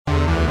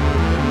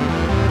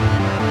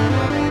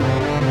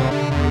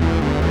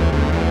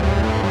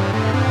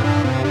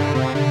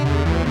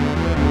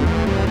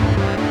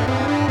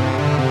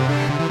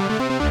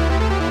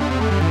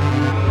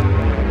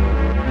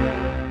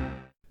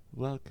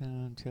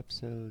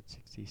episode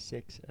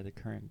 66 of the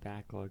current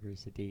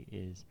Backloggers. The date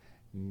is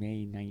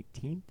May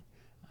 19th.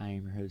 I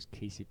am your host,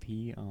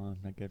 KCP, along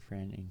with my good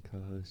friend and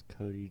co-host,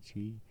 Cody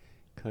G.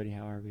 Cody,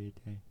 how are we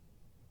today?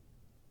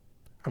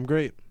 I'm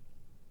great.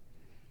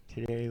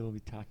 Today we'll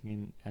be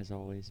talking, as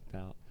always,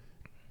 about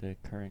the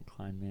current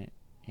climate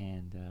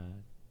and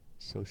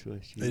social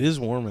issues. It is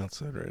warm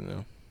outside right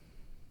now.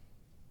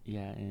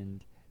 Yeah,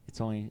 and it's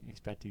only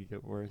expected to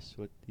get worse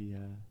with the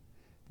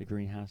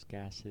greenhouse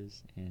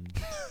gases and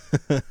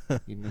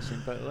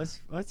emission. But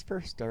let's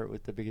first start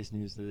with the biggest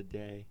news of the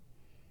day,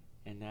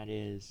 and that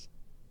is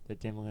that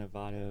Demi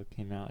Lovato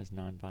came out as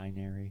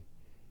non-binary,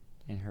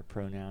 and her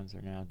pronouns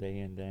are now they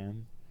and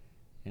them,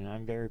 and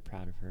I'm very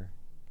proud of her.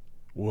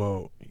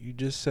 Whoa, you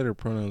just said her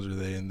pronouns are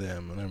they and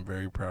them, and I'm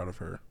very proud of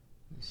her.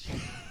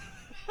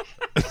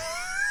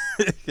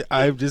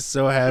 I'm just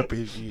so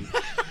happy she...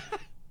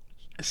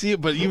 See,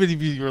 but even if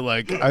you were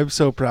like, I'm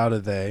so proud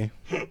of they.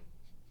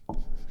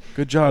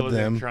 Good job,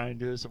 them. Trying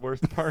to do is the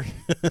worst part.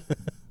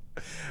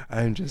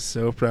 I'm just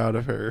so proud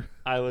of her.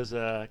 I was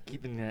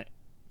keeping that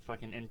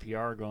fucking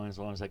NPR going as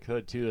long as I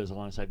could, too, as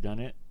long as I've done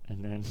it.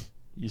 And then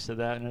you said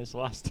that, and I just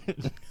lost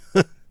it.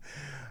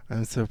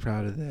 I'm so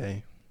proud of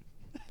they.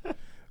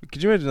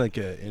 Could you imagine, like,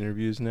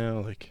 interviews now,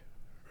 like,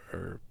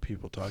 or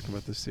people talking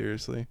about this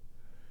seriously?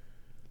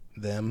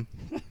 Them.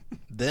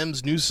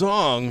 Them's new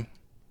song.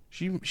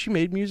 She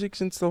made music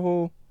since the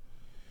whole...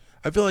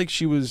 I feel like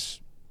she was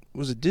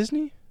it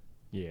Disney?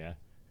 Yeah.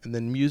 And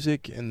then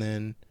music, and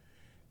then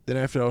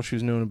after all she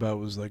was known about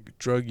was, like,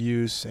 drug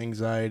use,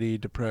 anxiety,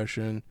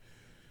 depression.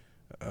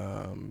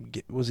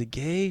 Was it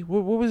gay?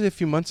 What was it a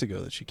few months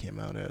ago that she came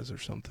out as or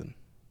something?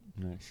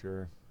 I'm not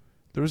sure.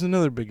 There was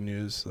another big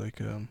news, like,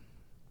 then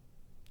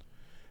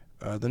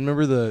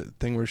remember the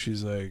thing where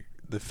she's, like,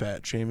 the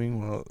fat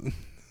shaming? Well,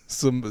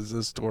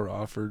 the store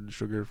offered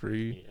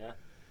sugar-free. Yeah.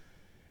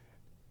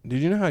 Did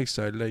you know how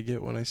excited I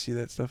get when I see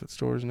that stuff at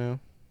stores now?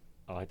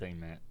 Oh, I think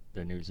that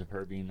the news of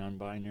her being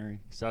non-binary.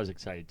 Because I was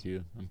excited,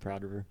 too. I'm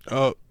proud of her.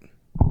 Oh.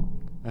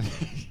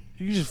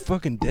 You're just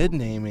fucking dead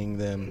naming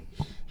them.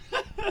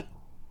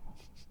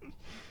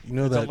 You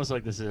know it's that... almost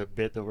like this is a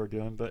bit that we're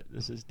doing, but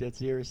this is dead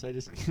serious. I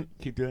just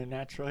keep doing it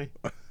naturally.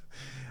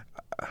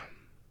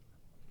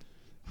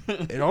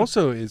 It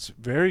also is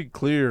very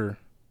clear,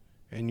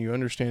 and you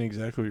understand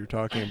exactly what you're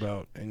talking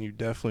about, and you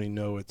definitely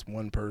know it's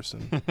one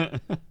person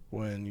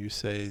when you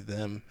say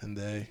them and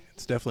they.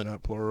 It's definitely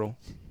not plural.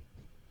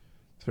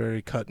 It's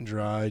very cut and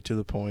dry, to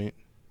the point,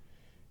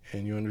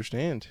 and you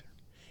understand.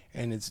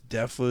 And it's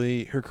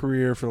definitely, her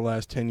career for the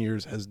last 10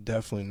 years has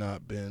definitely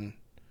not been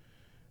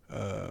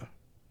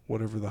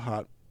whatever the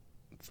hot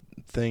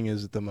thing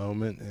is at the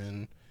moment,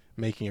 and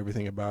making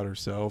everything about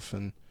herself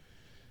and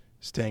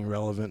staying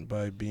relevant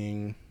by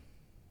being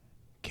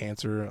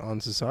cancer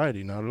on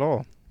society. Not at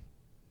all.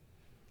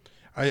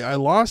 I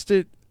lost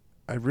it.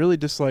 I really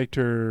disliked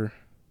her.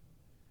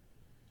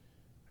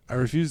 I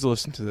refused to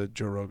listen to the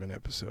Joe Rogan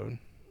episode.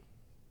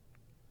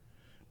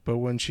 But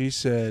when she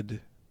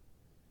said,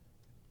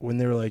 when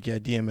they were like, yeah,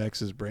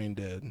 DMX is brain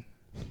dead. And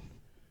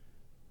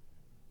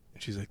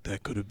she's like,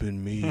 that could have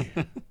been me.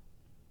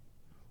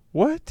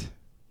 What?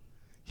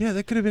 Yeah,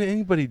 that could have been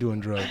anybody doing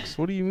drugs.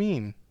 What do you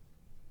mean?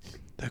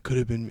 That could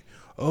have been me.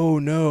 Oh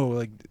no,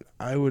 like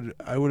I would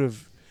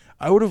have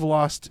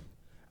lost.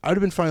 I would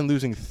have been fine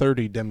losing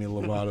 30 Demi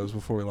Lovatos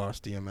before we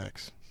lost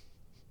DMX.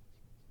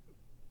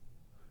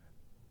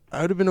 I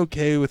would have been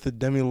okay with the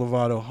Demi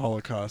Lovato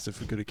holocaust if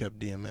we could have kept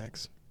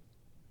DMX.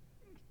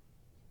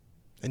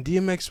 And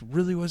DMX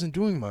really wasn't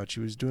doing much. He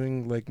was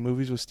doing, like,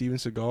 movies with Steven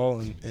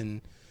Seagal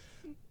and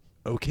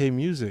okay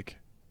music.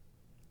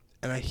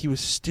 And he was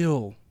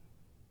still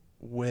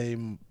way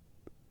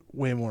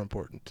more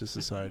important to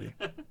society.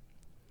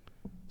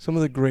 Some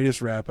of the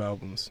greatest rap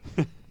albums.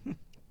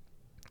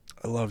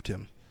 I loved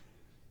him.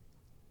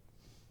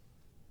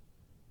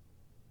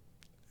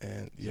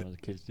 And yeah, some of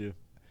the kids do.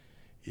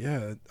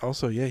 Yeah.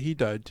 Also, yeah, he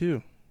died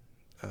too.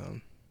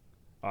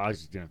 I was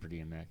just doing it for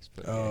DMX,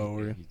 but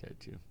yeah, he died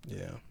too.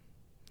 Yeah.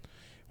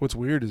 What's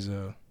weird is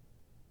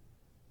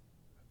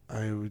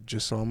I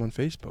just saw him on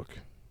Facebook.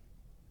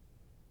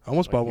 I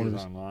almost bought one of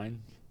his.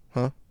 Online?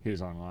 Huh? He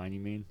was online, you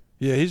mean?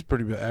 Yeah, he's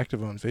pretty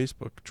active on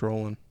Facebook,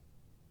 trolling.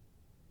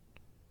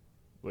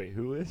 Wait,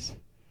 who is?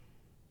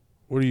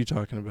 What are you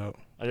talking about?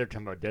 They're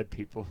talking about dead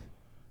people.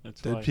 That's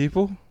dead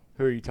people?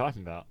 Who are you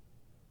talking about?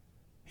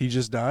 He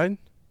just died?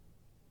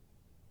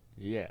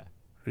 Yeah.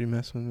 Are you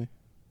messing with me?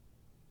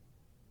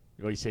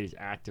 Well, you say he's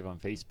active on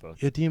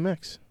Facebook. Yeah,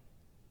 DMX.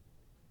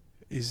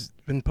 He's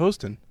been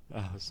posting.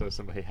 Oh, so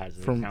somebody has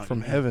an account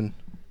from heaven.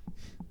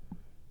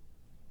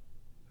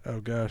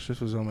 Oh gosh,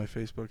 this was on my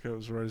Facebook. That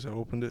was right as I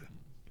opened it.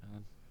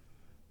 God.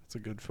 That's a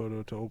good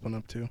photo to open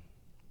up to.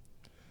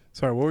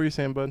 Sorry, what were you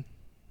saying, bud?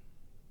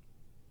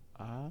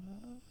 I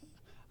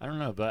don't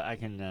know, but I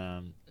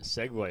can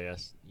segue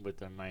us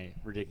with my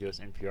ridiculous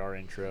NPR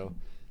intro.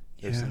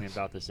 There's something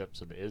about this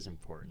episode that is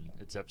important.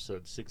 It's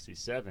episode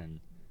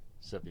 67.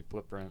 So if you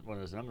flip one of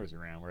those numbers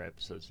around, we're at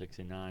episode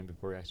 69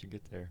 before we actually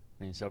get there.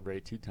 And you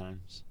celebrate 2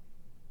 times.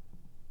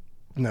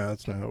 No,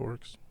 that's not how it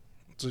works.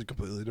 It's a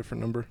completely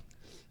different number.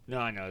 No,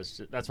 I know.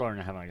 That's why we're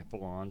not having like a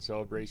full-on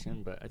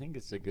celebration, but I think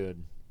it's a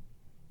good,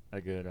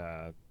 a good,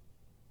 uh,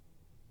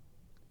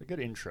 a good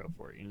intro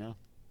for it. You know?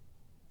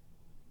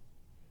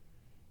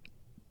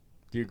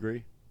 Do you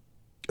agree?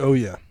 Oh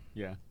yeah.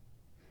 Yeah.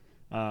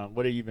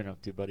 What have you been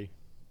up to, buddy?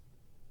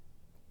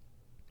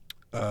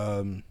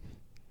 Um,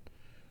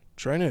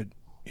 trying to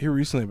here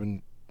recently. I've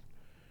been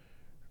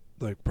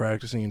like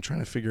practicing and trying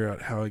to figure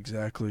out how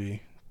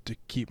exactly to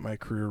keep my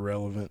career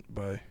relevant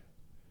by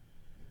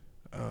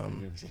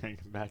You was gonna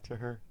come back to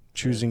her.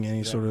 choosing any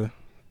Yeah. sort of.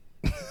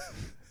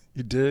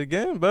 You did it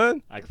again,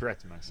 bud. I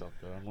corrected myself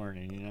though. I'm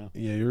learning. You know.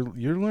 Yeah,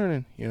 you're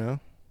learning. You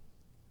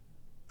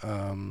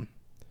know.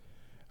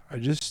 I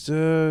just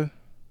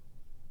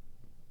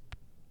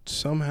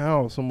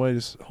somehow, some way,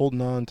 just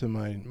holding on to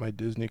my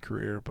Disney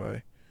career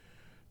by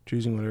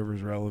choosing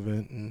whatever's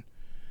relevant and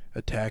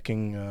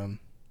attacking.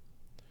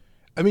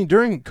 I mean,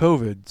 during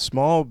COVID,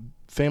 small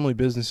family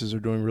businesses are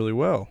doing really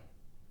well.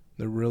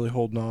 They're really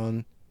holding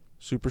on,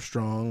 super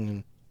strong,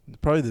 and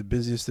probably the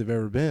busiest they've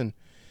ever been.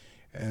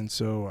 And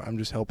so I'm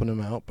just helping them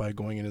out by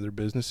going into their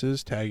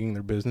businesses, tagging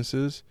their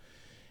businesses,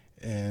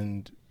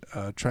 and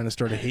trying to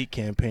start a hate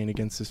campaign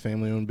against this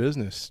family-owned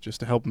business just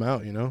to help them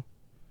out, you know?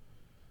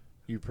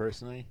 You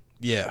personally?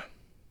 Yeah.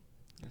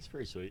 That's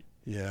pretty sweet.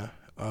 Yeah.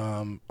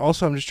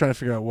 Also, I'm just trying to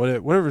figure out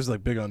whatever's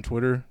like big on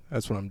Twitter.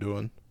 That's what I'm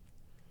doing.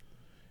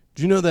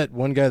 Do you know that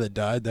one guy that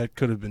died? That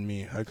could have been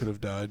me. I could have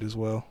died as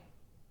well.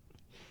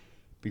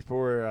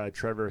 Before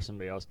Trevor or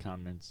somebody else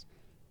comments,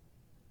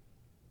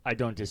 I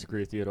don't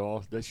disagree with you at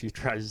all that she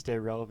tries to stay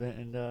relevant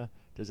and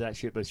does that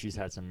shit, but she's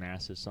had some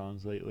massive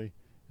songs lately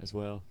as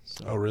well.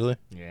 So, Oh, really?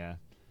 yeah.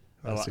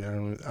 I see.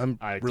 I'm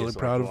I really dislike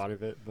proud a of. lot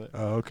of it, but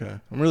Oh, okay.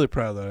 I'm really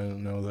proud that I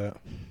didn't know that.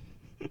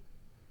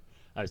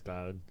 I just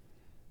thought I'd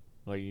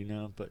let you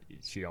know, but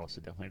she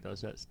also definitely does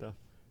that stuff.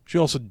 She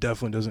also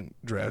definitely doesn't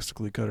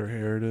drastically cut her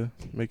hair to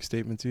make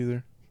statements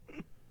either.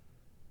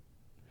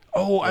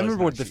 Oh, I Well, it's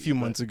remember not a few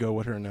months ago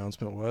what her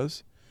announcement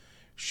was.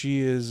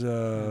 She is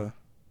they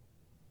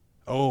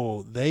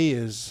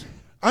is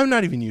I'm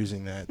not even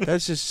using that.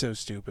 That's just so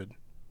stupid.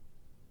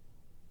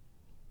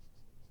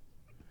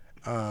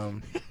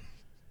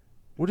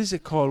 What is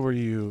it called where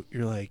you're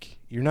like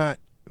you're not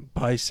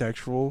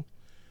bisexual,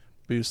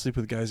 but you sleep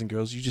with guys and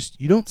girls.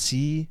 You don't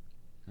see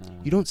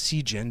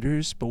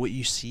genders, but what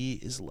you see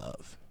is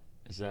love.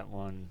 Is that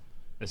one?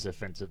 It's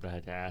offensive. I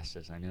had to ask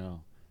this. I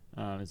know.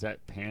 Is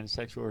that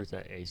pansexual or is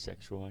that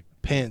asexual?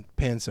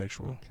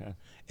 Pansexual. Okay.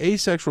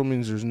 Asexual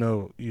means you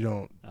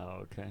don't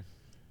Oh, okay.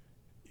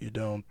 you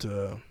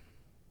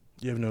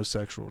have no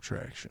sexual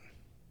attraction.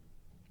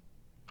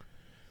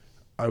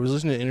 I was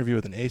listening to an interview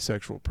with an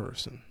asexual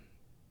person.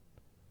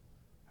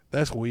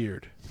 That's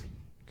weird,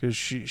 because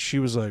she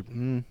was like,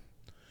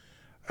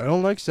 I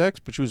don't like sex,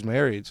 but she was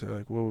married. So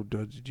like, well,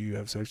 do you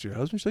have sex with your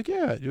husband? She's like,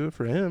 yeah, I do it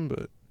for him, but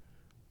I'm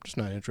just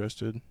not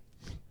interested.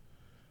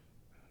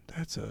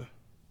 That's a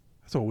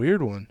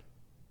weird one.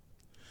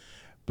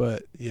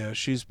 But yeah,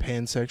 she's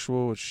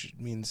pansexual,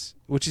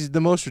 which is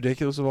the most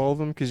ridiculous of all of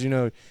them, because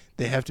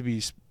they have to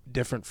be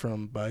different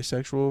from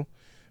bisexual,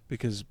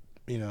 because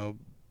they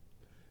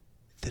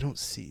don't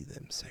see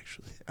them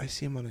sexually. I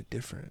see them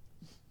different.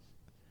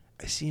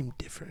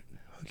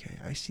 Okay,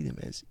 I see them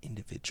as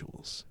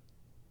individuals.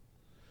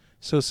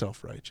 So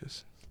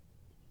self-righteous.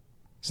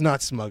 It's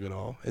not smug at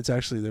all. It's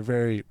actually they're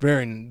very,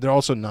 very. They're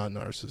also not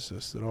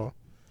narcissists at all.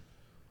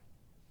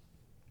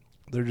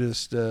 They're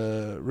just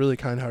really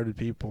kind-hearted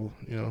people,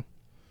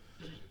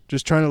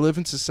 just trying to live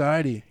in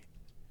society.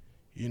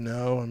 I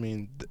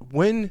mean,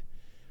 when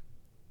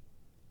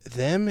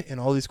them and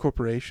all these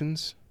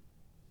corporations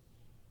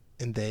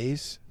and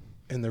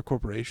their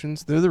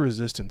corporations, they're the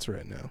resistance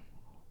right now.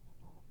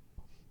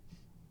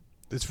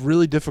 It's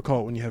really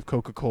difficult when you have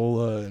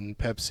Coca-Cola and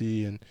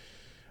Pepsi and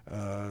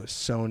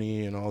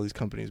Sony and all these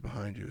companies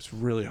behind you. It's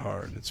really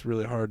hard. It's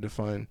really hard to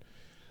find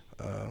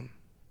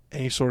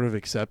any sort of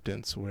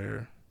acceptance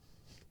where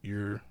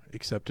you're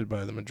accepted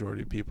by the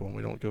majority of people and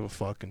we don't give a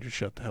fuck and just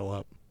shut the hell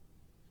up.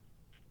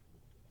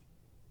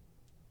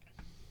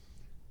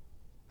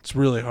 It's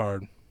really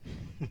hard.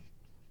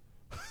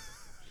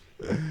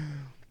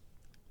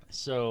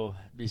 So,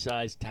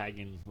 besides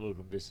tagging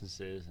local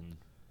businesses and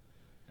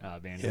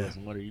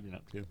vandalism, what have you been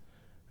up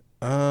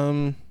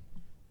to?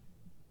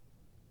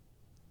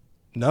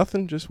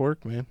 Nothing, just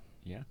work, man.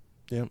 Yeah?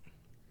 Yep.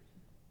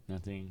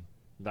 Nothing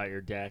about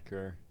your deck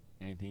or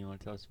anything you want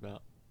to tell us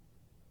about?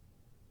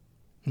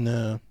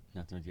 No.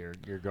 Nothing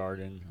with your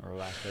garden or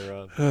lack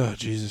thereof? Oh,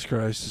 Jesus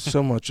Christ.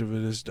 So much of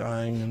it is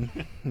dying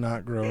and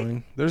not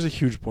growing. There's a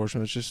huge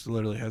portion that just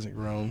literally hasn't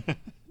grown.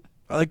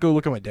 I like go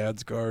look at my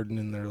dad's garden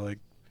and they're like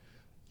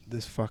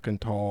this fucking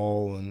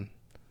tall, and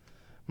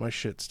my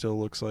shit still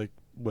looks like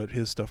what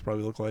his stuff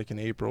probably looked like in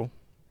April.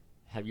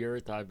 Have you ever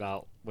thought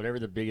about whatever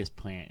the biggest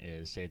plant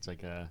is, say it's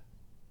like a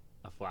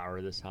flower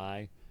this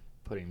high,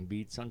 putting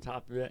beets on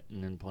top of it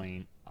and then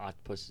playing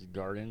Octopus's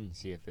Garden and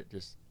see if it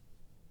just,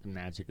 the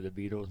magic of the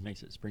beetles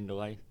makes it spring to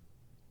life?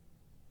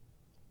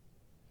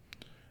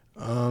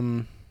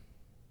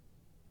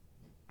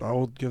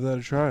 I'll give that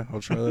a try.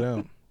 I'll try that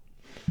out.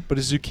 But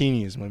a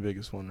zucchini is my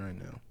biggest one right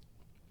now.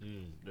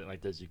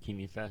 Like the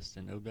Zucchini Fest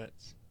in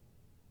Obetz.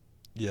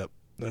 Yep.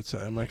 That's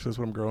what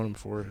I'm growing them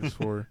for. Is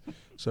for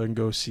so I can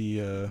go see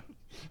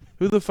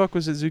who the fuck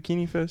was at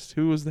Zucchini Fest?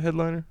 Who was the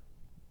headliner?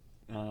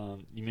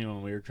 You mean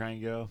when we were trying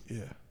to go?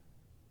 Yeah.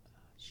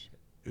 Shit.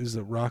 It was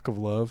the Rock of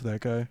Love,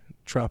 that guy.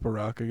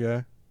 Traparaka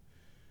guy.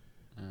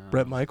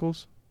 Bret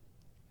Michaels?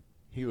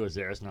 He was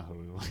there. That's not who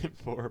we went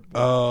for.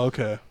 Oh,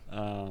 okay.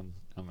 Oh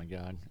my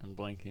god, I'm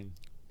blanking.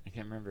 I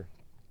can't remember.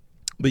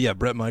 But yeah,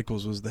 Bret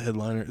Michaels was the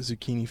headliner at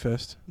Zucchini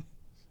Fest.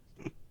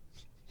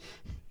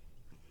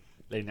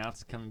 They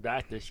announced coming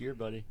back this year,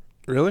 buddy.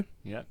 Really?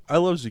 Yep. I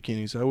love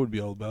zucchini, so I would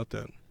be all about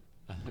that.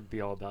 I'd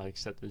be all about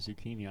except the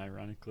zucchini,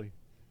 ironically.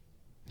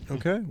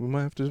 Okay, we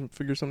might have to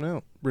figure something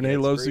out. Renee Yeah,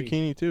 it's loves free.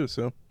 zucchini too,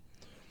 so.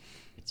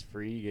 It's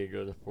free. You gotta go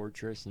to the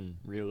fortress and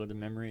relive the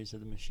memories of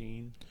the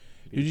machine.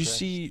 Did you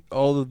see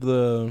all of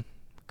the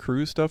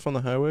crew stuff on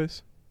the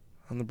highways?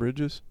 On the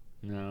bridges?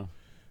 No.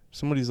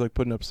 Somebody's like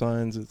putting up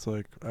signs. It's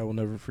like, I will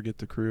never forget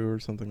the crew or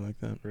something like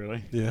that.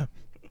 Really? Yeah.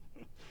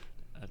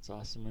 That's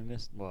awesome. I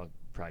missed. Well,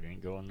 probably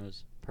didn't go on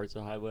those parts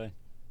of the highway.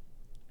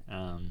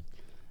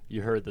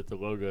 You heard that the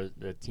logo,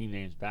 the team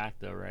name's back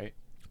though, right?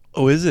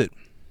 Oh, is it?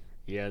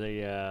 Yeah,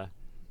 they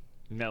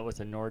met with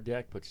the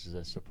Nordeck, which is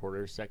a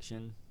supporter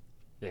section.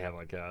 They have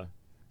like the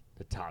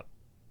top,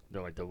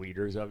 they're like the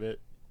leaders of it.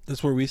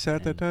 That's where we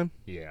sat that time?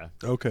 Yeah.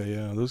 Okay,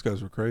 yeah. Those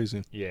guys were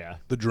crazy. Yeah.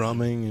 The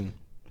drumming and...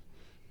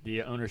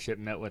 The ownership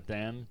met with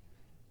them,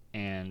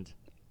 and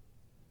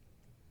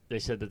they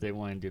said that they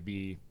wanted to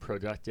be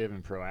productive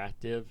and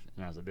proactive.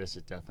 And I was like, this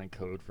is definitely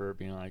code for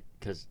being like,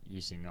 because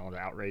you've seen all the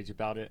outrage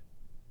about it.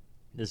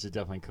 This is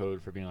definitely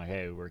code for being like,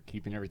 hey, we're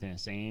keeping everything the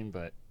same,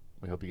 but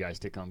we hope you guys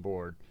stick on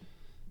board.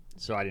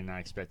 So I did not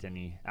expect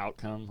any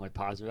outcome, like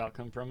positive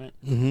outcome from it.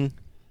 Mm-hmm.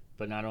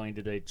 But not only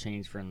did they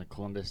change from the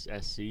Columbus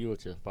SC,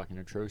 which is a fucking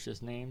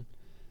atrocious name,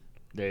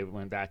 they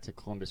went back to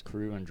Columbus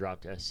Crew and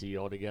dropped SC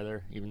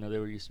altogether, even though they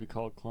were used to be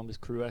called Columbus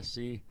Crew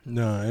SC. Nice.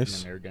 And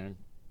then they were going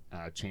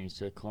to change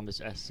to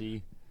Columbus SC.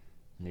 And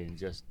they didn't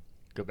just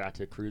go back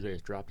to Crew, they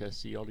just dropped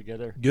SC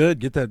altogether. Good.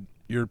 Get that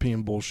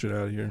European bullshit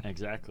out of here.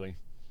 Exactly.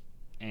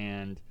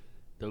 And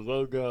the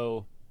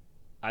logo,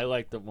 I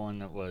like the one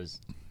that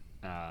was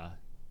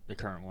the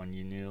current one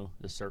you knew,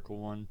 the circle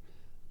one.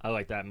 I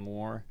like that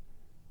more.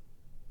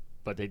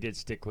 But they did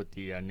stick with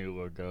the new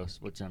logos,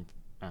 which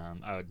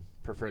I would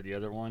prefer the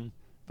other one.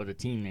 But the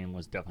team name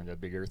was definitely the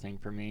bigger thing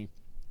for me.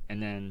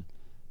 And then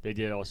they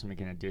did also make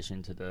an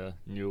addition to the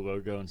new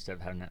logo. Instead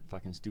of having that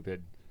fucking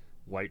stupid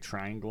white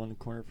triangle in the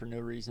corner for no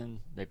reason,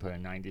 they put a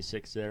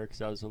 96 there because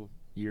that was the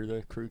year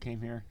the Crew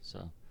came here. So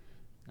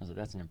I was like,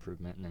 that's an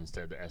improvement. And then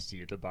instead of the SC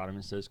at the bottom,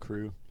 it says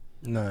Crew.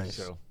 Nice.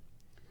 So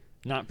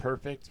not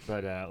perfect,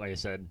 but like I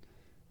said,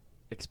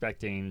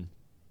 expecting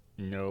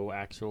no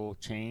actual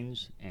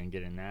change and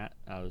getting that.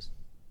 A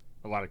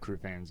lot of Crew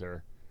fans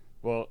are,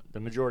 well, the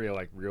majority of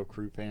like real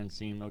Crew fans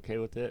seem okay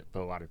with it,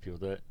 but a lot of people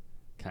that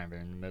kind of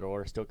in the middle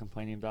are still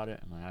complaining about it.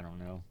 I'm like, I don't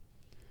know.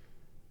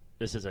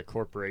 This is a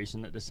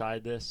corporation that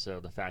decided this, so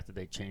the fact that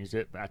they changed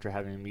it after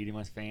having a meeting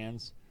with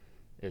fans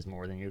is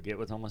more than you'll get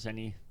with almost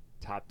any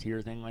top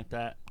tier thing like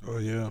that. Oh,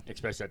 yeah.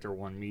 Especially after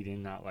one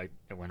meeting, not like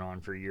it went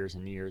on for years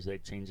and years. They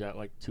changed that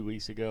like 2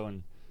 weeks ago,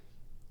 and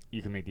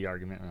you can make the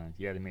argument,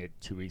 yeah, they made it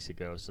 2 weeks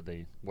ago, so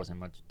they wasn't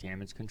much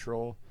damage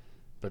control,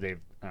 but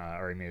they've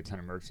already made a ton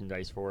of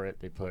merchandise for it.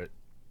 They put,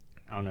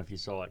 I don't know if you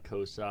saw like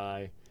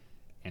COSI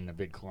and the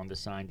big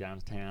Columbus sign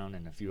downtown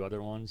and a few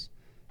other ones.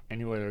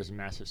 Anywhere there's a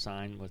massive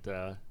sign with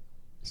a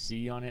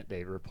C on it,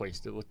 they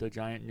replaced it with the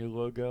giant new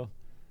logo.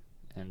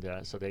 And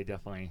so they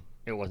definitely,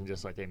 it wasn't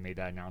just like they made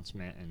that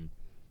announcement and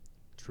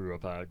drew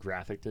up a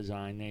graphic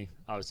design. They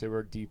obviously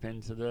were deep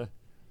into the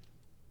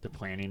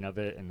planning of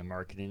it and the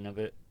marketing of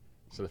it.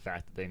 So the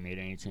fact that they made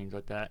any change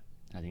like that,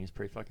 I think is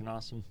pretty fucking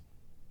awesome.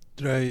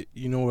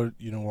 You know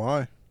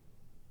why?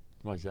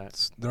 Why is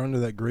that? They're under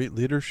that great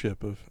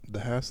leadership of the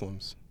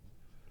Haslams.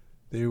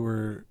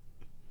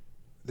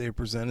 They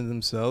presented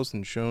themselves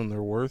and shown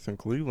their worth in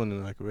Cleveland,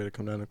 and like a way to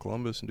come down to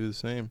Columbus and do the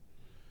same.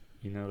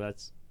 You know,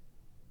 that's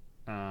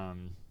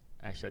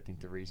actually I think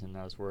the reason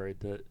I was worried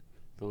that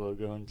the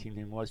logo and team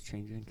name was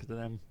changing because of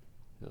them.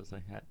 I was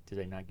like, did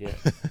they not get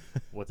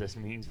what this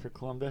means for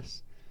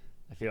Columbus?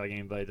 I feel like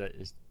anybody that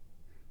is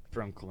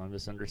from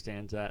Columbus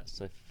understands that,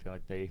 so I feel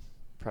like they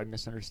probably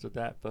misunderstood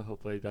that, but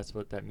hopefully that's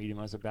what that meeting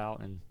was about,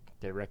 and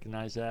they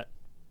recognize that.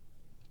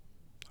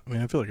 I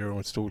mean, I feel like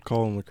everyone still would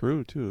call them the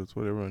Crew, too. That's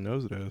what everyone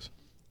knows it as.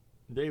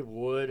 They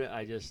would.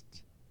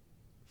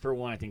 For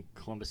one, I think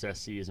Columbus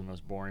SC is the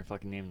most boring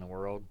fucking name in the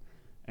world.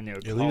 And they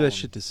would Yeah, call leave that them,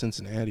 shit to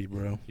Cincinnati,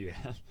 bro.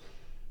 Yeah.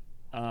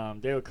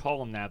 They would call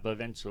them that, but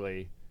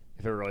eventually,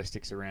 if it really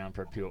sticks around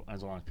for people,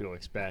 as long as people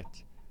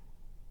expect,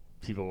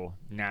 people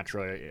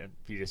naturally, if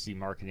you just see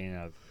marketing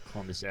of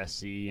Columbus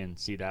SC and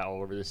see that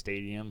all over the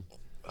stadium,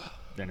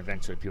 then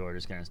eventually people are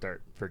just going to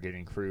start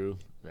forgetting Crew.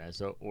 As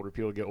the older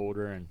people get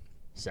older and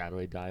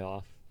sadly die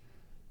off,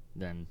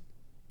 then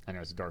I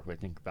know it's a dark way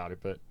to think about it,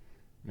 but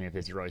I mean, if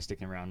it's really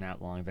sticking around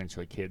that long,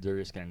 eventually kids are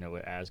just going to know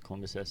it as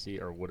Columbus SC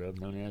or would have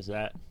known it as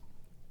that.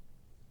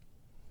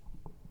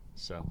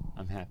 So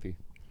I'm happy.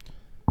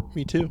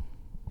 Me too.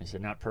 I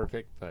said not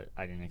perfect, but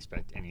I didn't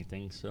expect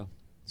anything, so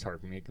it's hard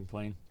for me to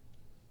complain.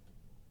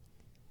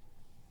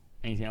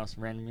 Anything else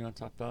random you want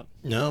to talk about?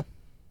 No.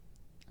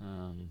 I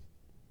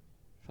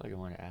feel like I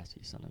wanted to ask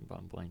you something, but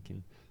I'm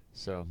blanking.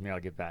 So maybe I'll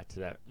get back to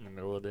that in the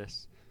middle of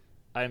this.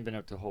 I haven't been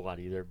up to a whole lot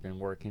either. Been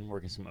working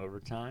some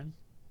overtime.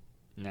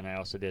 And then I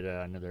also did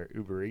another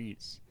Uber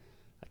Eats.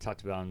 I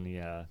talked about in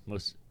the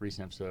most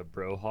recent episode of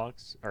Bro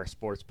Hawks, our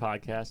sports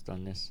podcast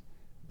on this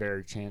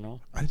very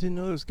channel. I didn't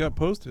know this got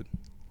posted.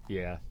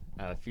 Yeah,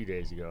 a few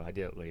days ago. I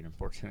did it late,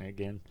 unfortunately,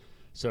 again.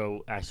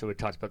 So actually we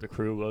talked about the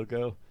crew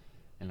logo.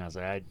 And I was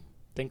like, I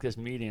think this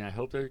meeting, I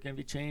hope there's going to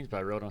be change, but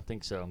I really don't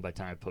think so. And by the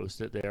time I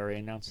posted it, they already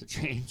announced the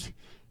change.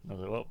 And I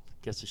was like, well,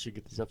 guess I should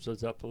get these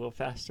episodes up a little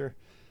faster.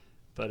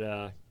 But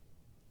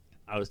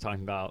I was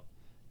talking about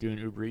doing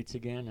Uber Eats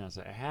again. And I was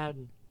like, I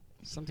had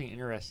something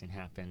interesting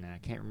happen, and I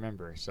can't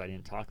remember, so I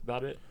didn't talk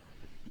about it.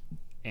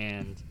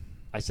 And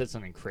I said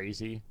something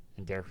crazy,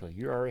 and Derek was like,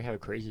 you already have a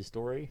crazy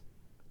story?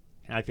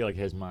 And I feel like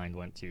his mind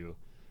went to,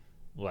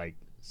 like,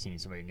 seeing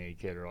somebody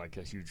naked or, like,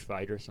 a huge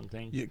fight or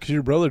something. Yeah, because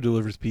your brother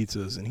delivers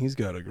pizzas, and he's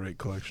got a great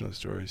collection of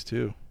stories,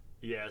 too.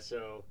 Yeah,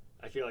 so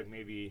I feel like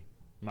maybe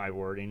my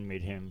wording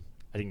made him,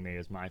 I think maybe it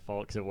was my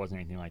fault because it wasn't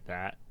anything like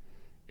that.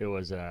 It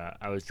was,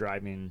 I was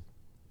driving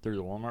through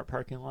the Walmart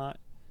parking lot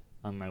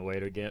on my way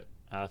to get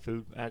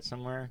food at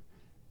somewhere,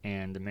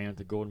 and the man with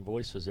the golden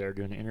voice was there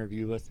doing an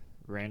interview with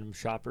random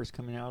shoppers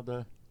coming out of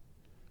the...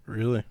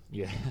 Really?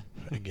 Yeah.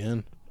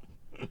 Again?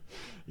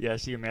 Yeah, I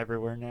see him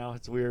everywhere now.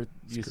 It's weird.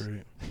 It's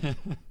great.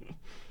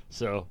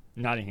 So,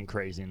 not anything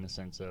crazy in the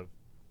sense of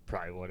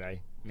probably what I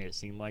made it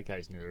seem like. I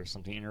just knew there was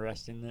something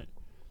interesting that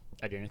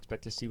I didn't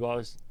expect to see while I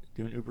was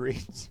doing Uber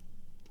Eats.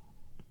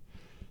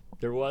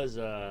 There was,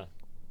 I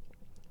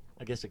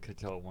guess I could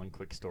tell one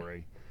quick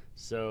story.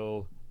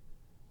 So,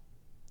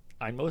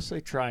 I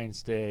mostly try and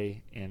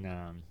stay in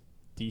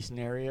decent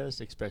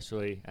areas,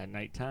 especially at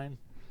nighttime,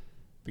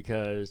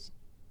 because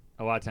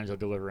a lot of times I'll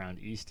deliver around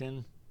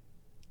Easton,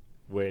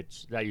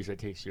 which that usually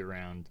takes you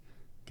around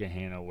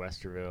Gahanna,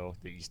 Westerville,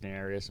 the Easton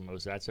area, so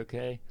most of that's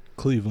okay.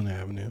 Cleveland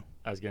Avenue.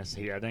 I was going to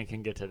say, yeah, I think I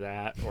can get to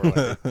that, or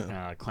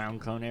like Clown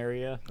Cone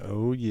area.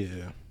 Oh,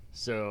 yeah.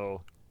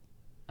 So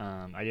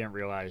I didn't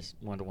realize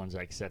one of the ones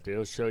I accepted.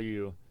 It'll show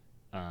you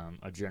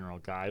a general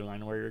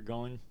guideline where you're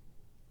going.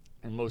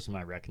 And most of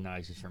them I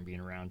recognize just from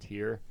being around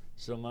here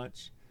so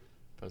much.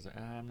 But I was like,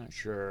 I'm not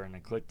sure. And I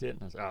clicked it,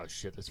 and I was like, oh,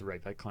 shit, that's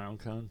right by Clown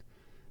Cone.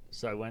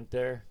 So I went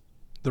there.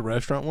 The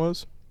restaurant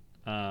was?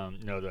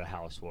 No, the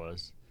house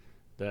was.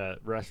 The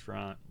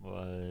restaurant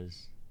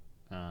was,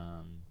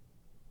 can't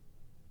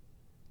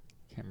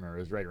remember. It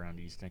was right around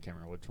Easton. I can't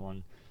remember which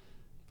one.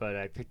 But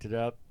I picked it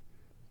up.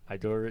 I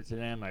delivered it to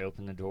them. I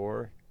opened the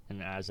door.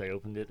 And as I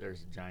opened it,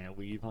 there's a giant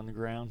weave on the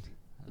ground.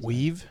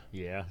 Weave?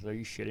 Like, yeah. Are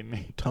you shitting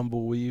me?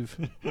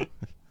 Tumbleweave.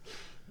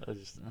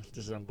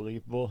 Just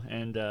unbelievable.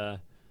 And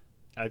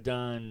I've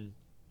done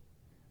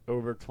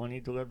over 20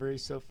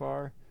 deliveries so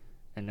far.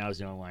 And that was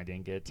the only one I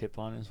didn't get a tip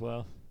on as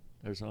well.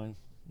 There's only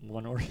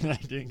one order that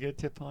I didn't get a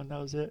tip on. That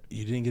was it.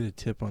 You didn't get a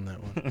tip on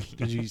that one.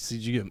 Did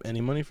you get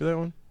any money for that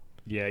one?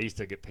 Yeah, I used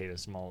to get paid a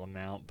small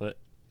amount, but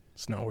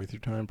It's not worth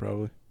your time,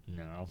 probably.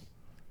 no.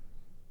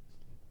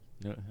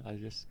 No, I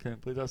just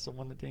couldn't believe that was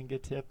someone that didn't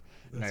get tipped.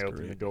 And I That's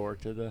opened the great. door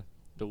to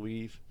the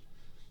weave.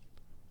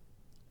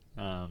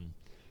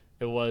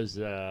 It was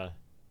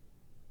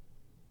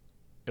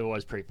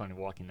pretty funny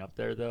walking up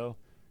there though.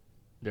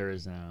 There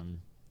was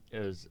it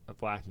was a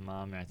black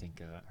mom and I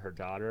think her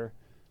daughter,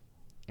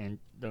 and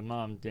the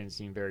mom didn't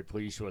seem very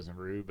pleased. She wasn't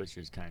rude, but she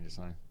was kind of just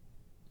like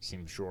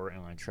seemed short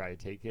and like try to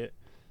take it.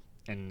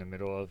 And in the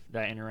middle of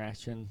that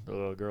interaction, the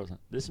little girl's like,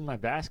 "This is my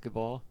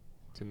basketball,"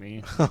 to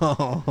me.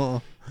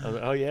 Oh, I was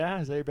like, "Oh yeah,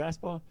 is that your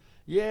basketball?"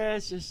 "Yeah,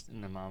 it's just."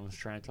 And the mom was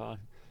trying to talk.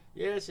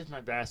 "Yeah, it's just my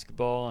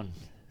basketball, and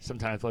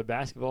sometimes I play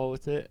basketball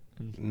with it."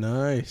 And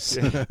nice.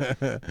 yeah.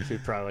 She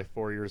was probably like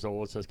 4 years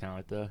old, so it's kind of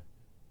like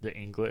the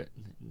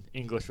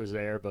English was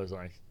there, but it was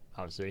like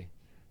obviously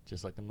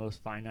just like the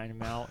most finite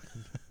amount.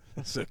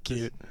 So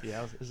cute.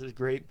 Yeah, this is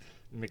great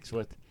mixed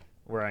with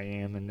where I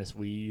am in this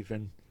weave,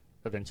 and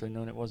eventually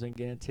knowing it wasn't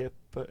getting a tip,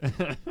 but.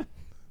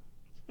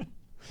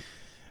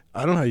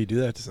 I don't know how you do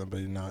that to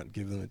somebody, not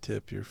give them a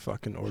tip. You're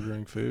fucking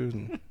ordering food,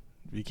 and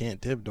if you can't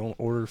tip, don't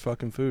order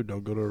fucking food.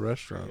 Don't go to a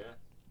restaurant.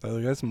 Yeah.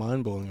 Like, that's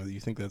mind-blowing that you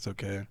think that's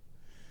okay.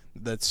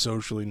 That's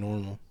socially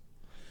normal.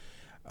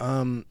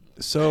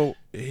 So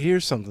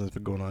here's something that's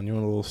been going on. You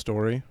want a little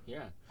story?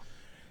 Yeah.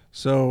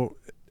 So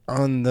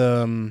on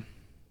the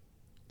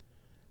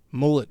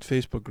Mullet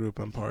Facebook group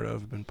I'm part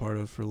of, been part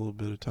of for a little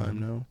bit of time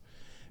now,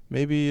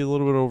 maybe a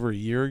little bit over a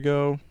year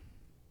ago,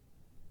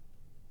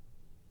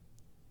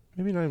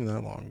 maybe not even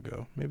that long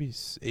ago, maybe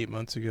 8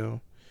 months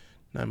ago,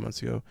 9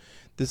 months ago,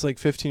 this like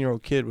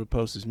 15-year-old kid would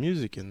post his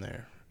music in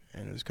there,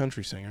 and it was a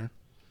country singer,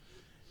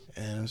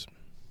 and it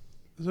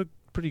was a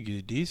pretty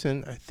good,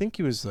 decent. I think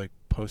he was like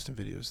posting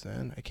videos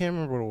then. I can't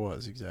remember what it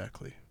was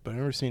exactly, but I've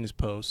never seen his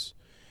posts.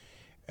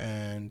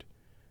 And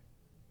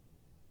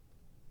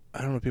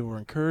I don't know if people were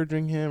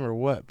encouraging him or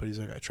what, but he's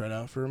like, I tried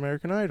out for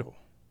American Idol.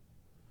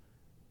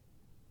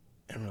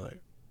 And we're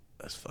like,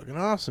 that's fucking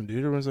awesome, dude.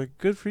 Everyone's like,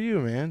 good for you,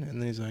 man.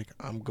 And then he's like,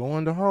 I'm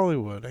going to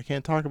Hollywood. I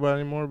can't talk about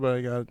it anymore, but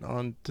I got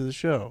on to the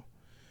show.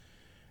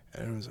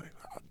 And everyone's like,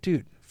 oh,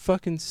 dude,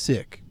 fucking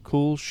sick.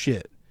 Cool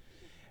shit.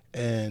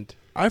 And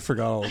I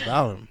forgot all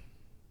about him.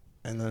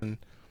 And then,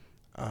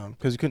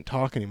 because he couldn't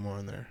talk anymore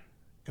in there.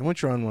 And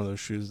once you're on one of those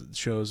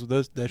shows,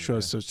 that show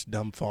has such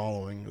dumb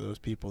following. Those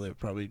people that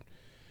probably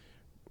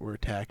were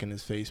attacking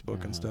his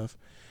Facebook and stuff.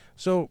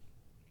 So,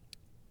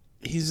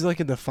 he's like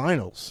in the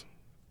finals.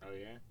 Oh,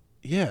 yeah?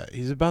 Yeah,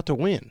 he's about to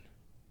win.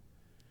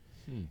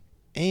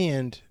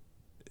 And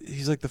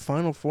he's like the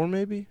final four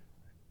maybe.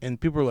 And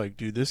people are like,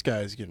 dude, this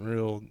guy's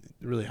getting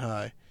really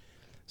high.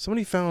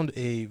 Somebody found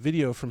a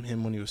video from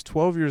him when he was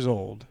 12 years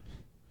old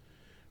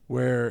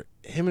where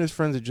him and his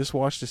friends had just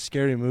watched a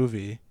scary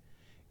movie.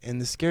 And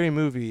the scary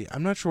movie,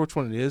 I'm not sure which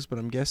one it is, but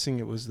I'm guessing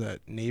it was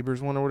that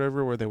Neighbors one or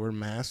whatever where they wear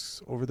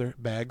masks over their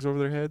bags over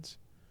their heads.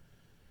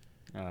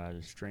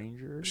 The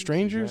Strangers?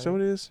 Strangers, is that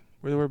what it is?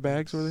 Where they wear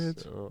bags over their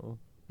heads? So.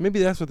 Maybe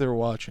that's what they were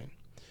watching.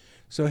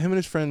 So him and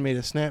his friend made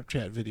a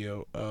Snapchat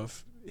video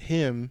of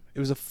him. It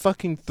was a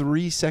fucking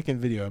 3-second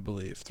video, I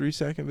believe.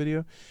 3-second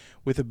video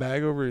with a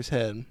bag over his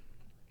head.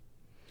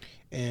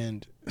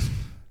 And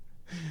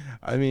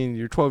I mean,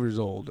 you're 12 years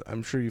old.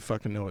 I'm sure you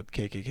fucking know what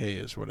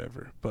KKK is,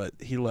 whatever. But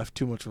he left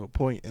too much of a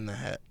point in the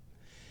hat.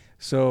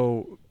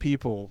 So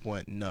people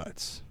went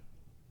nuts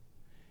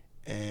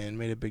and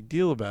made a big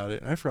deal about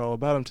it. And I forgot all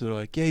about him until they're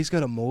like, yeah, he's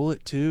got a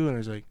mullet too. And I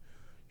was like,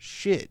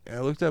 shit. And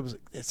I looked up, I was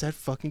like, it's that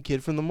fucking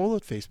kid from the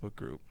mullet Facebook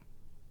group.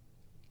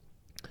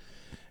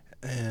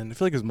 And I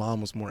feel like his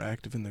mom was more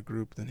active in the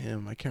group than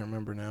him. I can't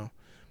remember now.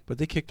 But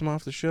they kicked him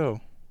off the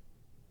show.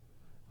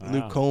 Wow.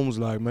 Luke Combs was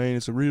like, man,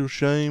 it's a real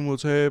shame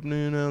what's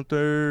happening out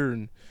there.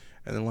 And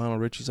then Lionel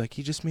Richie's like,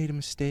 he just made a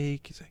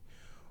mistake. He's like,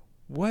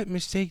 what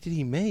mistake did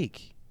he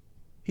make?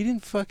 He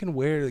didn't fucking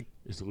wear... Like,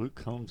 is Luke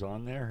Combs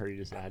on there, or you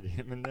just added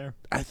him in there?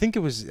 I think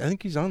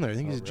he's on there. I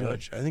think he's a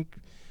judge. I think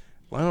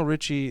Lionel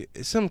Richie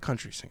is some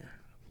country singer.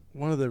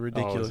 One of the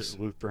ridiculous... Oh, is it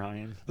Luke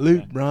Bryan?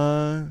 Luke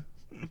Bryan.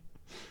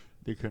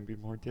 They couldn't be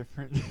more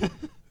different.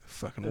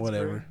 Fucking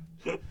whatever.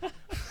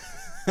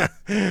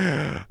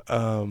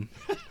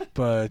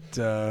 But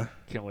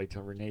can't wait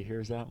till Renee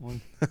hears that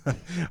one.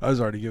 I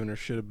was already giving her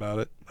shit about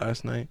it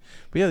last night.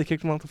 But yeah, they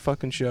kicked him off the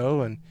fucking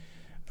show, and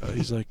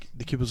he's like,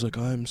 the kid was like,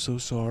 I'm so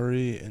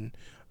sorry, and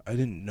I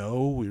didn't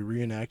know we were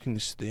reenacting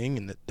this thing,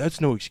 and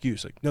that's no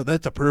excuse. Like, no,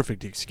 that's a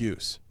perfect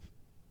excuse.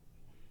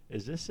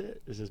 Is this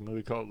it? Is this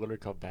movie literally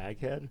called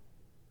Baghead?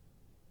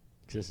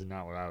 This is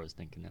not what I was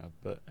thinking of,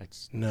 but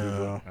it's...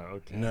 No. Oh,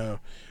 okay. No.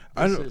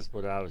 This is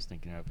what I was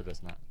thinking of, but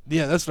that's not...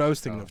 Yeah, that's what I was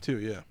thinking of, too,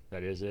 yeah.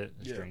 That is it?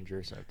 The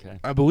Strangers? Okay.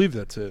 I believe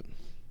that's it.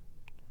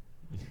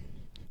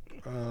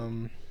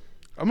 I'm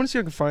going to see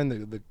if I can find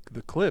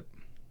the clip.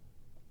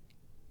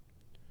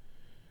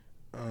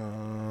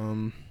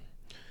 Oh,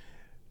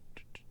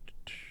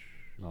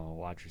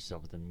 watch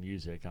yourself with the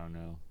music, I don't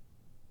know.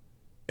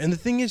 And the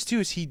thing is, too,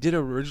 is he did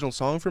an original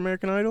song for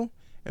American Idol,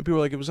 and people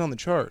were like, it was on the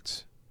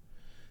charts.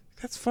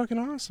 That's fucking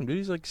awesome, dude.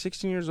 He's like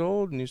 16 years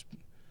old, and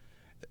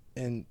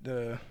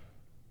to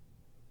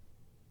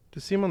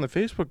see him on the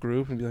Facebook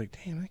group and be like,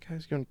 damn, that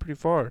guy's going pretty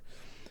far.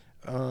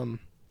 Let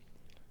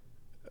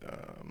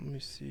me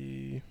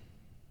see.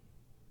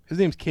 His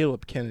name's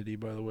Caleb Kennedy,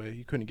 by the way.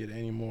 You couldn't get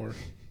any more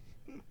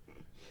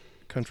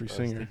country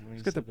singer.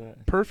 He's got the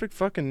perfect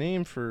fucking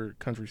name for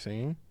country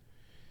singing.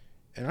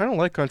 And I don't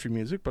like country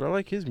music, but I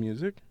like his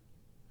music.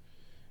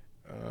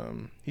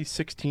 He's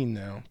 16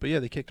 now. But yeah,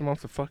 they kicked him off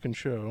the fucking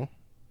show.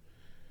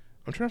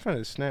 I'm trying to find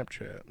his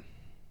Snapchat.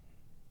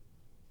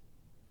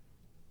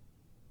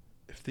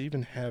 If they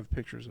even have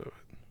pictures of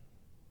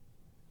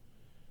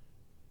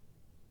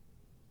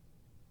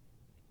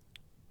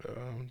it.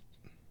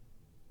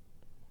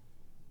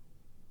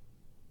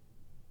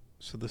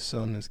 So the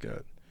son has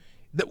got...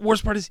 The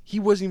worst part is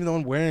he wasn't even the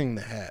one wearing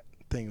the hat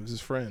thing. It was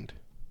his friend.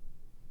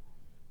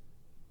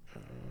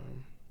 So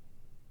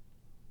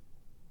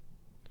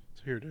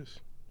here it is.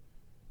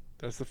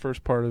 That's the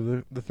first part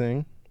of the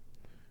thing.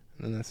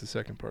 And then that's the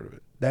second part of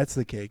it. That's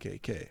the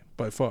KKK,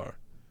 by far.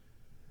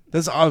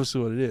 That's obviously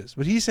what it is.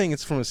 But he's saying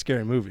it's from a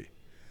scary movie.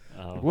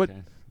 Oh, like, what?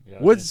 Okay. Yeah,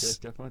 what's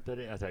definitely what that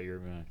is? I thought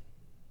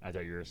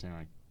you were saying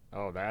like,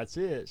 oh, that's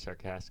it,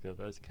 sarcastic.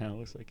 That kind of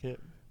looks like it.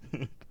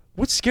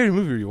 What scary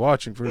movie are you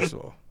watching? First of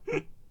all,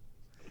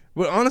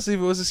 but honestly, if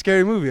it was a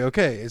scary movie,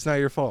 okay, it's not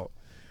your fault.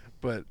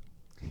 But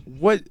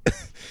what?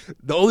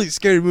 The only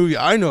scary movie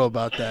I know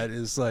about that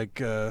is like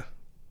the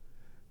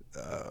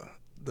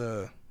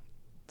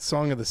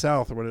Song of the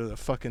South or whatever the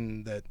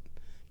fucking that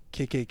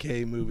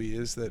KKK movie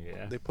is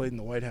that they played in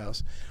the White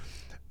House.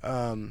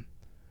 I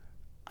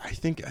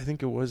think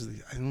it was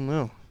I don't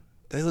know.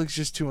 That looks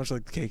just too much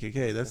like the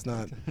KKK. That's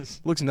not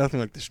looks nothing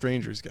like the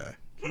Strangers guy.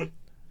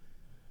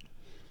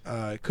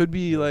 It could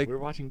be like we're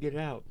watching Get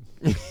Out.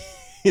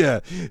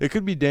 Yeah, it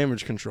could be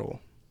Damage Control.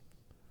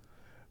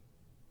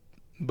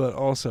 But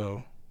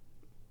also,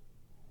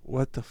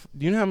 what the?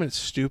 Do you know how much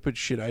stupid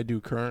shit I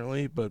do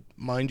currently? But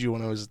mind you,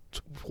 when I was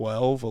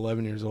 12,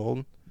 11 years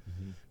old,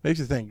 makes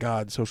you thank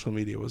God social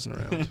media wasn't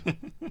around.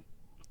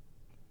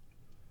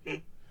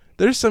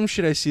 There's some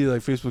shit I see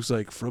like Facebook's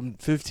like from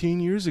 15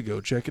 years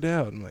ago. Check it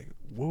out. I'm like,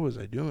 what was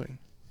I doing?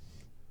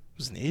 I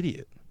was an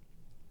idiot.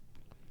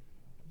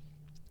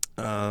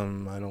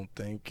 I don't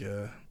think.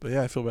 But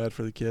yeah, I feel bad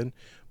for the kid.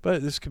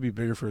 But this could be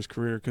bigger for his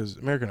career because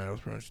American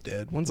Idol's pretty much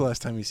dead. When's the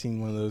last time you seen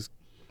one of those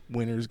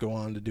winners go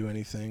on to do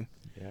anything?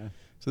 Yeah.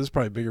 So this is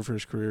probably bigger for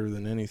his career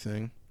than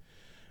anything.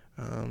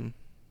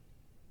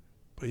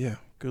 But yeah,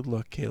 good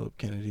luck, Caleb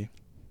Kennedy.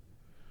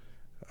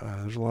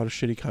 There's a lot of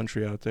shitty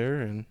country out there,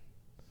 and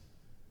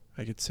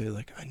I could say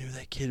like I knew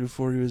that kid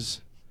before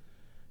he's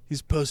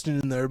posting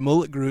in their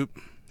mullet group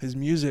his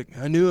music.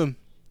 I knew him.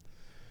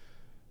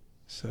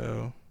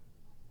 So,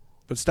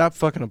 but stop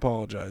fucking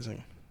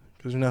apologizing,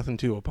 because there's nothing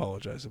to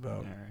apologize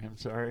about. All right, I'm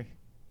sorry.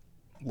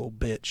 Little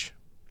bitch,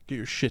 get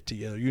your shit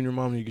together. You and your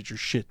mom need to get your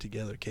shit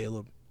together,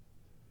 Caleb.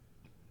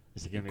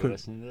 Is he gonna be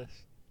listening to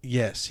this?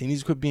 Yes, he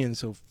needs to quit being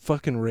so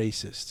fucking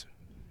racist.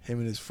 Him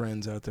and his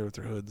friends out there with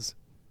their hoods.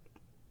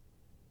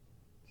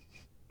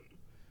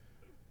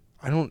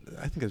 I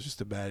think that's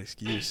just a bad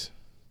excuse.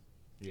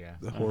 Yeah.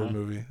 The horror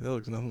movie. That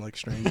looks nothing like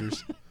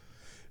Strangers.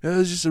 It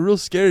was just a real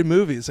scary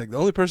movie. It's like the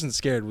only person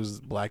scared was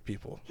black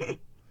people.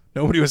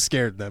 Nobody was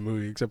scared in that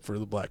movie except for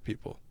the black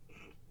people.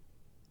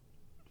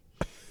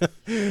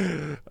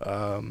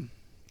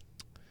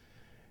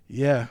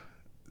 Yeah,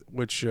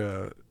 which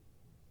I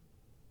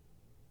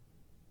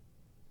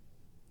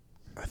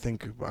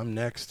think I'm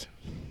next.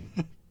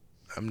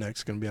 I'm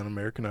next going to be on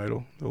American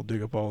Idol. They'll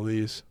dig up all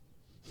these.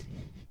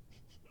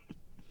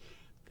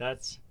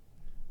 I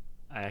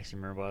actually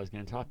remember what I was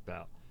going to talk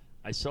about.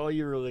 I saw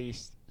you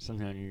released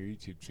something on your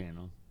YouTube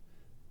channel.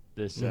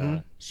 This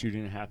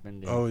shooting that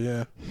happened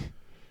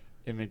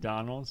in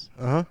McDonald's.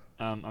 Uh-huh.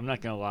 I'm not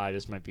going to lie,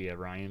 this might be a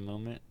Ryan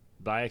moment,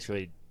 but I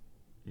actually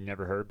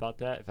never heard about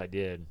that. If I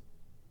did,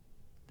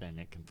 then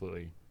it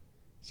completely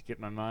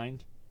skipped my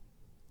mind.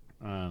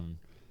 But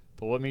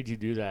what made you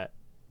do that?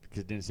 Because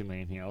it didn't seem like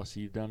anything else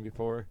you've done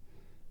before.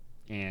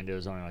 And it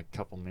was only like a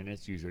couple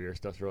minutes. Usually your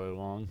stuff's really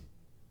long.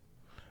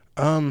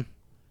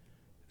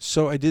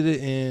 So I did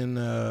it in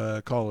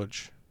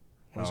college.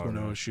 When I was going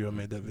to really? OSU, I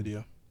made that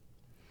video.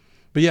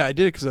 But yeah, I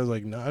did it because I was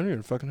like, no, I haven't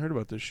even fucking heard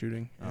about this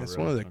shooting. And it's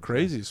one of the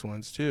craziest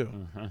ones,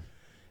 too.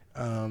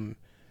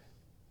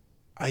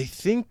 I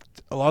think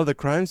a lot of the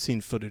crime scene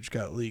footage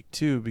got leaked,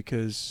 too,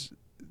 because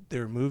they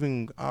were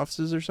moving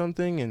offices or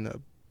something, and a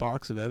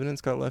box of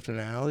evidence got left in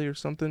an alley or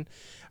something.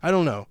 I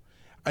don't know.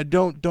 I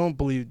don't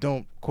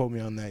quote me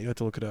on that. You have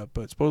to look it up.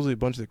 But supposedly a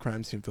bunch of the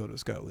crime scene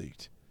photos got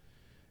leaked.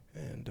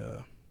 And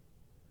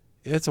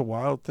it's a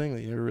wild thing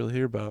that you never really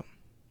hear about.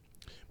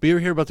 But you ever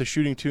hear about the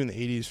shooting, too, in the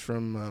 80s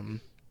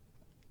from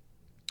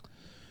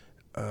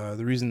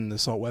the reason the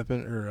assault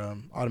weapon or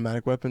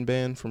automatic weapon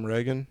ban from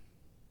Reagan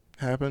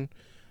happened?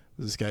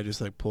 This guy just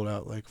like pulled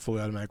out like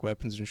fully automatic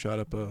weapons and shot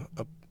up a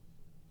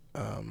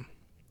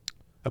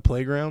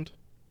playground.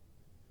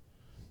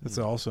 That's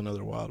also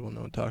another wild one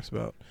no one talks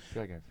about. I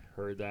feel like I've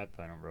heard that,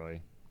 but I don't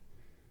really.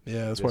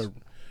 Yeah, that's why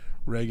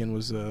Reagan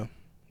was one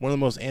of the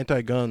most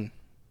anti-gun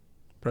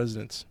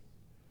presidents,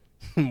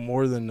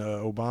 more than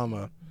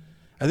Obama.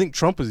 I think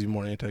Trump was even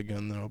more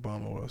anti-gun than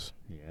Obama was.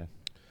 Yeah.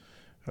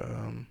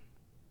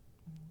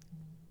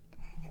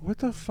 What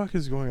the fuck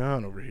is going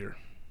on over here?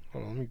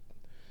 Hold on,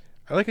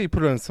 I like how you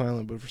put it on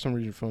silent, but for some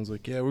reason your phone's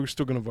like, yeah, we're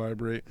still going to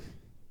vibrate.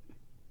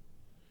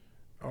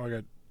 Oh, I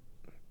got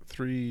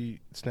 3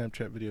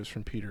 Snapchat videos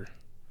from Peter.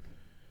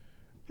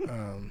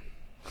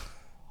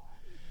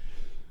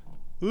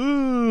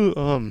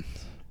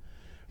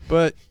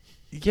 But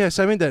yes,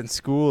 I made that in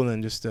school and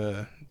then just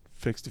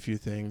fixed a few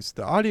things.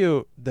 The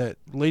audio, that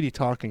lady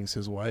talking is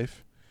his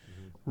wife.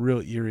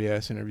 Real eerie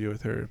ass interview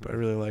with her, but I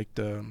really liked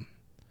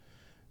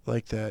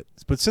that.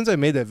 But since I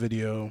made that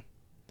video,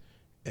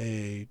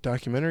 a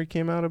documentary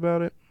came out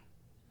about it.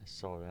 I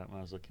saw that when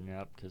I was looking it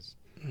up because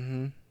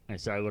I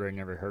said I literally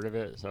never heard of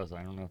it. So I was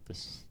like, I don't know if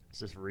this is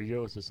this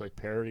real? Is this like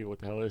parody? What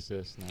the hell is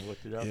this? And I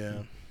looked it up.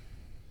 Yeah.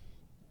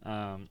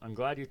 I'm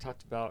glad you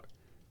talked about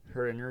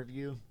her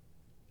interview.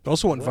 It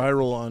also went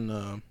viral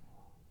on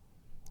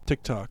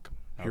TikTok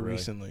here really?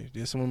 recently.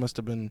 Yeah, someone must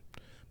have been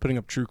putting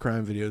up true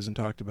crime videos and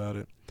talked about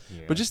it.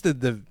 Yeah. But just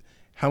the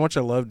how much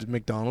I loved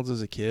McDonald's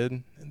as a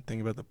kid and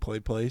think about the play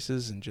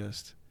places and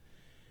just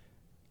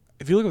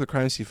if you look at the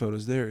crime scene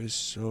photos, there is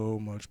so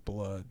much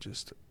blood.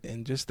 Just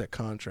that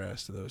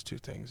contrast to those two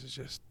things is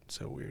just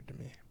so weird to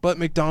me. But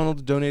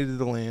McDonald's donated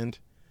the land.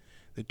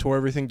 They tore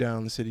everything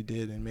down, the city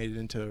did, and made it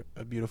into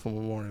a beautiful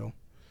memorial.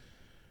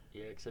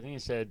 Yeah, because I think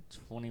it said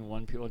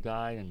 21 people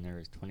died and there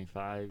was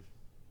 25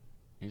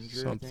 injured.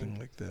 Something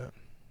like that.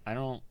 I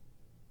don't,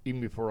 even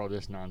before all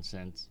this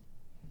nonsense,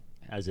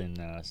 as in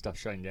stuff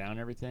shutting down and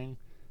everything,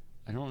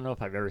 I don't know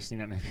if I've ever seen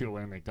that many people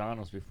in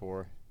McDonald's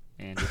before.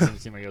 And it didn't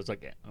seem like it was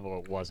like, well,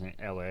 it wasn't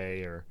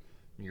L.A. or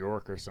New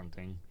York or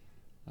something.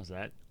 Was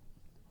that?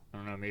 I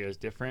don't know, maybe it was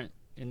different.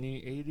 in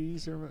the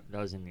 80s, or that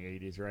was in the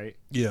 80s, right?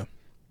 Yeah.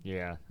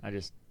 Yeah, I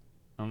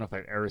don't know if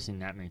I've ever seen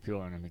that many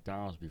people in a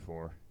McDonald's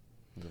before.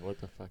 I was like, what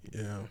the fuck?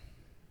 Yeah.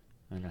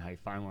 I don't know how you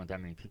find one with that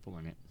many people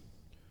in it.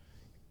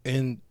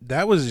 And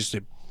that was just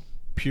a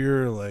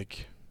pure,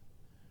 like,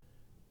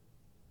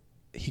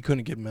 he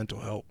couldn't get mental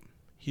help.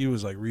 He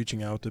was, like,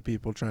 reaching out to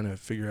people, trying to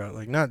figure out,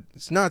 like,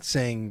 it's not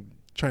saying,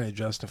 trying to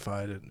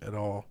justify it at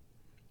all.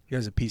 He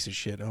guy's a piece of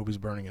shit. I hope he's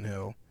burning in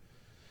hell.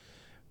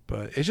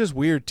 But it's just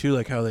weird, too,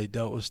 like, how they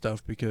dealt with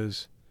stuff,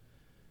 because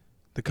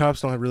the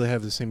cops don't really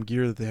have the same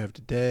gear that they have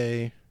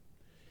today.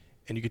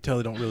 And you could tell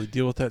they don't really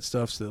deal with that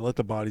stuff, so they let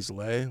the bodies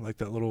lay. Like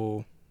that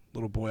little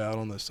boy out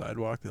on the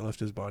sidewalk, they left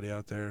his body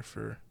out there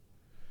for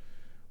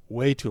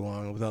way too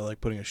long without, like,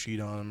 putting a sheet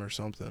on him or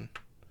something.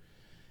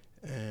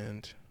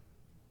 And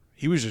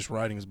he was just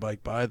riding his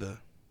bike by the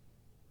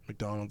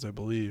McDonald's, I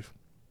believe.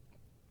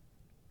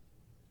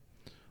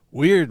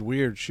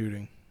 Weird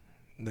shooting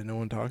that no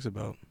one talks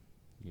about.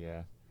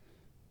 Yeah,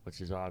 which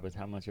is odd with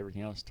how much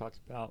everything else talks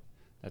about.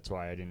 That's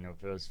why I didn't know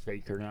if it was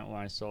fake or not when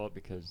I saw it,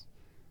 because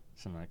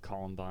something like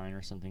Columbine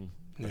or something.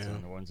 That's one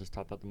of the ones that's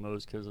talked about the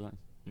most, because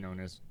known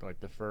as like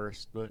the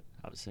first, but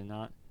obviously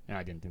not. And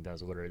I didn't think that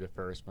was literally the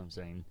first, but I'm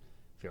saying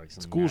I feel like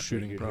something School that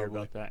shooting, big you'd probably. hear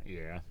about that.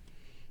 Yeah.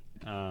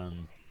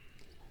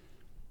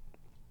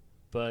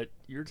 But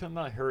you were talking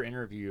about her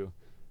interview.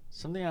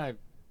 Something I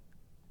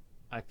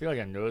feel like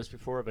I noticed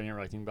before, but I didn't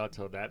really think about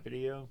till that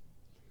video,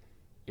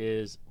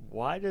 is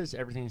why does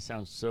everything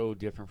sound so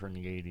different from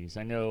the 80s?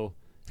 I know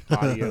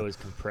audio is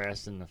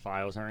compressed and the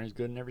files aren't as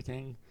good and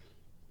everything,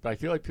 but I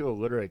feel like people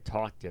literally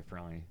talk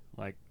differently.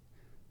 Like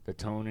the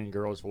tone in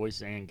girls'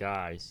 voices and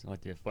guys,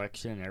 like the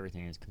inflection and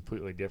everything is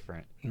completely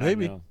different.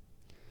 Maybe.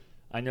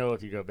 I know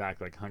if you go back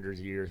like hundreds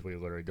of years, we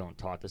literally don't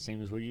talk the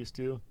same as we used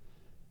to,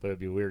 but it'd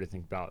be weird to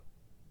think about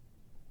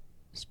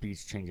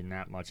speech changing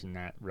that much in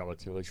that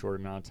relatively short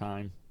amount of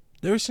time.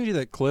 Did I ever send you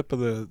that clip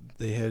of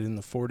they had in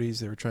the 40s,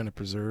 they were trying to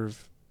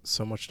preserve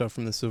so much stuff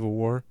from the Civil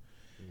War?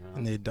 No.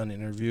 And they had done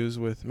interviews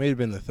with, may have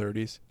been the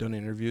 30s, done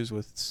interviews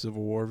with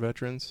Civil War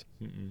veterans.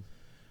 Mm-mm.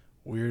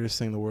 Weirdest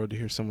thing in the world to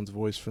hear someone's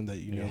voice from that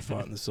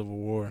fought in the Civil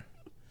War.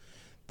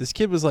 This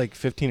kid was like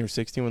 15 or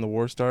 16 when the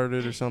war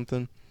started or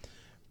something.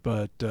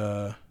 But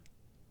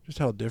just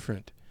how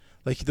different.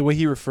 Like the way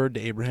he referred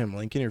to Abraham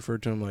Lincoln, he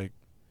referred to him like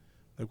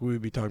we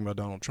would be talking about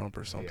Donald Trump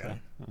or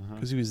something.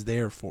 Because he was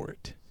there for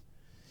it.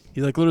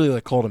 He like literally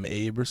like called him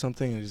Abe or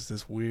something. It's just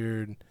this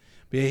weird.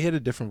 But yeah, he had a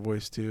different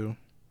voice too.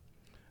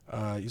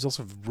 He's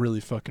also really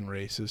fucking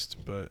racist,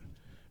 but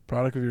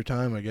product of your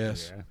time, I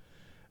guess.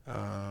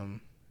 Yeah.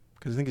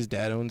 Because I think his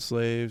dad owned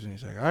slaves, and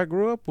he's like, I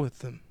grew up with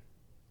them.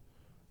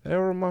 They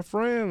were my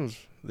friends.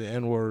 The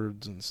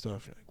N-words and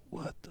stuff. You're like,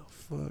 what the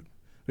fuck?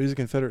 But he's a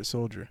Confederate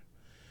soldier.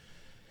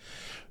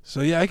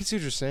 So yeah, I can see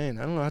what you're saying.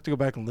 I don't know. I have to go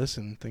back and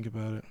listen, think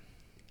about it.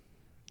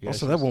 Yeah,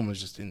 also, that woman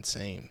was just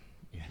insane.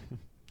 Yeah.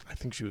 I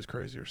think she was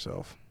crazy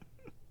herself.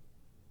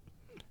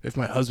 If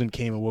my husband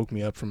came and woke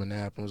me up from a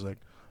nap and was like,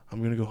 I'm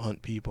going to go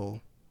hunt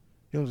people,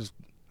 just,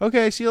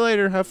 okay, see you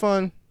later, have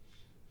fun.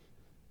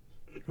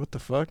 What the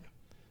fuck?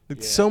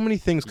 Like, so many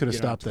things could have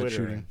stopped that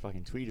shooting. And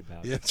fucking tweet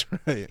about Yeah, that's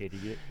right.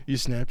 Idiot. You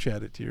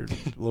Snapchat it to your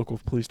local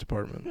police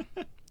department.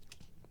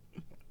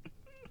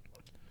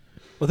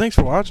 Well, thanks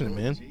for watching it,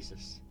 man.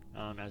 Jesus.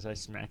 As I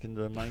smack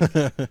into the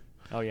mic.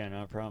 Oh, yeah,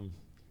 no problem.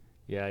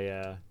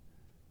 Yeah.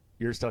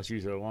 Your stuff's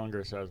usually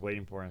longer, so I was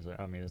waiting for it. I was like,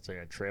 it's like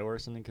a trailer or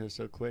something because it's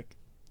so quick.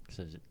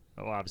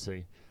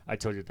 Obviously, I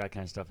told you that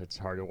kind of stuff, it's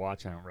hard to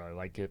watch. I don't really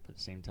like it, but at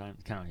the same time,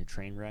 it's kind of like a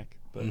train wreck.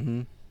 But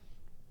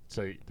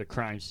So the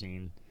crime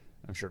scene,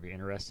 I'm sure it'd be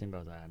interesting,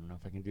 but I don't know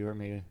if I can do it.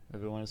 Maybe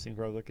if it one of those things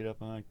where I look it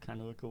up and I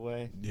kind of look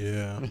away.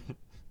 Yeah.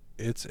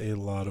 It's a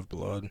lot of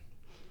blood.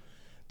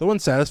 The one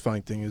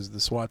satisfying thing is the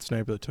SWAT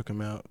sniper that took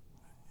him out.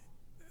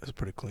 It was a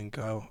pretty clean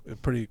Kyle. A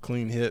pretty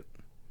clean hit.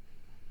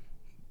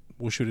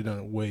 Wish we'd have done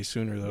it way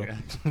sooner, though.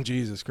 Yeah.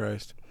 Jesus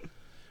Christ.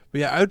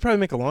 But yeah, I would probably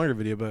make a longer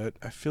video, but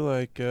I feel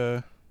like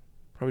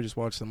probably just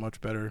watch them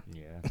much better.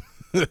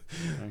 Yeah.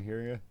 I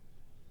hear you.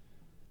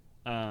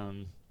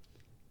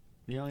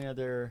 The only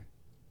other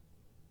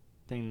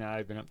thing that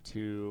I've been up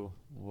to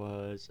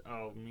was,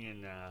 me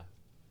and a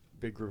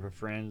big group of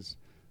friends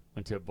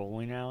went to a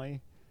bowling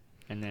alley,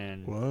 and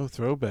then... Whoa,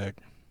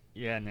 throwback.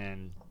 Yeah, and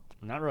then,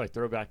 not really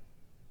throwback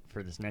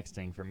for this next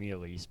thing, for me at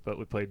least, but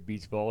we played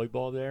beach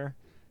volleyball there.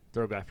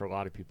 Throwback for a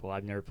lot of people.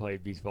 I've never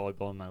played beach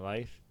volleyball in my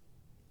life.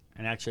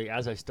 And actually,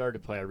 as I started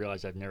to play, I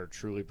realized I've never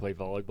truly played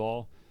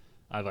volleyball.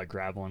 I've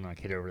grabbed one,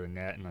 hit over the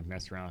net, and I've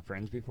messed around with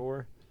friends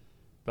before.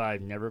 But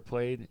I've never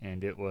played,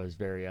 and it was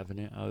very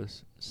evident I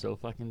was so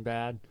fucking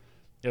bad.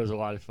 It was a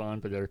lot of fun,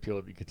 but there were people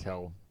that you could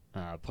tell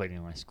played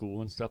in my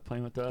school and stuff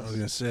playing with us. I was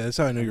going to say, that's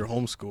how I know you're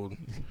homeschooled.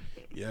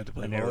 You had to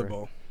play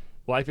volleyball.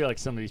 Well, I feel like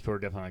some of these people are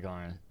definitely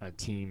on a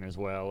team as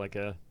well, like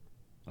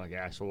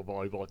actual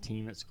volleyball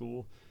team at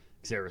school.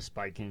 Because they were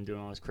spiking and doing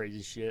all this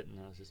crazy shit, and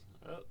I was just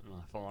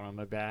falling on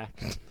my back.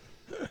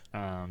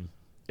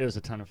 It was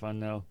a ton of fun,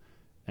 though.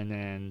 And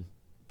then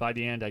by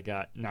the end, I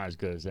got not as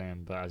good as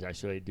them, but I was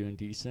actually doing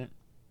decent.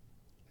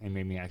 It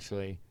made me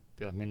actually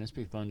be like, man, this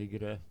would be fun to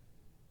get a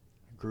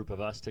group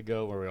of us to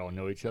go where we all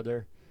know each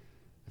other.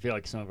 I feel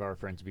like some of our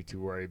friends would be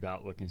too worried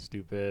about looking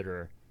stupid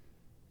or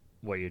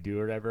what you do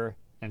or whatever.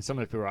 And some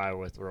of the people I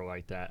was with were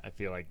like that. I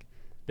feel like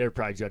they were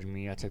probably judging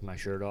me. I took my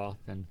shirt off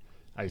and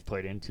I just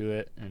played into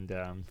it.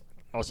 And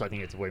also, I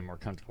think it's way more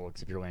comfortable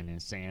because if you're laying in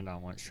sand, I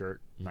don't want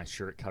my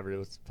shirt covered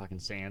with fucking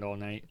sand all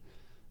night.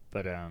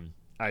 But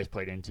I just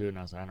played into it, and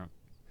I was like,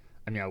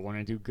 I want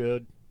to do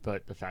good,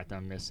 but the fact that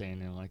I'm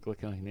missing and like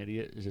looking like an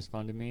idiot is just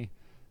fun to me.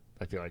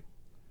 I feel like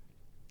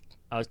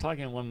I was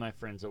talking to one of my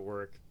friends at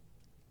work.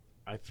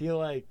 I feel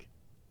like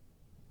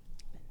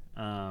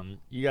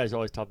you guys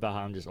always talk about how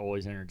I'm just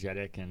always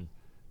energetic and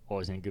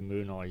always in a good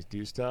mood and always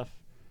do stuff.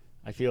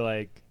 I feel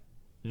like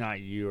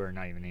not you or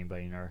not even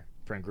anybody in our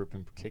friend group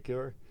in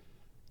particular.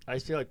 I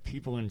just feel like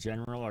people in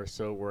general are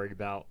so worried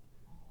about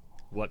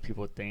what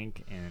people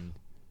think and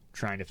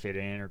trying to fit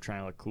in or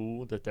trying to look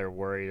cool that they're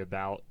worried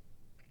about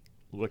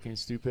looking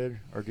stupid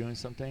or doing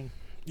something.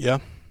 Yeah.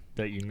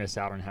 That you miss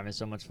out on having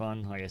so much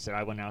fun. Like I said,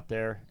 I went out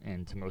there,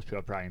 and to most people,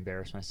 I probably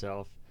embarrassed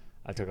myself.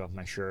 I took off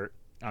my shirt.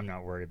 I'm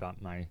not worried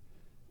about my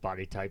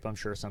body type. I'm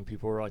sure some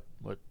people were like,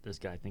 what, this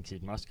guy thinks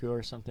he's muscular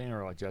or something,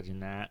 or like judging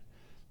that.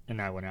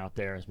 And I went out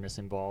there, I was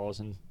missing balls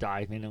and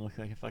diving and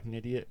looking like a fucking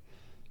idiot.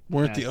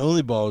 Weren't the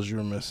only balls you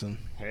were missing.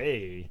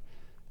 Hey.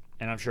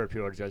 And I'm sure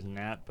people are judging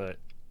that, but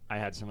I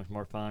had so much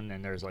more fun.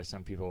 And there's like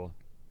some people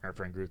in our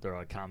friend group that are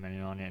like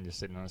commenting on it and just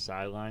sitting on the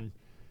sideline.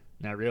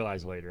 And I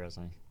realized later, I was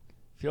like,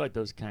 I feel like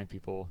those kind of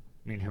people,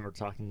 me and him were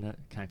talking, the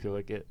kind of people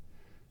that get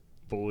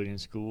bullied in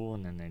school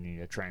and then they need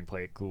to try and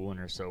play it cool and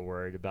are so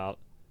worried about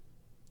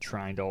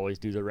trying to always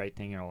do the right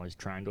thing and always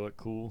trying to look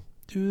cool.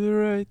 Do the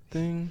right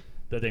thing.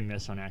 That they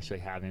miss on actually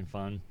having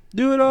fun.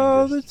 Do it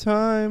all the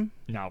time.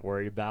 Not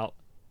worried about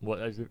what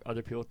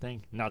other people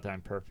think. Not that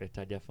I'm perfect.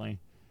 I definitely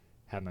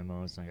have my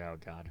moments like, oh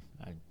God,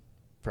 I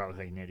probably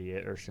like an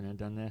idiot or shouldn't have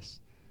done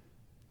this.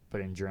 But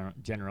in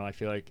general, I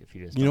feel like if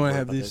you just I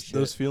have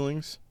those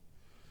feelings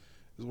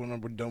is when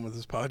we're done with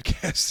this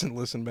podcast and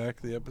listen back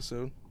to the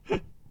episode.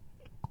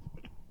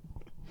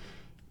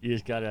 You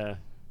just gotta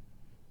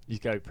be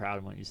proud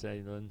of what you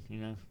say. Then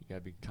you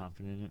gotta be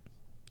confident in it.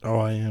 Oh,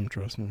 I am.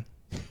 Trust me.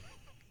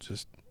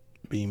 Just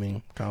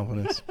beaming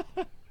confidence.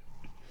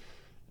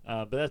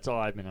 But that's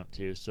all I've been up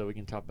to. So we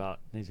can talk about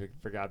things we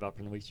forgot about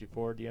from the weeks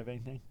before. Do you have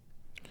anything?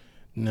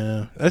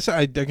 No,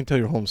 I can tell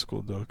you're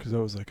homeschooled though, because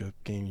that was like a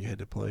game you had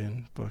to play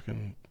in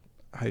fucking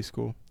high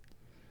school.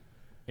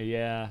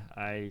 Yeah,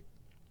 I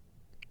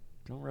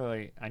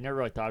never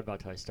really thought about it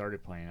until I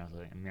started playing. I was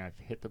like, I've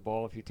hit the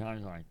ball a few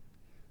times, like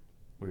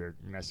we were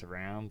mess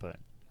around, but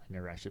I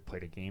never actually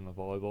played a game of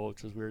volleyball,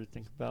 which was weird to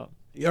think about.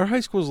 Yeah, our high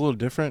school is a little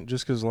different,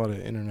 just because a lot of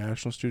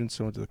international students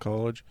went to the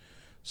college.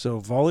 So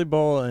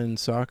volleyball and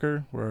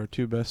soccer were our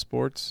two best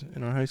sports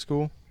in our high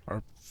school.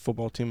 Our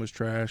football team was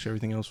trash.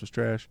 Everything else was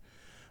trash.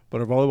 But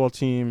our volleyball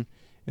team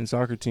and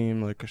soccer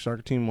team, like our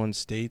soccer team won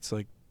states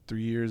like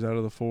 3 years out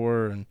of the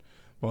 4, and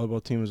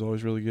volleyball team was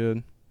always really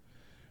good.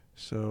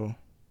 So,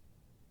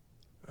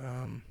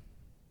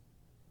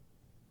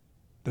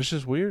 that's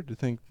just weird to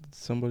think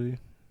somebody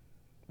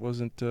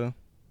wasn't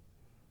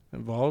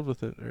involved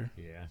with it. Or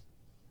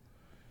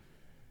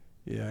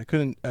yeah, I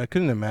couldn't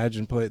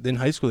imagine play. In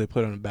high school, they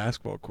played on a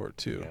basketball court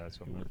too. Yeah, that's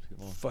what most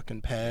people.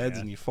 Fucking pads,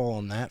 and you fall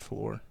on that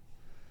floor.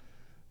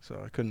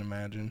 So I couldn't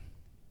imagine.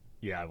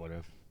 Yeah, I would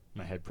have.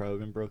 My head probably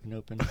been broken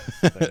open.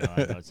 But no,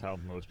 I know it's how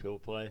most people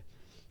play.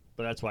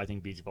 But that's why I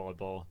think beach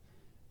volleyball,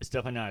 it's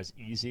definitely not as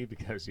easy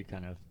because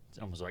it's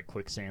almost like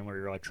quicksand where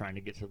you're like trying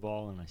to get to the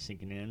ball and like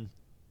sinking in.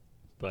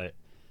 But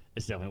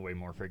it's definitely way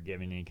more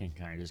forgiving and you can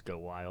kind of just go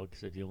wild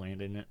because if you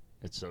land in it,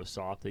 it's so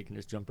soft that you can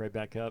just jump right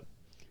back up.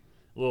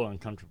 A little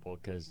uncomfortable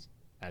because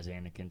as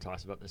Anakin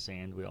talks about the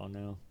sand, we all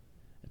know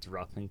it's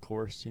rough and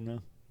coarse,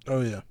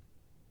 Oh, yeah.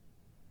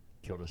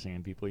 Kill the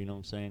sand people, you know what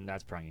I'm saying?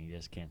 That's probably going to get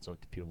us canceled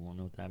if people won't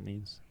know what that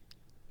means.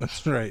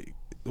 That's right.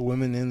 The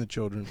women and the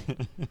children.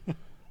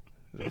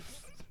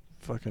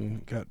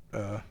 Fucking got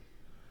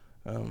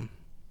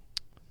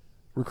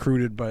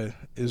recruited by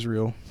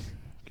Israel.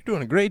 You're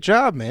doing a great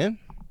job, man.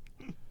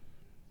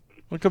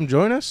 Want to come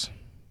join us?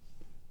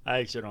 I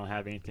actually don't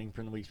have anything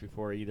from the weeks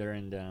before either,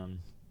 and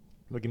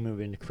we can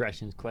move into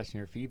question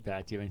or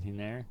feedback. Do you have anything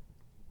there?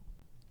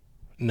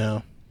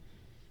 No.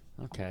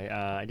 Okay,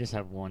 I just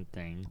have one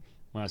thing.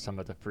 When I was talking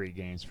about the free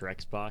games for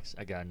Xbox,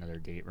 I got another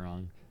date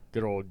wrong.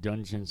 Good old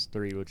Dungeons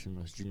 3, which is the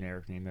most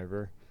generic name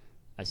ever.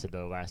 I said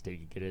the last date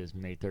you get it is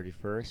May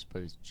 31st,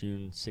 but it's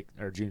June 6th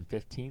or June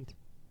 15th.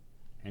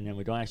 And then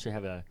we don't actually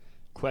have a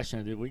question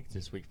of the week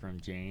this week from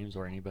James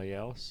or anybody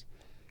else.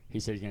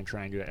 He said he's going to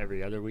try and do it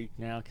every other week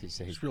now because he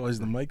said just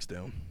realized the mic's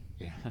down.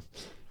 Yeah,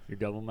 you're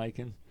double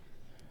micing.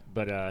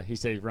 But he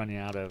said he's running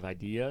out of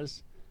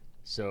ideas.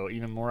 So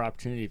even more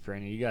opportunity for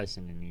any of you guys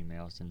sending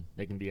emails, and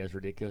they can be as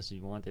ridiculous as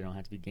you want. They don't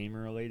have to be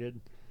gamer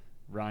related.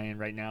 Ryan,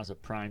 right now is a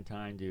prime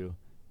time to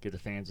get the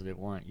fans what they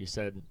want. I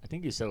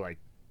think you said like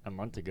a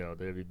month ago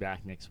that it'll be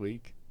back next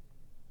week.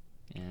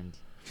 And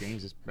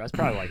James that's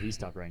probably why he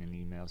stopped writing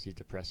emails. He's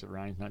depressed that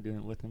Ryan's not doing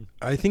it with him.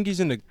 I think he's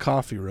into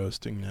coffee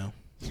roasting now.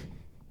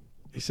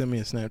 He sent me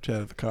a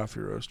Snapchat of a coffee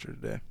roaster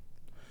today.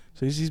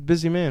 So he's a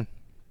busy man.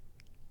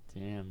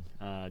 Damn.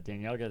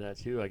 Danielle got that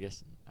too. I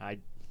guess I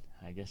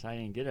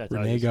didn't get it. I thought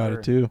Renee was got her.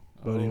 it too,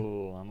 buddy.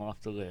 Oh, I'm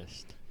off the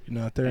list. You're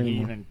not there And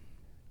anymore. he even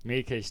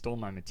Mike stole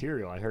my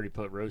material. I heard he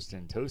put roasted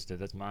and toasted.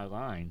 That's my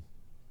line.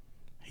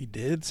 He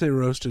did say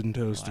roasted and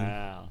toasted.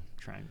 Wow.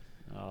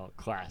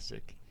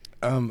 Classic.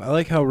 I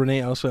like how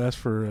Renee also asked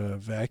for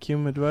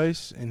vacuum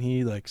advice, and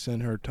he like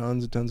sent her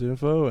tons and tons of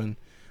info, and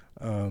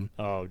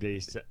They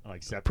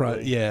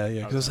separately? yeah,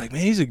 because I was Okay. like,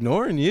 man, he's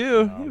ignoring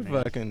you. Oh, He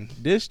man. fucking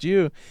dissed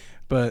you.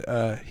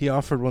 But he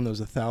offered one that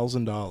was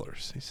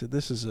 $1,000. He said,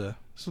 this is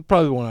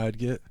probably the one I'd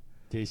get.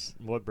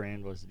 What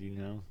brand was it? Do you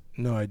know?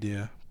 No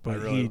idea. But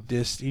really-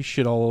 he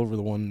shit all over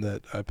the one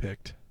that I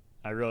picked.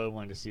 I really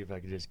wanted to see if I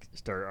could just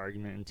start an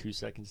argument in 2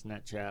 seconds in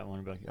that chat. I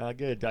want to be like,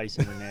 get a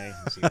Dyson Renee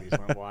and see if these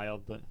went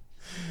wild, but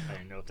I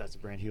didn't know if that's a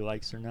brand he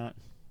likes or not.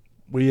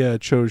 We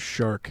chose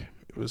Shark.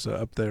 It was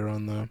up there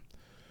on the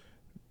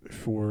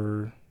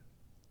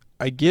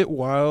I get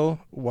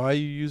why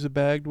you use a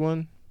bagged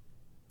one,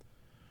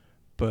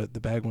 but the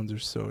bagged ones are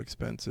so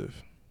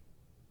expensive.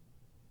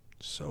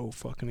 So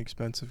fucking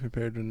expensive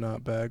compared to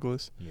not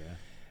bagless. Yeah.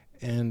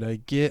 And I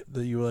get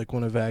that you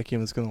want a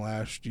vacuum that's going to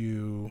last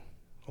you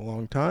a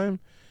long time,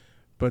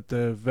 but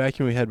the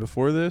vacuum we had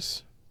before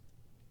this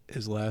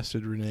has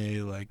lasted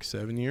Renee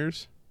 7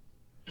 years.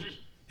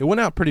 It went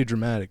out pretty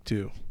dramatic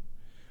too.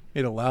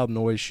 Made a loud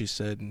noise, she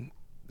said, and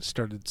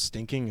started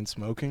stinking and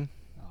smoking.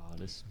 Oh,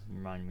 this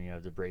reminded me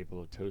of the Brave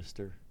Little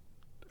Toaster.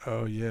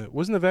 Oh yeah,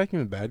 wasn't the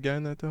vacuum a bad guy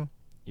in that though?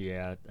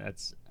 Yeah,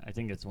 I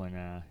think it's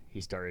when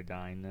he started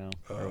dying though,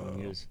 or when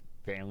he was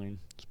failing.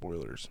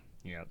 Spoilers.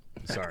 Yep.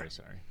 Sorry.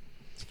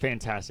 It's a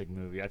fantastic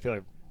movie. I feel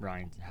like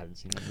Ryan hasn't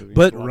seen that movie.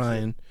 But Watch it.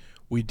 Ryan,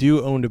 we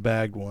do own a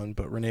bagged one,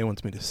 but Renee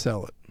wants me to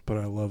sell it. But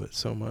I love it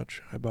so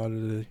much. I bought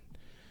it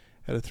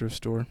at a thrift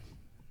store.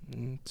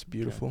 It's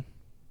beautiful. Okay.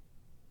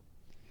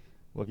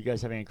 Well, if you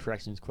guys have any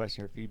corrections,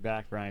 questions, or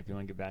feedback, Ryan, if you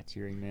want to get back to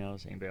your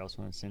emails, anybody else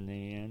want to send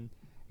any in,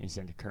 you can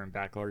send to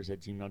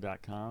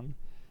currentbackloggers@gmail.com.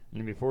 And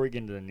then before we get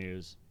into the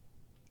news,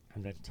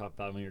 I'd like to talk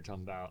about when you were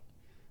talking about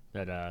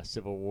that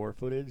Civil War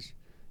footage.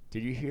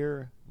 Did you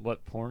hear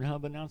what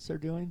Pornhub announced they're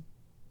doing?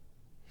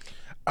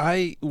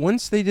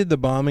 Once they did the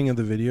bombing of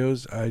the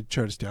videos, I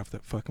tried to stay off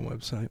that fucking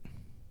website.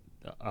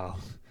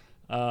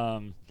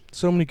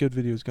 So many good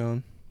videos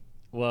gone.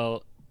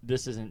 Well,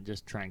 this isn't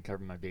just trying to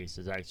cover my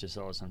bases. I actually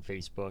saw this on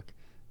Facebook.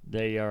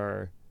 They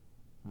are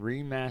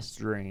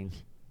remastering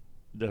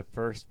the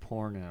first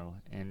porno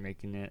and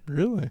making it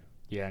Really?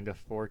 into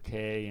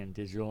 4K and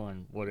digital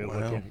and what it would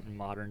look Wow. at in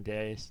modern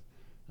days.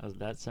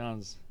 That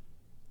sounds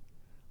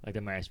like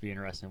that might actually be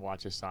interesting to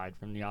watch aside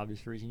from the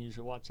obvious reason you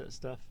should watch that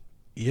stuff.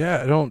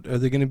 Yeah, I don't. Are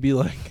they going to be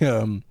like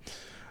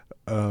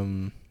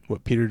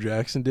what Peter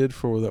Jackson did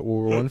for that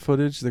World War I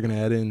footage? They're going to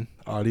add in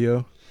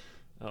audio.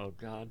 Oh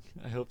God,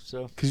 I hope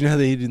so. Because you know how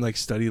they did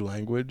study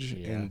language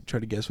Yeah. and try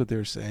to guess what they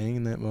were saying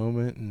in that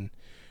moment and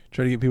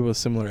try to get people with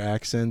similar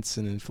accents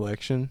and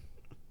inflection.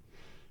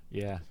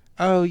 Yeah.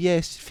 Oh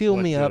yes, fill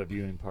What me to do up. a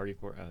viewing party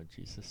for? Oh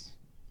Jesus.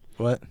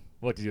 What?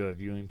 What to do a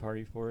viewing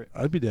party for it?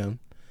 I'd be down.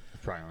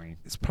 Probably.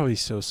 It's probably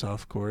so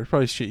softcore. It's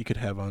probably shit you could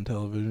have on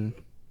television.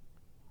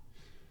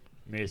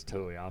 Maybe it's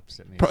totally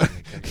opposite. Maybe Pro-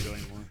 it's not gonna go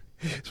anymore.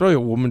 It's probably a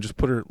woman just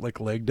put her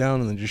leg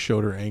down and then just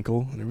showed her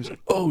ankle, and everybody's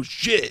like, "Oh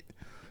shit!"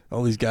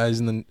 All these guys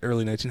in the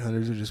early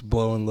 1900s are just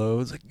blowing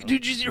loads. Like,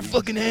 "Did you see your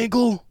fucking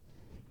ankle?"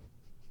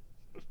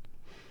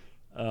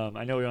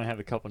 I know we only have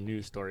a couple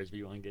news stories, but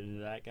you want to get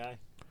into that guy?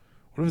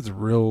 What if it's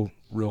real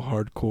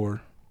hardcore,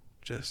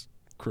 just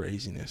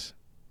craziness?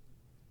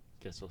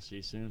 Guess we'll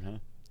see soon, huh?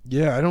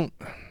 Yeah,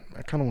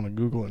 I kind of want to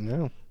Google it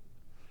now.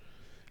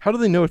 How do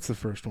they know it's the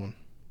first one?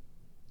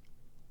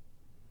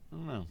 I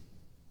don't know.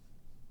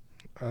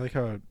 I like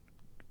how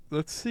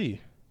let's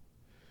see.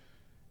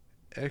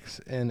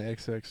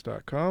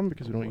 xnxx.com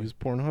because we don't boy. use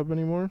Pornhub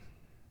anymore.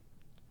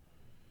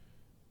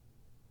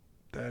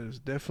 That is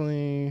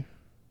definitely.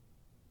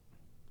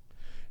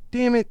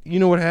 Damn it! You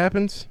know what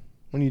happens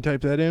when you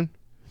type that in?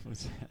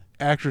 What's that?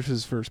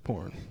 Actresses' first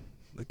porn.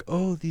 Like,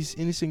 oh, these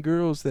innocent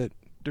girls that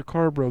their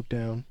car broke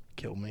down.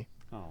 Kill me.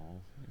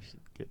 Oh, we should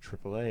get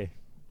AAA.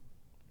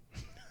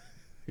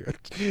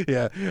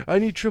 Yeah, I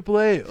need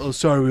AAA. Oh,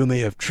 sorry, we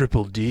only have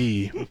triple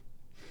D.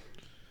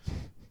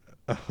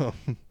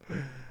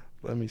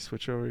 Let me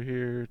switch over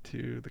here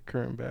to the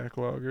current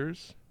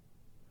backloggers.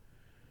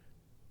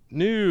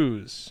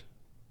 News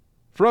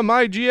from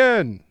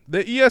IGN.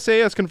 The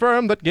ESA has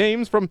confirmed that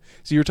games from...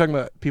 So you were talking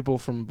about people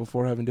from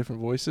before having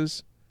different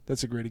voices?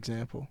 That's a great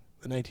example.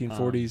 The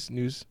 1940s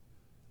news.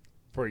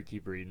 Before you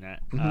keep reading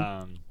that,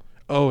 Mhm.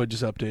 Oh, it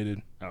just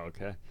updated. oh,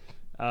 okay.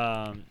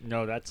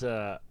 No, that's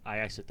I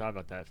actually thought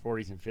about that.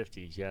 40s and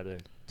 50s, yeah, they're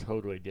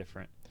totally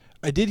different.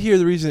 I did hear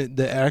the reason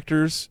the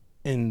actors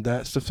and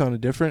that stuff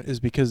sounded different is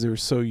because they were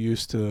so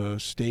used to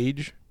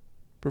stage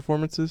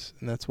performances,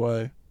 and that's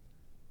why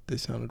they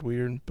sounded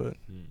weird. But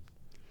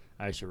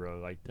I actually really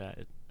like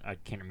that. I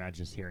can't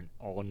imagine just hearing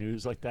all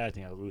news like that. I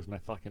think I'd lose my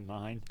fucking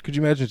mind. could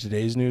you imagine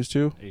today's news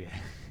too? Yeah.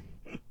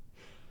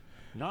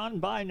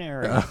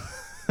 Non-binary.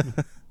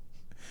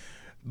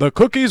 The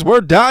cookies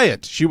were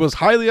diet. She was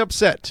highly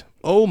upset.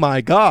 Oh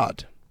my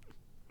God.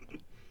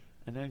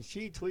 And then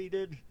she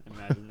tweeted,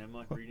 imagine them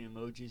like reading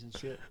emojis and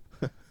shit.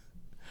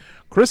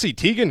 Chrissy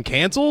Teigen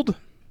canceled?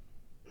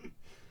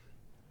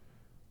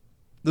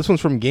 This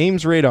one's from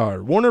Games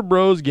Radar. Warner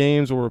Bros.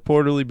 Games will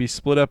reportedly be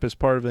split up as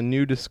part of a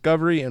new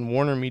Discovery and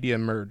Warner Media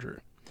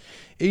merger.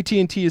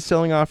 AT&T is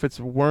selling off its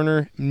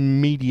Warner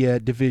Media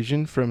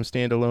division from a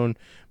standalone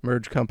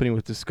merged company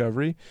with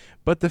Discovery,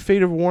 but the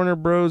fate of Warner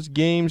Bros.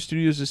 Games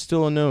Studios is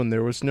still unknown.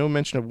 There was no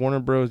mention of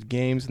Warner Bros.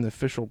 Games in the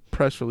official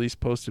press release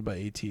posted by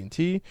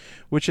AT&T,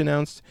 which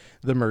announced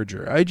the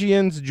merger.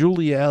 IGN's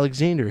Julia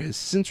Alexander has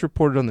since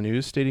reported on the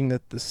news, stating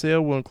that the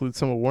sale will include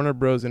some of Warner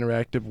Bros.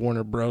 Interactive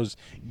Warner Bros.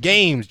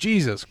 Games.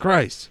 Jesus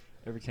Christ.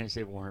 Every time you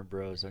say Warner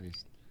Bros, I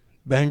just...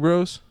 Bang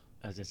Bros?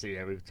 I was going to say,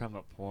 yeah, we were talking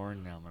about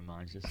porn. Now my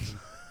mind's just...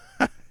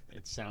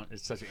 It's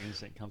such an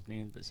innocent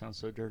company, but it sounds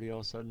so dirty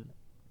all of a sudden.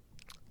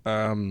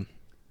 That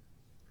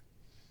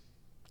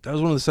was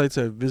one of the sites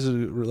I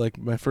visited, like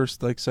my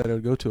first site I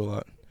would go to a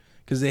lot,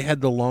 because they had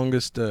the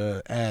longest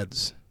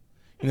ads.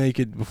 You know,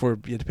 before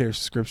you had to pay a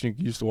subscription,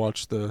 you used to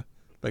watch a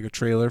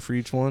trailer for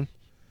each one.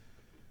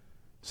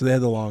 So they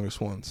had the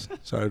longest ones.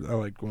 So I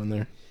like going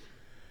there.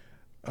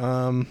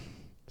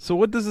 So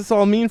what does this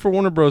all mean for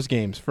Warner Bros.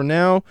 Games? For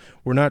now,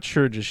 we're not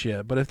sure just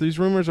yet. But if these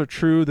rumors are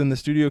true, then the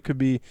studio could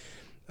be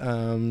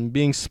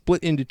being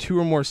split into two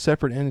or more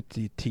separate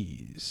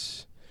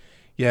entities.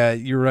 Yeah,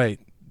 you're right.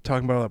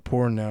 Talking about all that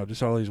porn now,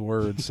 just all these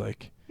words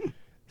like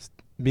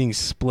being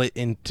split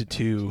into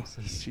two.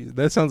 Jeez,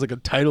 that sounds like a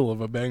title of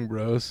a Bang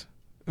Bros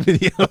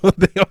video.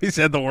 They always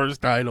had the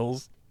worst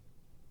titles.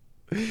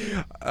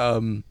 Hold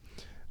on,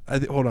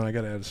 I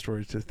gotta add a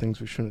story to things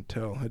we shouldn't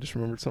tell. I just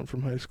remembered something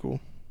from high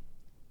school.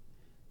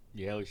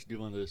 Yeah, we should do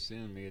one of those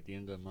soon, maybe at the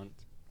end of the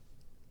month.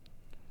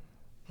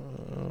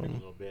 Maybe a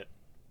little bit.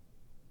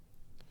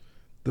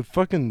 The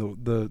fucking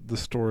the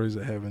stories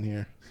I have in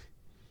here.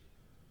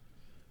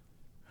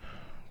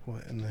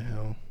 What in the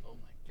hell? Oh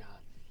my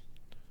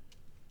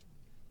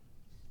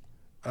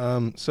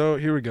god. So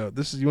here we go.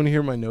 You want to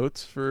hear my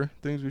notes for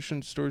stories we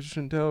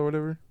shouldn't tell or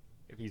whatever?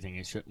 If you think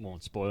it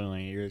won't spoil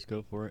any ears,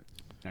 go for it.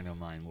 I know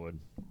mine would.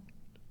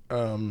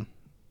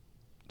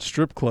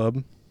 Strip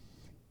club.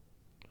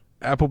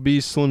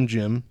 Applebee's Slim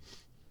Jim.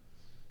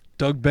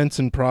 Doug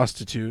Benson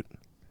prostitute.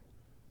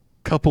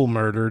 Couple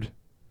murdered.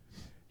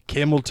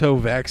 Camel toe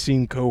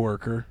vaccine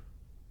coworker.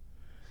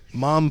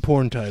 Mom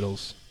porn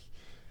titles.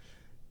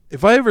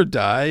 If I ever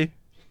die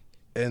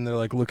and they're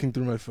like looking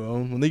through my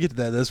phone, when they get to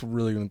that, that's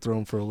really going to throw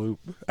them for a loop.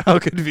 How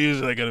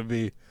confused are they going to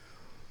be?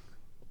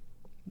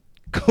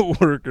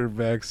 Coworker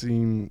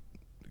vaccine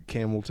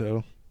camel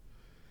toe.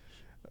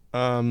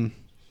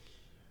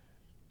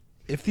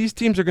 If these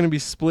teams are going to be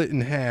split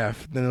in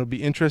half, then it'll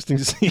be interesting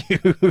to see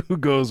who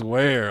goes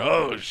where.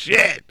 Oh,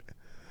 shit.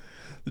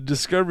 The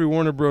Discovery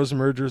Warner Bros.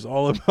 Merger is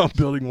all about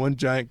building one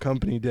giant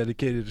company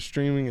dedicated to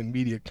streaming and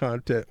media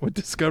content, with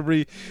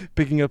Discovery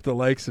picking up the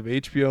likes of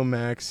HBO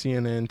Max,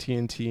 CNN,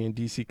 TNT, and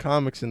DC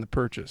Comics in the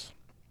purchase.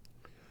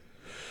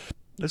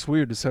 That's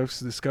weird.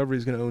 Discovery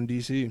is going to own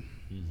DC.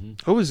 Mm-hmm.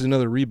 Oh, this is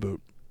another reboot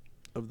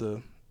of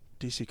the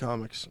DC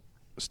Comics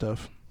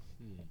stuff.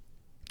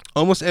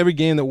 Almost every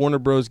game that Warner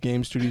Bros.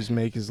 Game Studios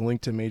make is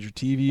linked to a major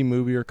TV,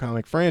 movie, or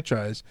comic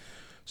franchise,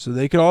 so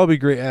they could all be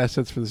great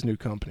assets for this new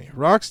company.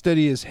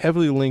 Rocksteady is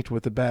heavily linked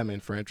with the Batman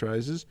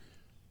franchises.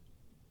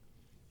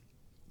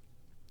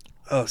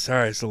 Oh,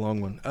 sorry, it's a long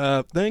one.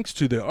 Thanks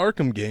to the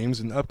Arkham games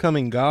and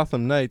upcoming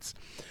Gotham Knights,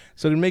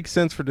 so it makes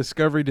sense for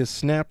Discovery to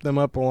snap them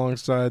up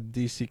alongside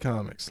DC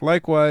Comics.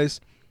 Likewise,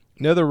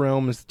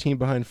 NetherRealm is the team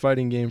behind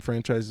fighting game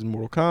franchises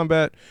Mortal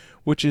Kombat,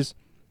 which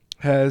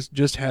has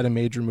just had a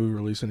major movie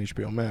release on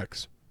HBO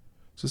Max.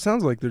 So it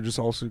sounds like they're just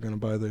also going to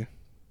buy the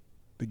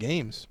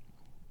games.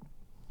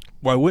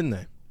 Why wouldn't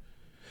they?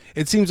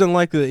 It seems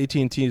unlikely that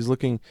AT&T is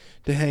looking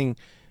to hang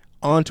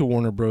on to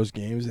Warner Bros.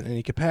 Games in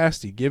any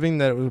capacity, given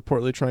that it was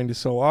reportedly trying to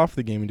sell off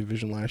the gaming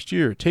division last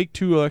year.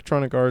 Take-Two,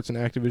 Electronic Arts, and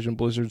Activision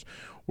Blizzard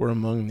were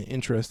among the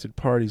interested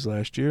parties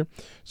last year,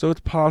 so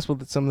it's possible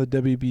that some of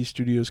the WB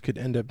studios could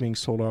end up being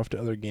sold off to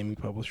other gaming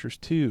publishers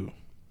too.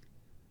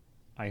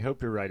 I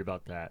hope you're right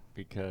about that,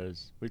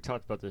 because we've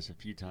talked about this a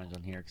few times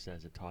on here, because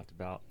as it talked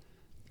about,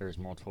 there's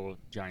multiple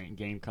giant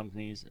game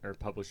companies or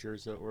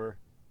publishers that were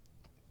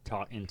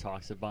in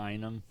talks of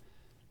buying them,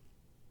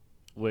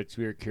 which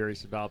we were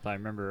curious about. But I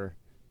remember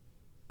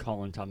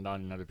Colin talking about,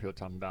 and other people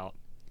talking about,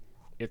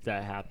 if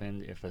that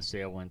happened, if a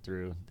sale went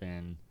through,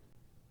 then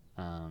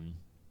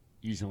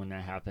usually when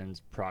that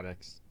happens,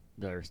 products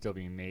that are still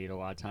being made a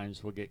lot of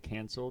times will get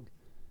canceled.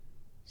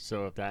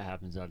 So if that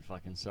happens, that'd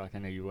fucking suck. I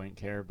know you wouldn't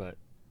care, but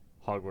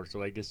Hogwarts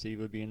Legacy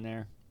would be in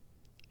there,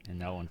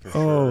 and that one for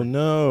sure. Oh,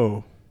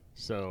 no.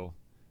 So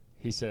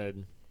he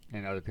said,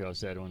 and other people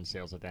said, when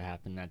sales like that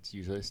happen, that's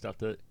usually stuff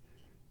that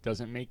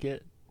doesn't make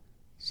it.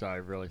 So I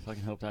really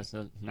fucking hope that's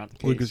not the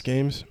case. Lucas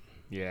Games?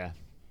 Yeah.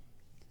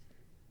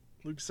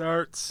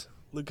 LucasArts.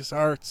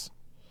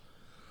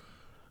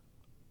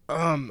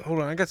 Hold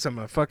on, I got something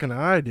in my fucking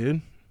eye,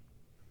 dude.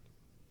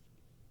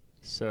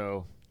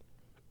 So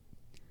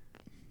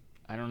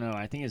I don't know.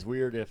 I think it's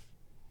weird if,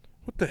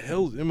 What the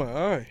hell's in my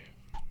eye?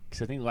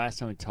 because I think last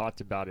time we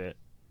talked about it,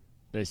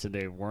 they said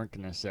they weren't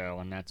going to sell,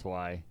 and that's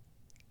why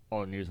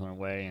all the news went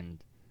away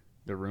and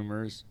the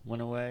rumors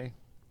went away.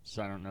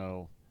 So I don't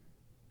know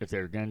if they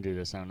were going to do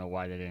this. I don't know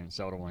why they didn't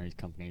sell to one of these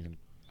companies and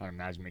I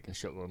imagine make a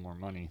shitload more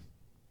money.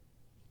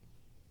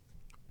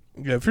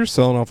 Yeah, if you're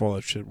selling off all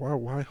that shit,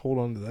 why hold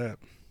on to that?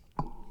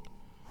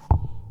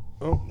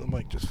 Oh, the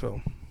mic just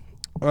fell.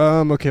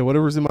 Okay,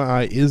 whatever's in my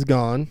eye is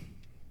gone.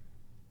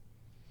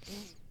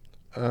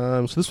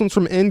 So this one's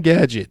from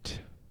Engadget.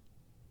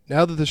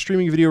 Now that the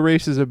streaming video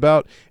race is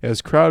about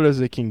as crowded as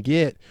it can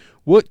get,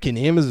 what can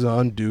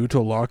Amazon do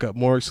to lock up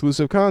more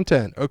exclusive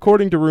content?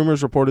 According to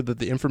rumors reported that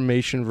the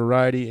Information,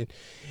 Variety,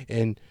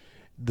 and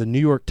the New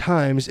York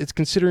Times, it's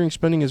considering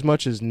spending as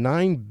much as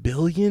 $9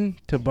 billion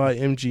to buy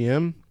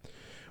MGM,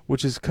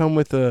 which has come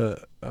with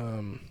a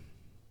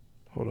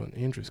hold on,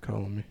 Andrew's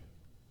calling me.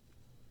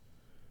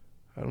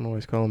 I don't know why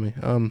he's calling me.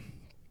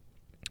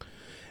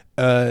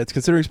 It's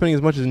considering spending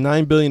as much as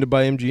 $9 billion to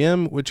buy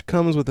MGM, which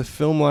comes with a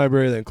film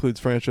library that includes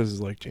franchises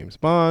like James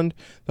Bond,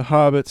 The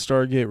Hobbit,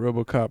 Stargate,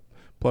 RoboCop,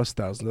 plus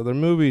thousands of other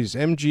movies.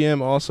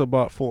 MGM also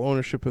bought full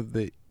ownership of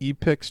the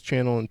Epix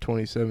channel in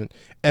 2017.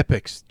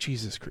 Epix,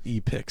 Jesus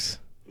Christ,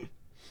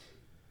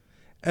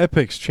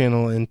 Epix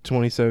channel in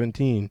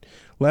 2017.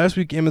 Last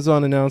week,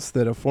 Amazon announced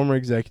that a former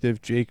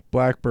executive, Jake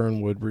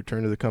Blackburn, would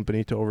return to the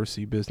company to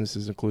oversee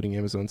businesses including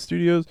Amazon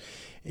Studios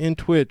and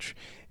Twitch.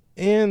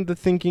 And the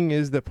thinking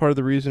is that part of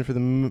the reason for the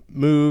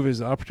move is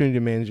the opportunity to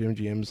manage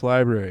MGM's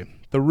library.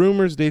 The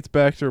rumors dates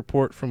back to a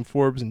report from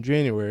Forbes in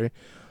January,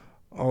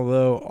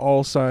 although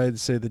all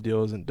sides say the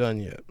deal isn't done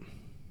yet.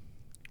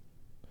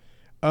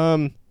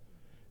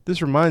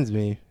 This reminds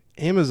me,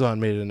 Amazon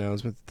made an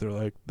announcement that they're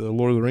like the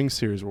Lord of the Rings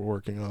series we're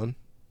working on,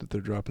 that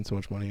they're dropping so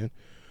much money in.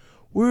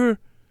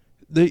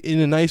 They in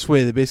a nice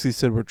way, they basically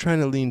said we're trying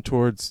to lean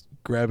towards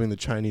grabbing the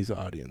Chinese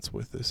audience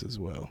with this as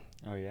well.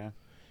 Oh, yeah?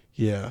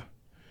 Yeah.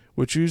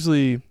 Which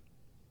usually,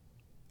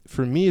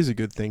 for me, is a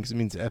good thing because it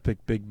means epic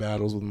big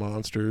battles with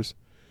monsters.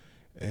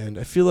 And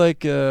I feel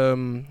like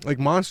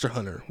Monster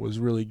Hunter was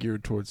really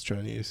geared towards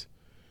Chinese.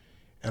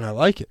 And I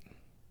like it.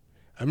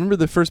 I remember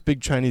the first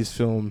big Chinese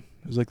film.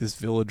 It was like this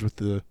village with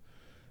the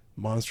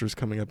monsters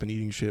coming up and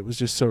eating shit. It was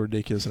just so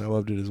ridiculous, and I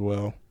loved it as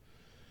well.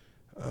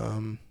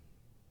 So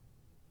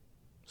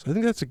I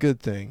think that's a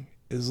good thing.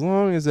 As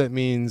long as that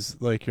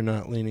means like you're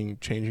not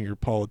changing your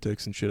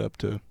politics and shit up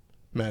to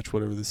match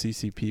whatever the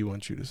CCP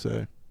wants you to say.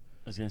 I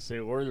was going to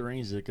say, Lord of the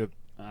Rings is a good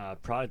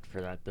product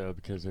for that, though,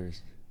 because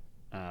there's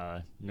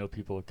no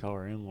people of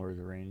color in Lord of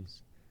the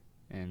Rings.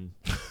 And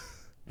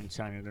in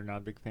China, they're not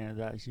a big fan of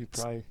that, as you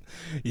probably...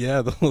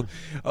 Yeah.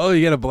 Oh,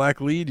 you got a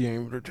black lead.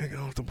 You better take it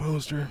off the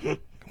poster. Can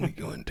we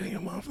go ahead and take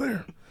him off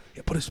there?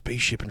 Yeah, put a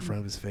spaceship in front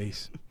of his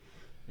face.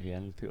 Yeah,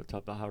 and people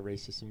talk about how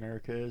racist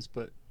America is,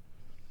 but...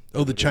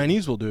 Oh, the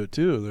Chinese will do it,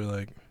 too. They're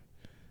like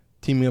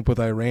teaming up with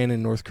Iran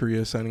and North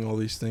Korea, signing all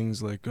these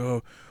things like,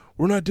 oh,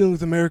 we're not dealing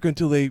with America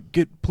until they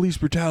get police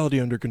brutality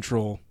under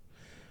control.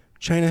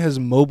 China has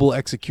mobile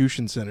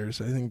execution centers.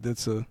 I think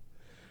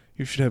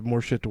you should have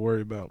more shit to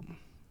worry about.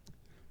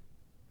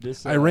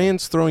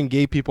 Iran's throwing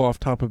gay people off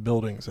top of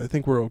buildings. I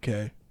think we're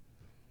okay.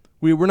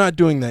 We're not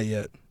doing that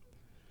yet.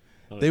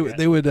 Oh, They would.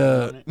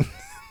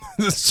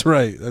 That's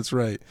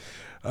right.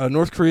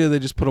 North Korea, they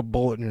just put a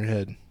bullet in your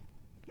head.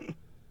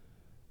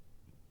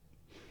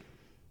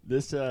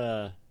 This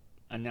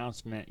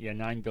announcement, yeah,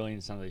 $9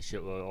 billion sounds like a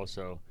shitload.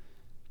 Also,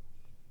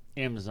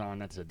 Amazon,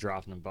 that's a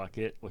drop in the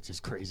bucket, which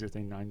is crazy. I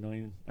think $9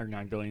 billion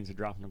is a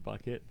drop in the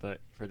bucket, but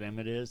for them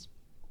it is.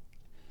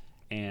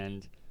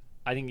 And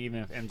I think even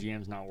if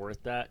MGM's not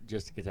worth that,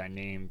 just to get that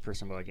name for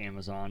somebody like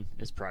Amazon,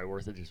 it's probably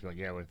worth it. Just be like,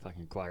 yeah, we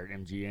fucking acquired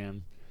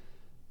MGM.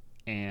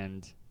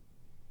 And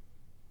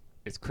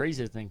it's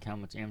crazy to think how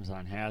much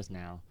Amazon has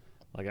now.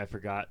 Like, I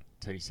forgot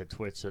till you said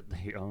Twitch, that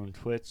they own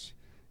Twitch.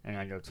 And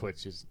I know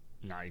Twitch is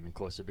not even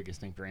close to the biggest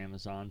thing for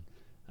Amazon.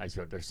 I just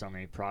feel like there's so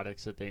many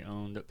products that they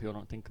own that people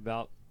don't think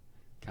about.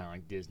 Kind of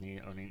like Disney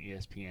owning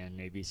ESPN,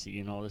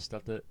 ABC, and all this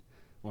stuff that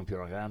when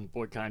people are like, I'm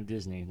boycotting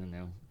Disney, then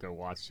they'll go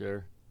watch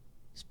their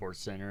Sports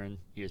Center and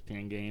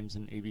ESPN games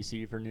and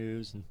ABC for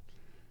news. And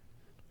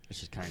it's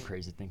just kind of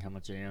crazy to think how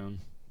much they own.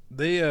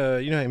 They,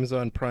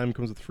 Amazon Prime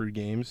comes with free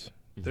games.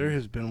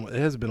 Mm-hmm. It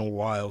has been a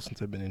while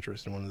since I've been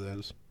interested in one of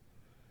those.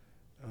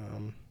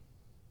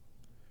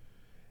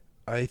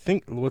 I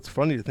think what's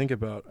funny to think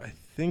about, I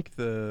think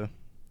the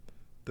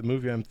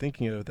movie I'm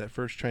thinking of, that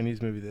first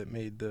Chinese movie that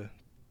made the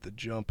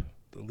jump,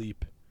 the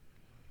leap,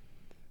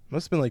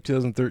 must have been like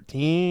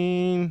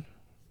 2013.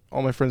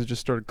 All my friends had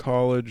just started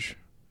college.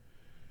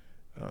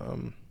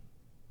 I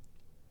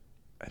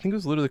think it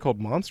was literally called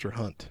Monster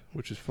Hunt,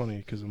 which is funny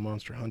because of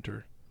Monster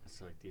Hunter.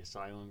 It's like the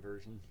Asylum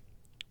version.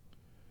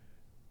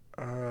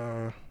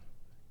 God,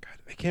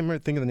 I can't remember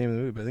think of the name of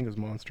the movie, but I think it was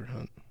Monster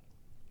Hunt.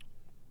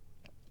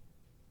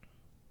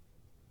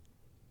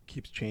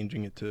 Keeps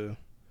changing it to,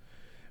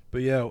 but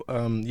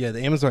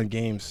the Amazon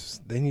games,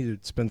 they need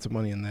to spend some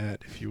money on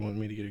that if you want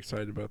me to get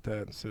excited about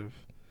that instead of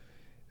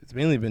It's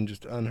mainly been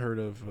just unheard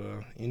of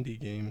indie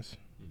games.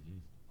 Mm-hmm.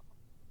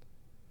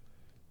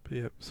 But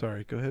yeah,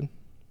 sorry. Go ahead.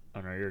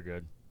 Oh no, you're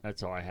good.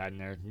 That's all I had in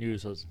there.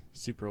 News was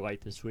super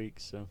light this week,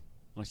 so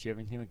unless you have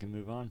anything, we can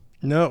move on.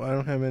 No, I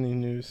don't have any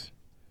news.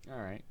 All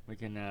right, we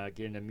can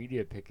get into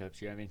media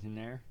pickups. You have anything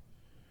there?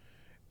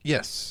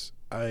 Yes,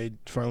 I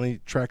finally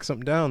tracked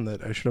something down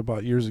that I should have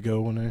bought years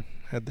ago when I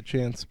had the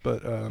chance.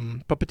 But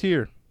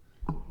Puppeteer,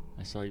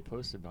 I saw you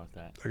posted about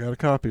that. I got a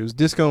copy. It was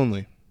disc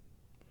only.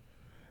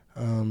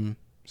 A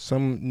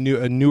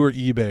newer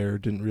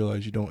eBayer didn't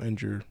realize you don't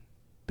end your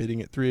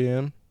bidding at 3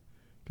 a.m.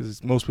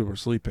 because most people are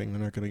sleeping.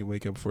 They're not going to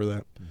wake up before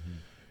that. Mm-hmm.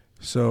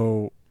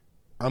 So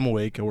I'm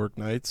awake. I work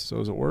nights, so I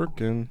was at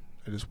work and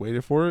I just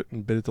waited for it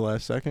and bid it the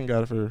last second.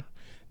 Got it for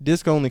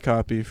disc only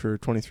copy for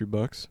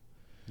 $23.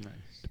 Nice.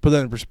 To put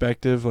that in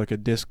perspective, like a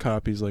disc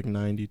copy is like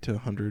 90 to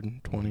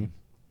 120.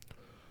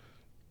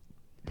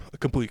 A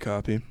complete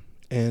copy.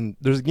 And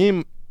there's a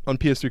game on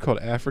PS3 called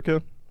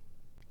Africa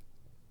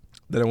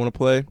that I want to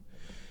play.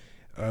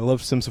 I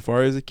loved Sim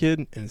Safari as a kid,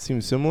 and it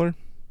seems similar,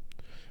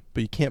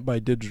 but you can't buy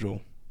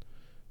digital.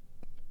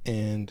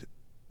 And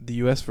the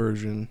US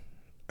version,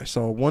 I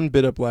saw one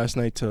bid up last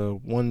night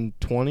to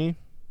 120,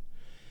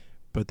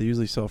 but they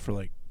usually sell for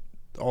like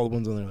all the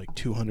ones on there like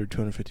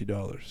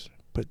 $250.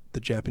 But the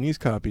Japanese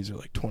copies are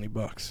like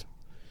 $20,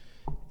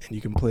 and you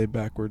can play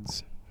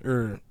backwards,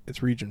 or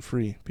it's region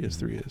free.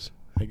 PS3 is.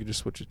 I could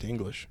just switch it to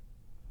English.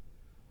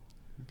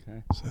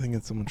 Okay. So I think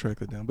that's someone track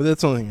that down. But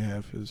that's the only thing I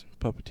have is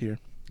Puppeteer.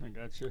 I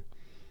gotcha.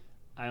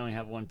 I only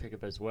have one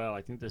pickup as well.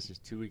 I think this is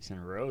 2 weeks in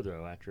a row,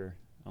 though, after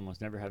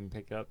almost never having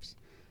pickups.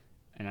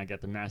 And I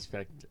got the Mass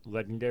Effect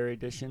Legendary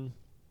Edition,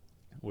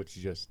 which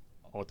is just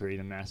all three of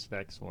the Mass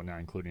Effects, well, not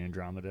including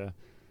Andromeda,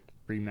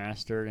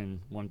 remastered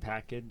in one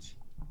package.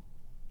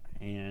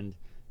 And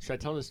should I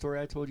tell the story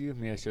I told you?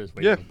 Maybe I should just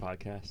wait for the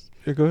podcast.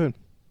 Yeah, go ahead.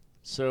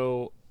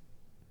 So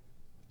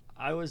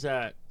I was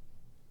at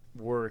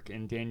work,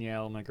 and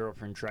Danielle, my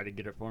girlfriend, tried to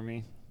get it for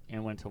me,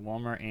 and went to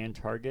Walmart and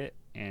Target,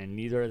 and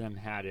neither of them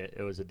had it.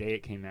 It was the day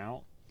it came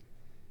out,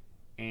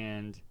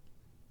 and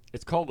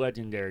it's called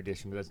Legendary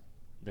Edition, but that's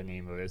the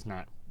name of it. It's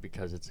not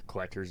because it's a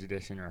collector's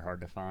edition or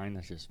hard to find.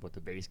 That's just what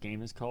the base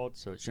game is called,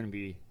 so it shouldn't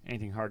be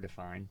anything hard to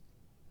find.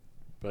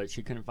 But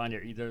she couldn't find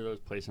it either of those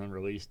places on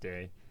release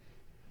day.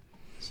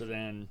 So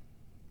then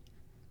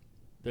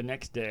the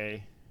next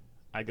day,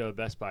 I go to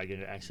Best Buy, get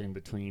it actually in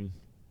between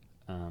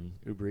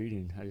Uber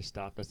eating. I just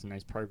stopped. That's the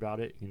nice part about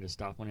it. You can just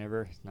stop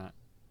whenever. It's not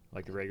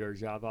like a regular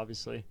job,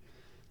 obviously.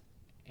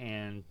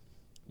 And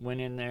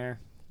went in there,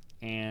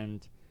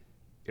 and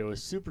it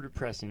was super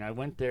depressing. I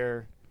went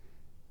there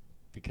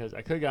because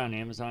I could have got on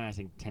Amazon, I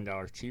think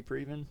 $10 cheaper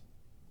even.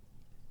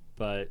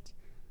 But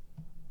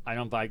I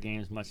don't buy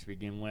games much to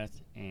begin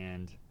with,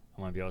 and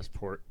I want to be able to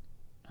support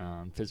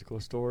physical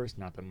stores.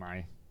 Not that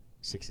my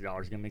 $60 is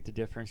going to make the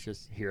difference,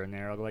 just here and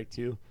there I'd like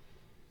to.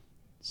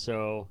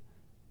 So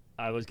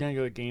I was going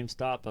to go to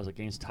GameStop. I was like,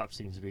 GameStop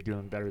seems to be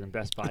doing better than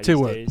Best Buy these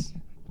days.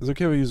 Is it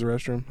okay if we use the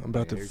restroom? I'm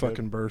about Yeah, to you're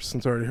fucking good. burst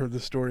since I already heard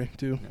this story,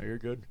 too. No, you're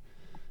good.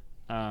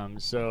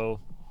 So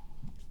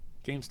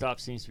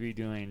GameStop seems to be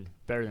doing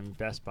better than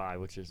Best Buy,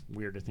 which is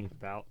weird to think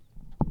about.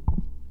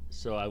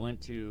 So I went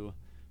to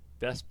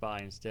Best Buy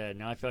instead.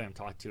 Now I feel like I'm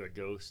talking to a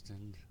ghost,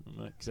 and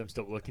because I'm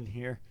still looking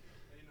here.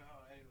 You know how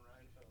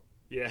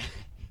Ryan felt.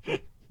 Yeah.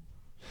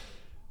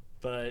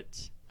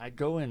 But I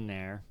go in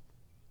there,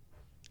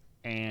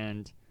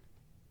 and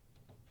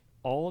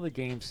all the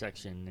game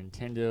section,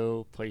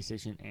 Nintendo,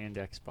 PlayStation, and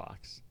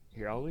Xbox.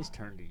 Here, I'll always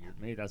turn to you.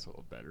 Maybe that's a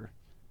little better,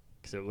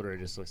 because it literally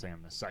just looks like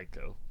I'm a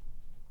psycho.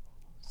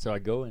 So I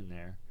go in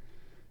there,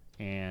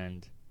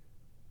 and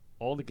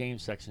all the game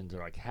sections are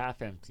like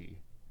half empty.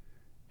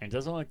 And it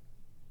doesn't look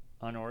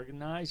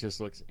unorganized,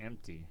 just looks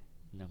empty.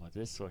 And I'm like,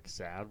 this looks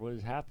sad. What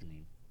is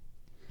happening?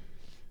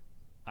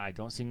 I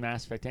don't see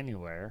Mass Effect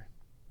anywhere.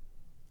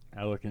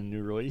 I look in the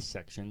new release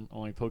section.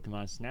 Only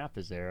Pokemon Snap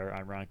is there.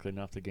 Ironically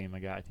enough, the game I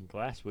got, I think,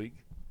 last week.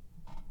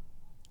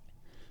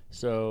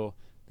 So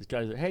this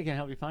guy's like, hey, can I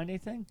help you find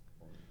anything?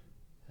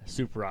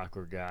 Super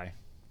awkward guy.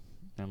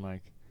 And I'm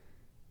like,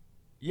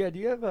 yeah, do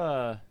you have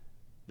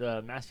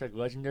the Mass Effect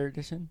Legendary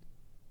Edition?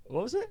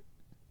 What was it?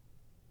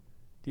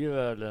 Do you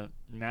have the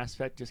Mass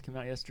Effect just came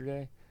out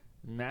yesterday?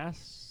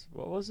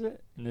 What was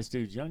it? And this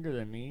dude's younger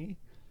than me,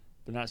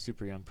 but not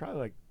super young. Probably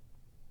like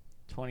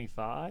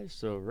 25,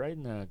 so right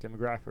in the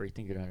demographic where you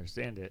think you'd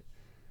understand it.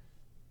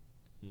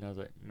 And I was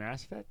like,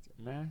 Mass Effect?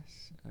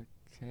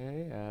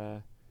 Okay,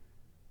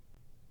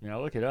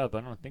 I'll look it up.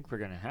 I don't think we're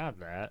gonna have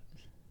that.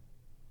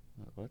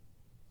 What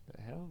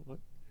the hell?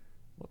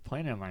 What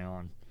planet am I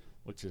on?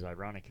 Which is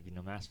ironic if you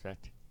know Mass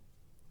Effect.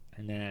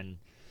 And then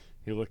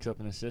he looks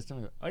up in the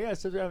system. Oh yeah, it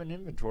says we have an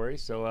inventory,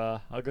 so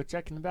I'll go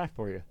check in the back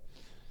for you.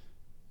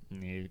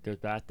 And he goes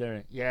back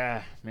there.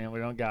 Yeah, man, we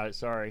don't got it.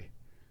 Sorry.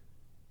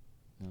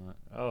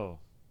 Oh,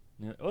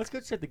 let's go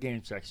check the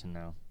game section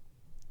now.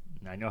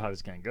 And I know how this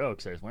is gonna go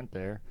because I just went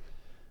there.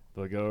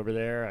 But I go over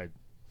there. I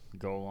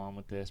go along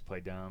with this, play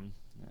dumb.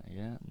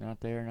 Yeah,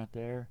 not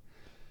there.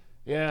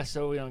 Yeah,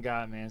 so we don't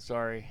got it, man.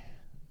 Sorry.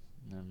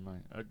 And I'm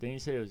like, didn't you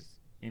say it was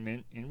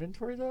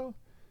inventory though?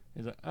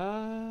 He's like,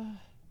 and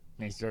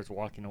he starts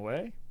walking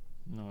away.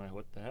 And I'm like,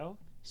 what the hell?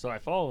 So I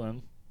follow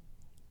him,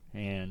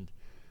 and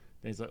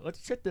he's like,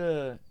 let's check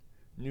the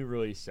new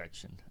release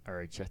section. I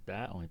already checked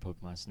that. Only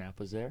Pokemon Snap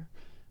was there.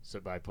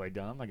 So I play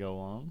dumb. I go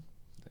on.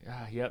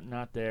 Like, yep,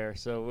 not there.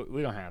 So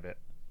we don't have it.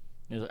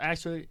 And he's like,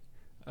 actually,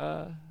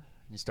 and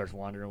he starts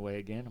wandering away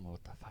again. I'm like,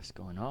 what the fuck's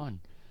going on?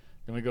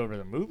 Then we go over to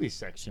the movie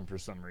section for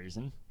some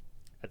reason.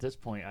 At this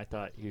point, I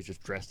thought he was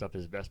just dressed up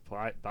as Best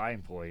Buy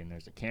employee, and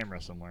there's a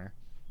camera somewhere.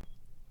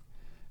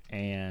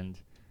 And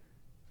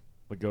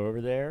we go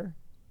over there.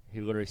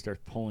 He literally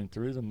starts pulling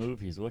through the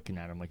movies, looking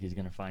at him like he's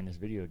going to find this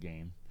video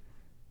game.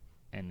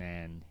 And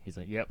then he's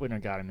like, yep, we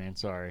don't got him, man.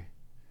 Sorry.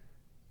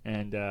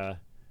 And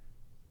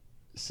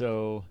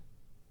so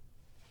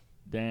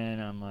then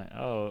I'm like,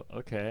 oh,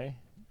 okay.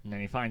 And then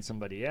he finds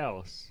somebody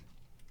else.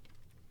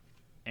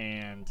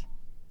 And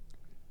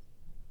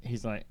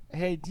he's like,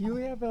 hey, do you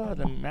have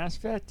the Mass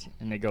Effect?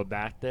 And they go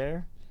back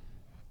there.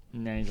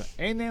 And then he's like,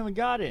 hey, man, we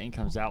got it. And he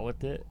comes out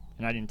with it.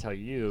 And I didn't tell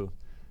you.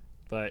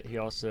 But he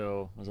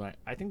also was like,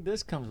 I think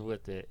this comes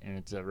with it. And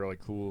it's a really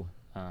cool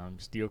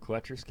steel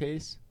collector's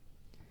case.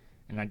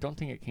 And I don't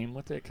think it came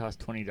with it. It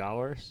cost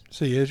 $20.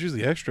 So, yeah, it's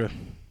usually extra.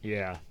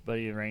 Yeah. But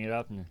he rang it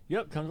up and,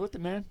 yep, comes with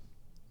it, man.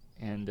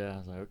 And I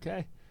was like,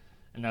 okay.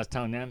 And I was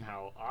telling them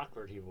how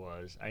awkward he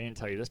was. I didn't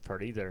tell you this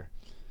part either.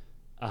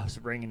 I was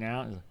ringing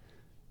out. And,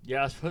 yeah,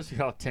 I was supposed to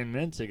be off 10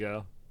 minutes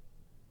ago.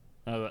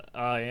 I was like,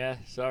 oh, yeah,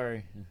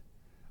 sorry.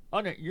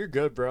 Oh, no, you're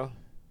good, bro.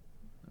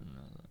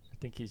 I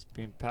think he's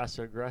being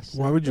passive aggressive.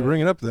 Why would you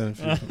ring it up then? If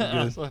you're good?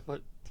 I was like,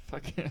 what the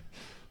fuck?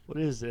 What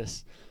is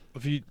this?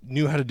 If you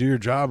knew how to do your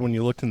job when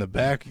you looked in the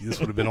back, this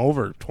would have been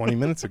over 20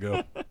 minutes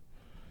ago.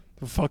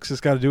 The fuck's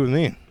this got to do with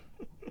me?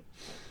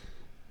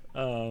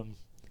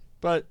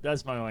 But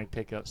that's my only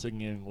pickup. So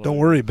don't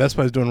worry, Best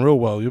Buy's doing real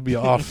well. You'll be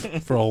off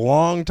for a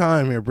long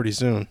time here pretty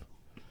soon.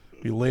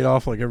 Be laid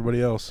off like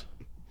everybody else.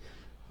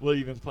 What have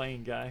you been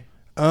playing, Guy?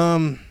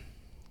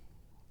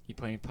 You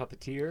playing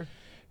Puppeteer?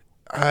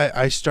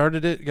 I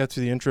started it, got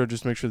through the intro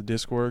just to make sure the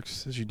disc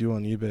works, as you do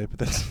on eBay, but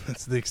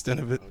that's the extent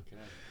of it.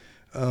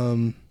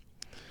 Okay.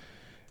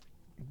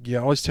 Yeah,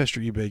 always test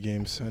your eBay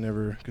games.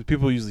 Because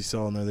people usually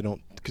sell them there. They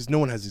don't, because no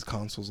one has these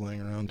consoles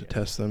laying around to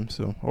test them,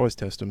 so always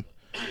test them.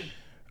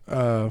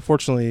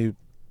 Fortunately,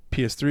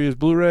 PS3 is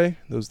Blu-ray.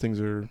 Those things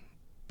are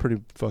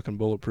pretty fucking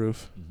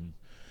bulletproof.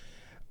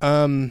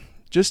 Mm-hmm.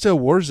 Just a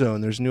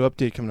Warzone. There's a new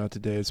update coming out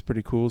today. It's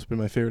pretty cool. It's been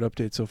my favorite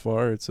update so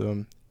far. It's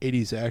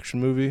 80s action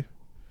movie.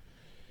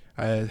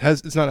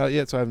 It's not out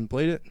yet, so I haven't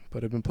played it,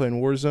 but I've been playing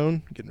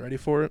Warzone, getting ready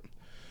for it.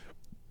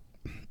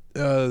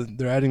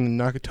 They're adding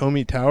the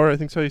Nakatomi Tower, I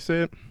think is how you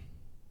say it,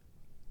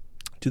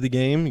 to the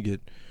game. You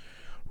get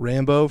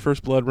Rambo,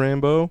 First Blood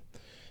Rambo,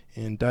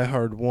 and Die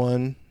Hard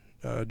 1,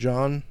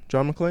 John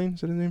McClane,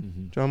 is that his name?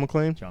 Mm-hmm. John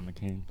McClane? John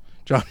McCain.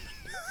 John,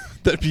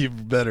 that'd be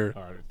better.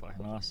 Oh, that'd be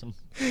fucking awesome.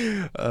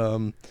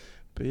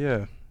 But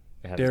yeah,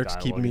 Derek's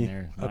keeping me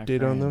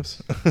updated on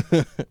those.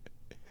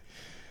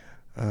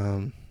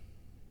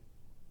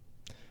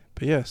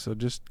 But yeah, so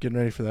just getting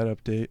ready for that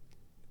update.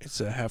 It's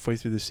halfway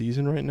through the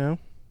season right now.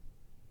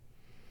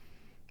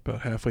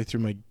 About halfway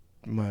through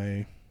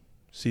my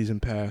season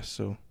pass,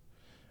 so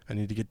I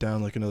need to get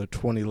down like another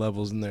 20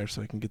 levels in there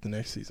so I can get the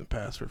next season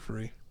pass for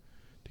free.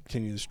 To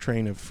continue this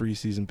train of free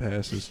season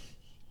passes.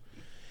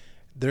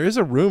 There is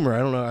a rumor, I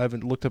don't know, I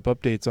haven't looked up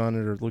updates on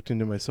it or looked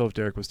into it myself.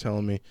 Derek was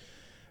telling me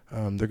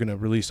they're going to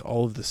release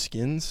all of the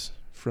skins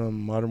from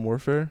Modern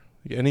Warfare.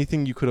 Like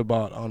anything you could have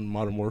bought on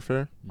Modern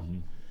Warfare,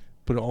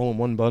 put it all in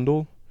one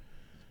bundle.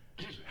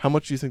 How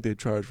much do you think they'd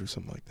charge for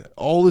something like that?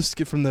 All the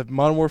skin from the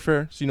Modern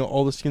Warfare, so you know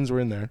all the skins were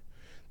in there.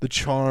 The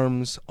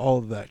charms, all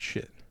of that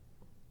shit.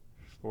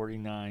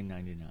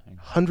 $49.99.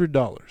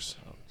 $100.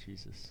 Oh,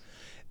 Jesus.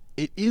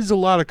 It is a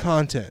lot of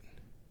content.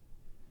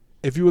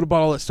 If you would have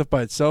bought all that stuff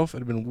by itself,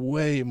 it'd have been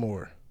way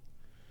more.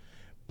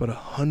 But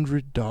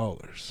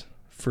 $100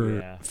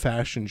 for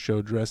fashion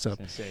show dress up.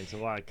 I was gonna say, it's a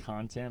lot of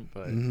content,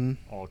 but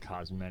all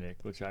cosmetic,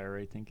 which I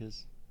already think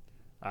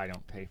I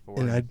don't pay for.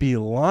 And I'd be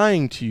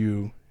lying to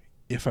you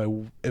if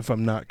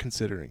I'm not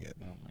considering it.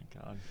 Oh my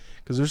god.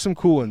 Because there's some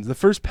cool ones. The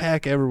first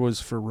pack ever was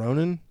for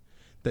Ronan,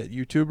 that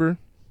YouTuber.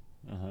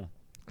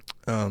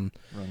 Ronan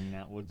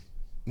Atwood.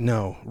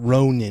 No,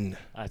 Ronin.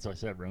 That's what I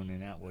said,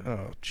 Ronan Atwood.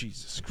 Oh,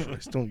 Jesus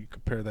Christ. Don't you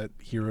compare that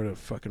hero to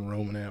fucking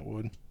Roman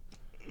Atwood.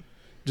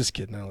 Just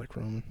kidding, I like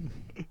Roman.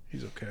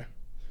 He's okay.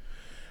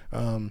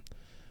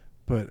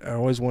 But I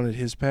always wanted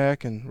his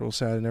pack, and real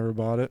sad I never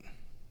bought it.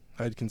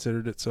 I'd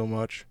considered it so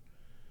much.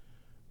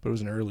 But it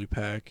was an early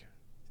pack.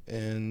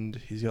 And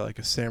he's got like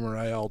a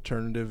samurai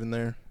alternative in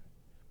there.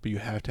 But you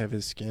have to have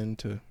his skin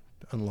to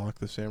unlock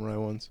the samurai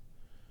ones.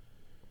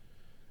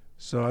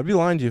 So I'd be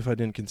lying to you if I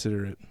didn't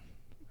consider it.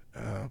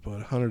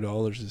 But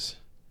 $100 is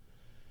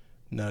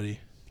nutty.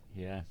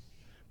 Yeah.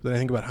 But then I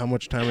think about how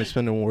much time I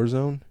spend in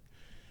Warzone,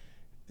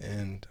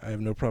 and I have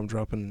no problem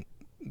dropping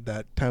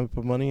that type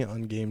of money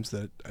on games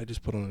that I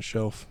just put on a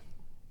shelf.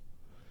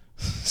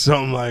 So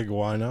I'm like,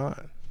 why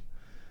not?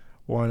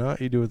 Why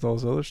not? You do with all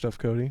this other stuff,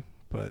 Cody.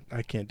 but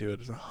I can't do it.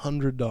 It's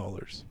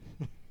 $100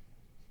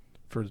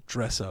 for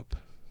dress up.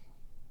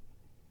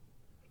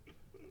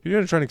 You're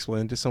gonna try and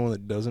explain it to someone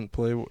that doesn't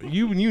play.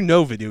 You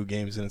know video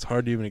games, and it's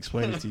hard to even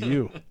explain it to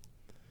you.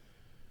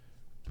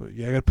 But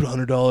yeah, I gotta put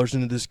 $100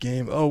 into this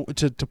game. Oh,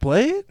 to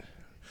play it?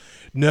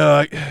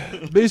 No,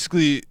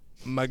 basically,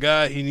 my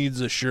guy, he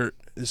needs a shirt.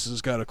 This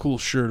has got a cool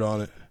shirt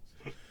on it.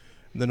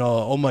 And then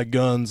all my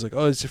guns, like,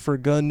 oh, is it for a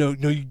gun? No,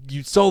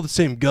 you sell the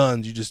same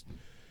guns.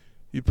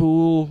 You put a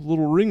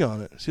little ring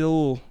on it. See a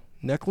little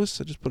necklace?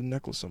 I just put a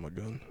necklace on my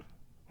gun.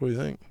 What do you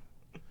think?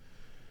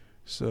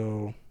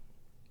 So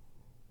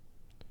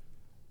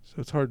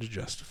it's hard to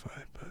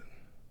justify, but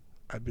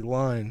I'd be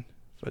lying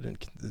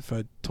if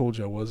I told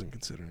you I wasn't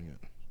considering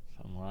it.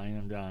 If I'm lying,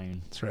 I'm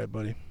dying. That's right,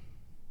 buddy.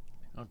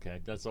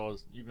 Okay, that's all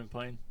you've been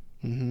playing?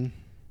 Mm-hmm.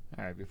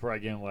 All right, before I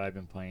get into what I've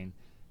been playing,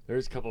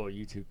 there's a couple of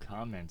YouTube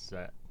comments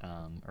that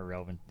are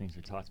relevant things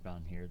we talked about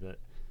in here that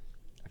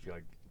I feel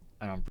like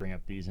I don't bring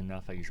up these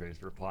enough. I usually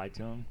just reply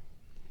to them.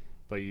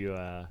 But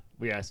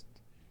we asked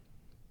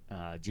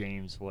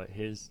James what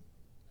his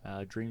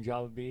dream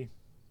job would be,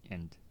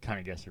 and kind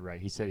of guessed it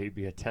right. He said he'd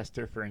be a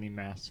tester for any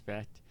Mass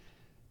Effect,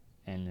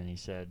 and then he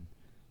said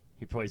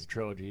he plays the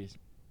trilogies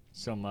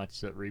so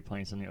much that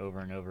replaying something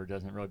over and over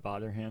doesn't really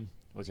bother him,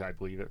 which I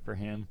believe it for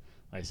him.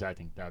 Like I said, I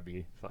think that would be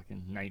a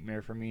fucking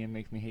nightmare for me and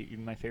make me hate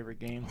even my favorite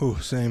game. Oh,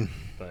 same.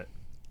 But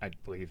I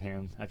believe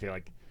him. I feel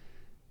like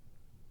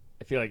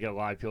a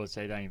lot of people would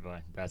say that,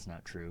 but that's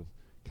not true.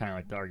 Kind of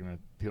like the argument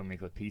people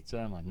make with pizza.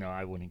 I'm like, no,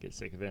 I wouldn't get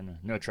sick of it.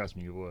 No, trust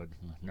me, you would.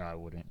 I'm like, no, I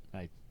wouldn't.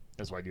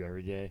 That's what I do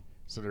every day.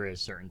 So there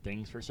is certain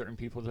things for certain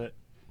people that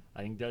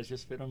I think does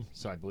just fit them.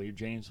 So I believe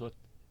James with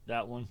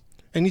that one.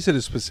 And he said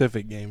a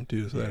specific game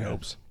too, so that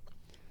helps.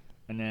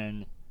 And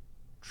then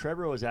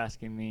Trevor was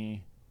asking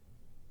me,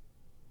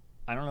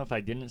 I don't know if I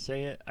didn't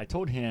say it. I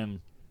told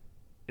him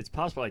it's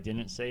possible I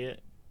didn't say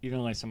it, even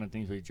like some of the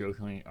things we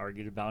jokingly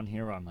argued about in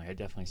here. Where I'm like, I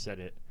definitely said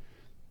it.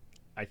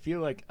 I feel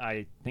like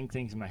I think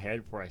things in my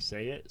head before I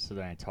say it, so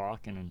then I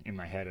talk, and in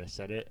my head I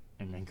said it,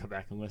 and then come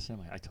back and listen.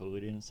 I'm like, I totally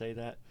didn't say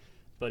that.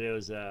 But it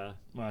was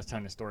when I was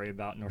telling a story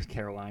about North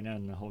Carolina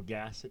and the whole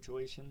gas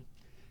situation.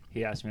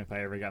 He asked me if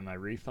I ever got my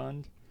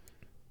refund.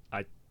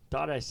 I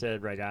thought I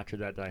said right after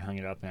that I hung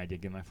it up and I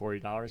did get my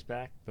 $40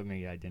 back, but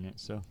maybe I didn't.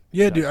 So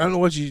yeah, dude, I don't know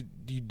what you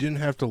didn't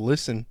have to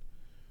listen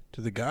to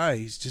the guy.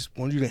 He's just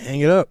wanted you to hang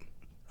it up.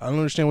 I don't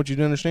understand what you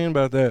didn't understand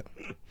about that.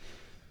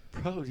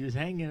 Bro, just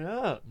hang it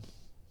up.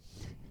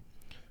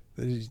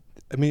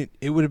 I mean,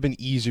 it would have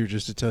been easier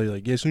just to tell you,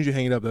 like, yeah, as soon as you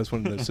hang it up, that's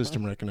when the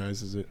system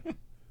recognizes it.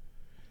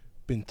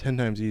 Been 10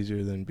 times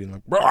easier than being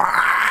like, bro,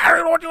 I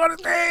don't know what you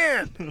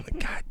understand. Like,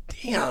 God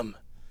damn.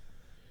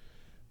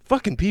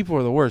 Fucking people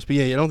are the worst. But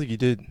yeah, I don't think you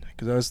did,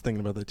 because I was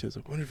thinking about that too. I was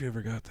like, wonder if you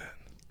ever got that.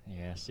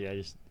 Yeah, see,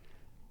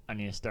 I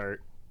need to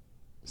start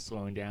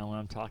slowing down when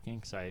I'm talking,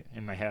 because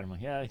in my head I'm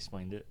like, yeah, I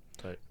explained it.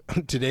 But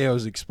today I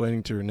was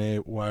explaining to Renee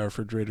why our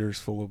refrigerator is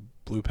full of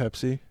blue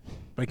Pepsi.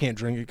 But I can't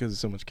drink it because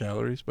it's so much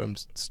calories, but I'm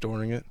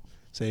storing it,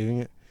 saving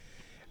it.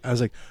 I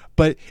was like,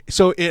 but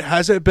so it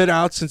hasn't been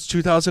out since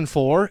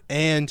 2004,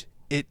 and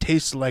it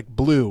tastes like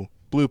blue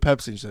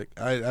Pepsi. She's like,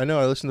 I know,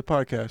 I listen to the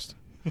podcast.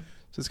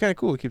 So it's kind of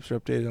cool. It keeps her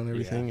updated on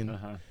everything, and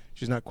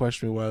she's not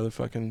questioning why the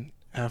fucking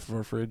half of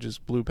our fridge is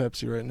blue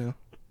Pepsi right now.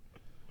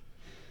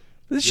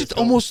 This shit's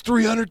almost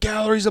 300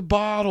 calories a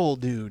bottle,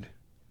 dude.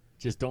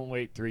 Just don't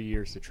wait 3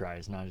 years to try.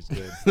 It's not as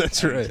good.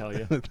 That's right. I can tell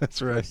you.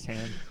 That's right.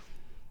 Firsthand.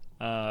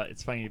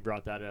 It's funny you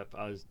brought that up.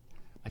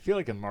 I feel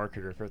like a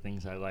marketer for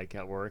things I like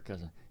at work. I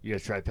was like, you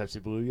guys tried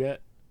Pepsi Blue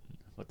yet?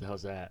 What the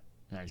hell's that?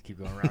 And I just keep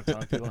going around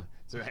telling people,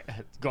 so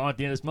it's going at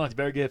the end of this month. You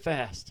better get it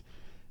fast.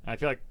 And I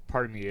feel like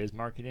part of me is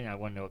marketing. I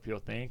want to know what people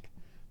think.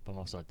 But I'm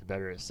also like, the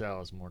better it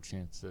sells, more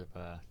chance of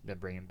them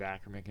bringing it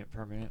back or making it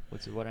permanent,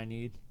 which is what I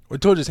need. I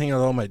told you to hang out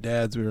with all my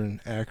dads. We were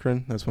in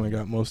Akron. That's when I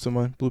got most of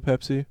my blue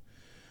Pepsi.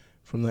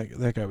 From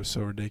that guy was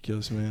so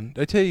ridiculous, man.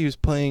 Did I tell you he was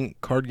playing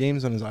card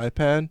games on his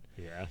iPad?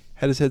 Yeah.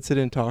 Had his headset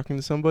in talking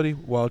to somebody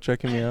while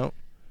checking me out.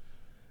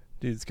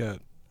 Dude's got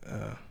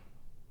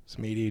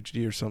some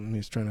ADHD or something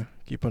he's trying to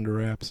keep under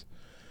wraps.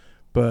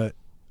 But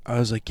I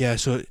was like, yeah,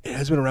 so it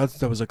has been around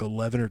since I was like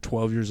 11 or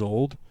 12 years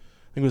old.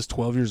 I think it was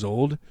 12 years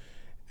old.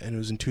 And it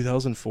was in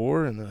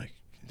 2004. And they're like,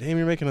 damn,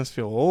 you're making us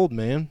feel old,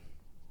 man.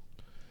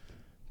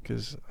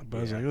 Because I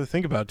was like, oh,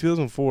 think about it.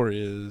 2004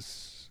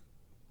 is,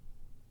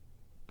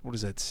 what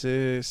is that,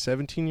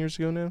 17 years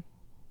ago now?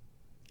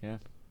 Yeah.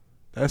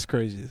 That's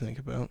crazy to think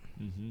about.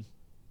 Mm-hmm.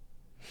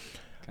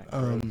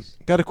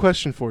 Got a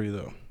question for you,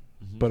 though.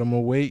 Mm-hmm. But I'm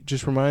going to wait.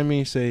 Just remind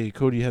me, say,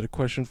 Cody, you had a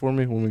question for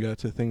me when we got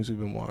to things we've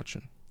been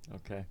watching.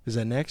 Okay. Is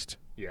that next?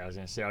 Yeah, I was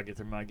going to say I'll get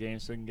through my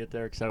games so we can get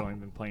there, because I've only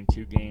been playing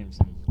 2 games,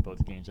 and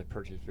both games I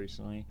purchased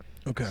recently.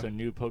 Okay. So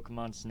new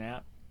Pokemon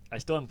Snap. I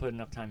still haven't put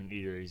enough time in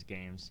either of these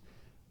games.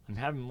 I'm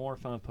having more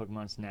fun with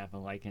Pokemon Snap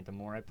and liking it the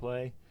more I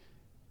play,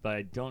 but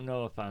I don't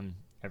know if I'm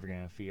ever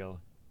going to feel,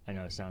 I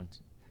know it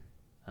sounds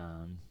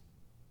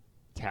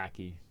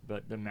tacky,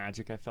 but the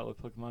magic I felt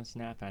with Pokemon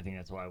Snap, and I think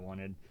that's what I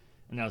wanted,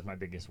 and that was my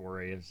biggest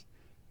worry, is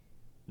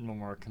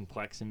more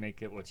complex and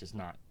make it, which is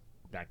not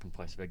that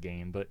complex of a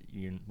game, but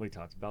we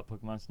talked about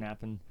Pokemon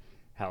Snap and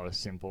how it's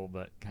simple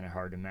but kind of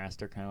hard to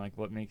master, kind of like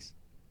what makes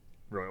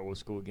really old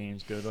school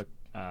games good, like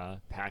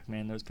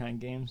Pac-Man, those kind of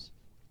games.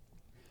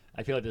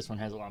 I feel like this one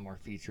has a lot more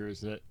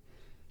features that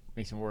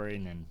makes me worry,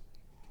 and then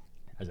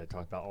as I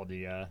talked about all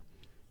the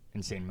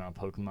insane amount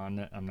of Pokemon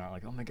that I'm not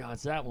like, oh my god,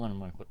 it's that one. I'm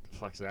like, what the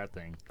fuck's that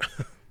thing?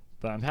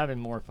 But I'm having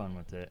more fun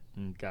with it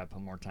and got to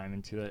put more time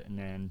into it. And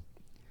then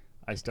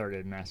I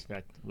started Mass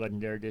Effect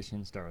Legendary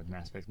Edition, started with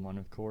Mass Effect 1,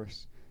 of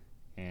course,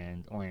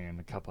 and only am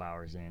a couple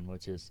hours in,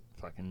 which is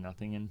fucking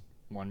nothing in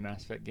one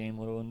Mass Effect game,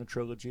 little in the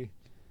trilogy.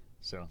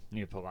 So,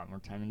 need to put a lot more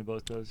time into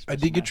both those. I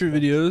did get your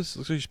videos.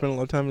 Looks like you spent a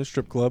lot of time in the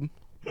strip club.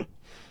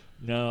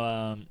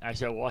 No,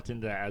 actually, I walked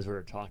into that as we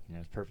were talking. It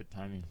was perfect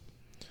timing.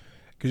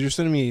 Because you're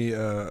sending me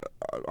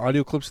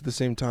audio clips at the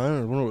same time.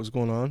 I wonder what was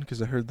going on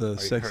because I heard the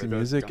sexy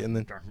music and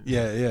then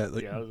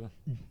like,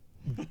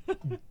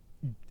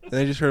 and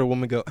I just heard a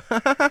woman go.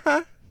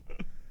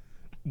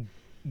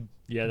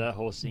 Yeah, that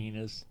whole scene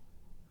it's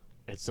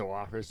so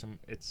awkward.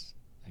 It's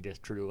I guess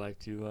true to life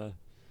to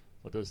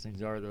what those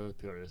things are. Those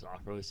people are just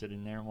awkwardly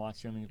sitting there and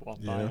watch them and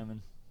walk by them.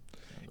 And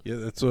yeah,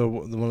 that's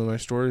one of my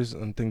stories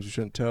on things you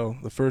shouldn't tell.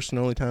 The first and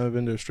only time I've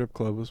been to a strip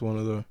club was one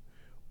of the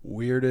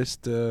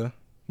weirdest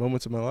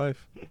moments of my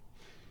life.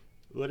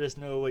 Let us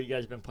know what you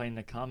guys have been playing in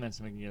the comments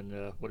and we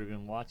can what have you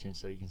been watching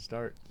so you can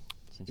start.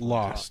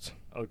 Lost.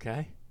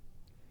 Okay.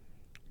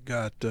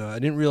 I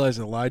didn't realize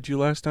I lied to you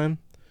last time.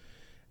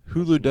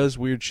 Hulu does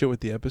weird shit with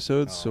the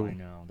episodes. Oh, so I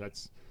know.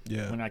 That's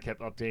when I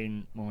kept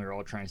updating, when we were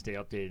all trying to stay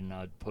updated, and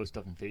I'd post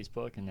stuff on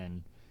Facebook, and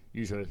then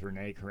usually with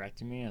Renee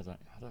correcting me, I was like,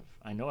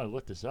 I know I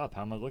looked this up.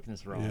 How am I looking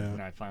this wrong?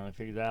 And I finally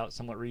figured it out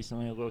somewhat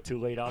recently, a little too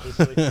late,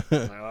 obviously. I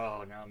was like,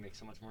 oh, now it makes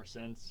so much more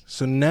sense.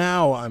 So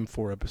now I'm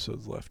 4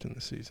 episodes left in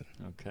the season.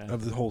 Okay.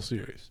 Of the whole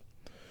series.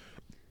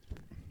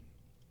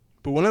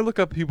 But when I look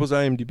up people's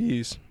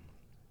IMDb's,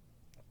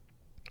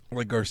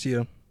 like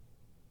Garcia,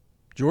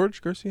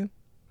 George Garcia?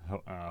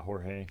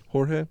 Jorge.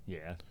 Jorge?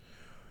 Yeah.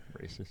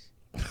 Racist.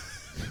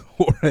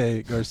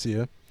 Jorge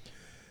Garcia.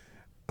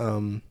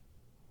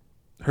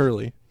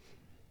 Hurley.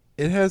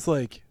 It has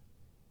like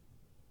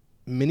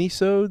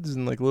mini-sodes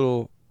and like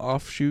little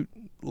offshoot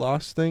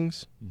Lost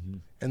things. Mm-hmm.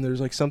 And there's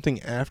like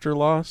something after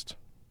Lost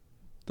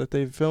that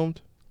they've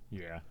filmed.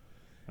 Yeah.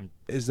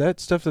 Is that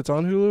stuff that's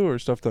on Hulu or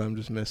stuff that I'm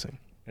just missing?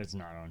 It's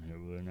not on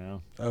Hulu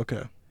now.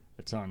 Okay.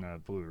 It's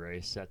on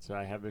Blu-ray sets that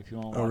I have if you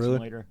want to watch them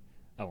later.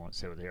 I won't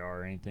say what they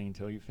are or anything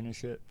until you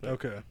finish it. But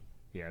okay.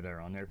 Yeah, they're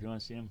on there if you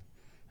want to see them.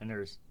 And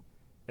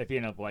if you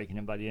end up liking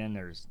them by the end,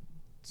 there's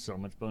so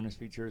much bonus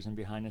features and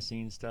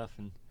behind-the-scenes stuff,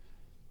 and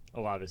a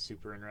lot of it's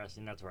super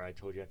interesting. That's where I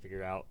told you I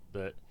figured out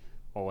that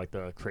all like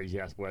the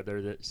crazy-ass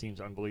weather that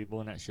seems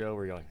unbelievable in that show,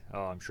 where you're like,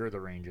 oh, I'm sure the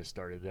rain just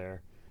started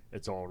there.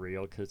 It's all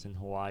real because it's in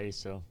Hawaii,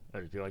 so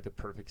it'd be like the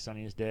perfect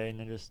sunniest day, and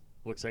it just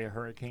looks like a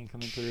hurricane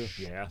coming through.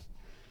 Yeah.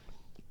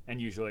 And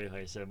usually,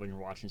 like I said, when you're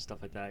watching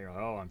stuff like that, you're like,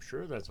 oh, I'm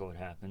sure that's what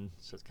happened.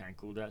 So it's kind of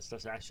cool that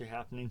stuff's actually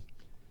happening.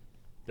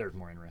 There's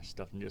more interesting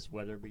stuff than just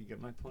weather, but you get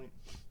my point.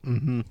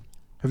 Mm-hmm.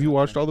 Have you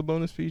watched all the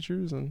bonus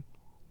features? And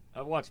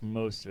I've watched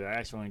most of it. I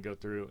actually want to go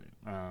through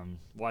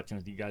watching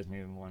with you guys.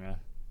 Maybe want to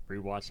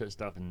rewatch that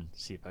stuff and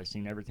see if I've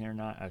seen everything or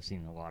not. I've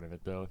seen a lot of it,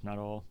 though, if not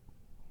all.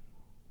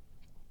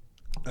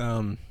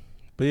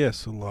 But yeah,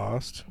 so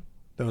Lost.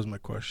 That was my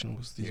question.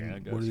 Was these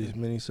what are these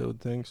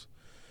mini-sode things?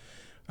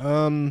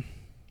 I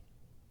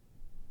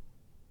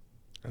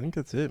think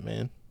that's it,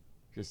 man.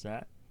 Just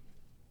that?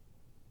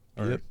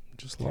 Yep,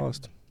 just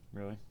Lost.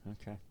 Really?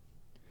 Okay.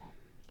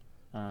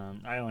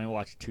 I only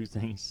watched 2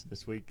 things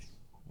this week.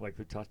 Like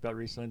we talked about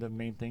recently, the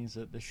main things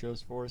that the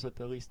show's for is like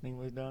the least thing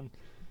we've done.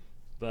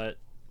 But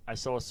I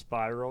saw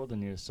Spiral, the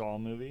new Saw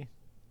movie.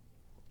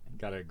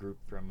 Got a group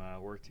from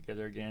work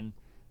together again.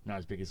 Not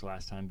as big as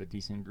last time, but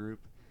decent group.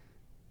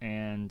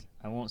 And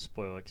I won't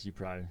spoil it because you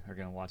probably are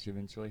going to watch it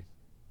eventually.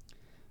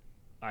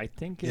 I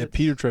think Yeah,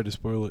 Peter tried to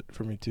spoil it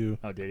for me too.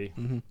 Oh, did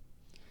he? Mm-hmm.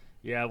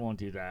 Yeah, I won't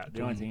do that.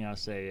 The only thing I'll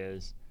say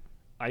is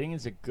I think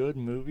it's a good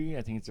movie.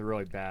 I think it's a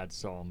really bad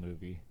Saw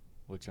movie,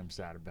 which I'm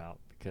sad about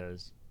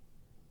because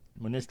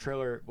when this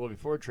trailer,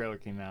 before the trailer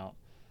came out,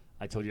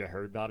 I told you I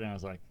heard about it, and I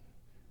was like,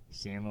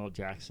 Samuel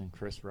Jackson,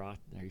 Chris Rock,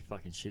 are you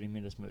fucking shitting me?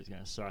 This movie's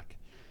going to suck.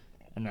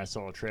 And I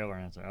saw a trailer,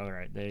 and I was like, all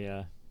right,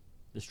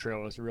 this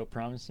trailer was real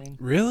promising.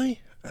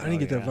 Really? I didn't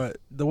get that vibe.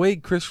 The way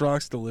Chris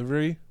Rock's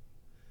delivery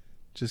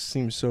just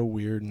seems so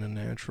weird and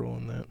unnatural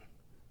in that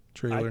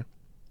trailer.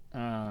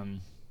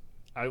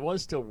 I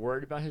was still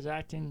worried about his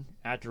acting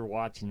after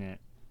watching it.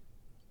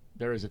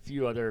 There was a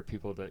few other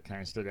people that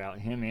kind of stood out.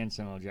 Him and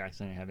Samuel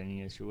Jackson I didn't have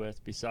any issue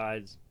with.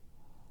 Besides,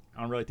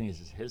 I don't really think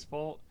this is his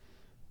fault.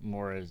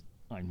 More as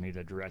like maybe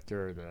the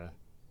director or the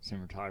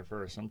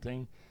cinematographer or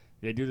something.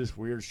 They do this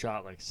weird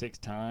shot like 6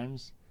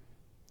 times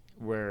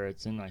where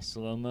it's in like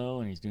slow-mo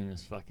and he's doing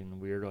this fucking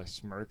weird like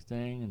smirk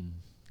thing and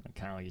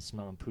kind of like he's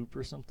smelling poop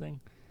or something.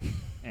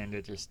 And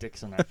it just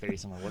sticks on that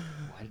face. I'm like,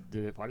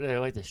 why did they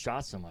like this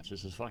shot so much?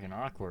 This is fucking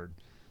awkward.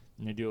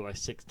 And they do it like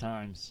 6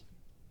 times.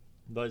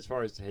 But as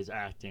far as his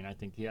acting, I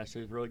think he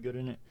actually is really good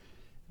in it.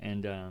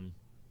 And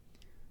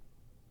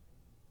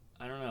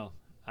I don't know.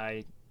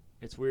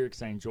 It's weird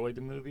because I enjoyed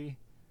the movie,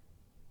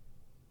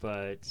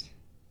 but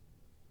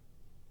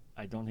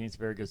I don't think it's a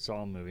very good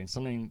Saw movie. And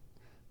something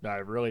that I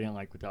really didn't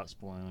like without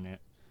spoiling it,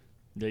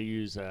 they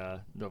use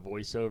the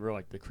voiceover,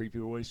 like the creepy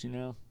voice,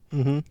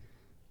 Mm-hmm.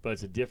 but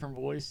it's a different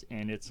voice,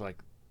 and it's like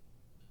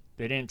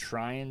they didn't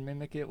try and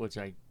mimic it, which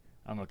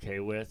I'm okay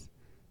with,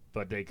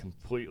 but they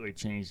completely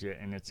changed it,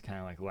 and it's kind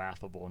of like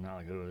laughable, not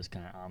like oh, it's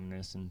kind of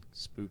ominous and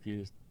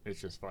spooky.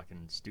 It's just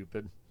fucking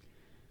stupid,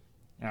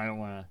 and I don't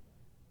want to.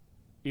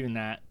 Even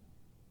that,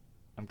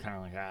 I'm kind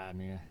of like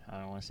man, I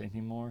don't want to say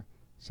anything more.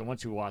 So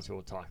once you watch it,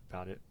 we'll talk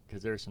about it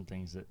because there are some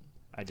things that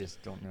I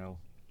just don't know.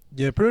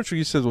 Yeah, pretty much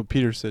you said what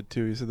Peter said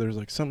too. He said there's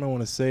like something I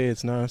want to say.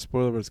 It's not a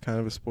spoiler, but it's kind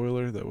of a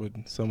spoiler that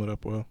would sum it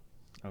up well.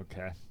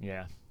 Okay,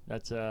 yeah,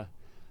 that's I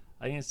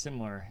think it's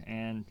similar,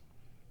 and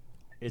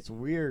it's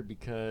weird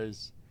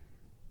because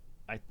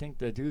I think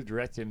the dude who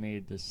directed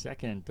made the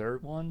second and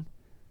third one,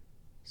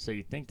 so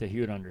you'd think that he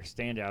would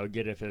understand it. I would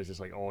get it if it was just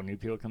like all new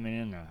people coming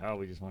in, or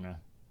we just want to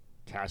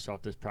cash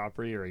off this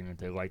property, or even if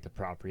they like the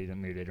property,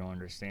 then maybe they don't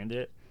understand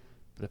it.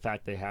 But the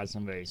fact they had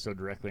somebody so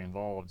directly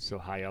involved, so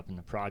high up in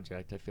the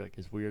project, I feel like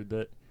it's weird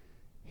that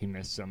he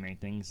missed so many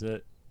things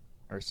that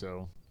are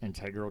so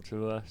integral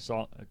to a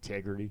Saw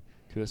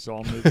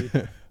movie.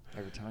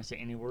 Every time I say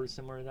any word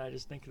similar to that, I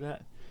just think of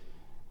that.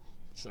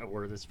 It's a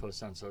word that's supposed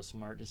to sound so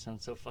smart, just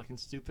sounds so fucking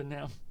stupid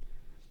now.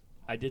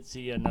 I did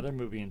see another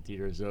movie in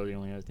theaters, though. The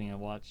only other thing I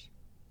watched,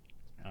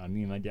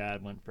 me and my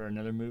dad went for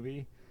another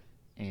movie,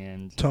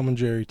 and Tom and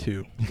Jerry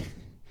 2.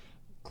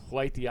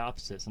 quite the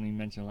opposite. Something you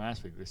mentioned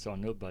last week. We saw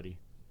Nobody.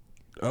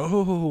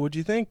 Oh, what'd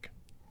you think?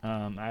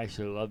 I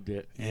actually loved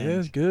it. Yeah,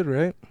 it's good,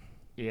 right?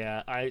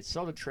 Yeah, I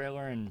saw the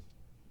trailer, and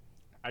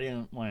I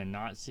didn't want to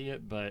not see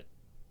it, but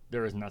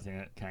there was nothing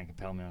that kind of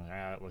compelled me. I was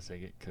like, it looks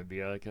like it could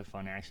be like a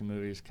fun action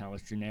movie. It's kind of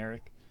was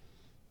generic.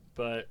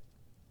 But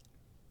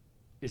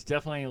it's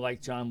definitely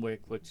like John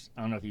Wick, which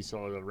I don't know if you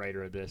saw. The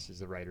writer of this is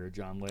the writer of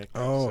John Wick.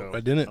 Oh, so I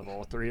didn't. Of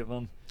all three of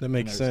them. That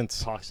makes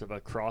sense. Talks of a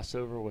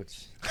crossover,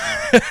 which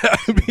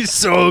I'd be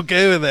so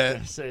okay with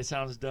that. say it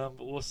sounds dumb,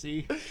 but we'll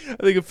see. I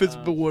think it fits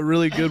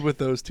really good with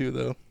those two,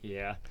 though.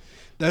 Yeah.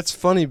 That's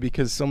funny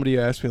because somebody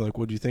asked me, like,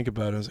 what do you think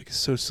about it? I was like, it's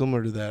so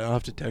similar to that. I'll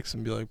have to text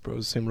and be like, bro,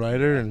 it's the same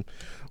writer, and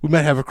we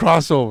might have a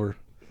crossover.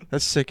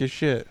 That's sick as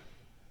shit.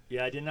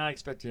 Yeah, I did not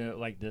expect to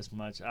like this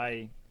much.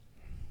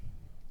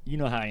 You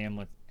know how I am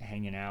with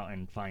hanging out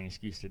and finding an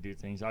excuse to do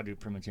things. I'll do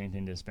pretty much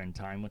anything to spend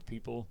time with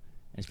people.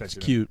 Especially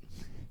It's cute.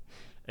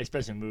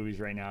 Especially in movies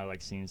right now, I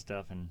like seeing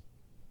stuff, and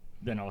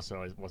then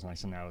also it wasn't like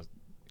something I was.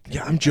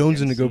 Yeah, I'm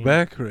jonesing to go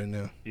back right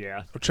now.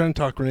 Yeah. I'm trying to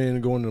talk Renee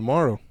into going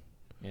tomorrow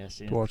Yeah,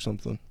 see. to watch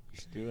something. You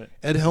should do it.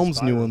 Ed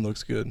Helms' new one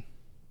looks good. I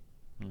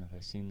don't know if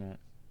I've seen that.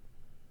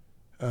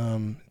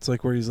 It's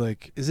like where he's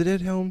like, is it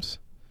Ed Helms?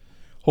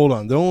 Hold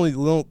on,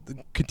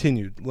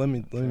 continued. Let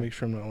me make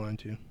sure I'm not lying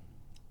to you.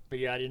 But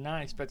yeah, I did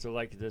not expect to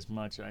like it this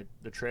much.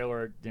 The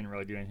trailer didn't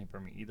really do anything for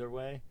me either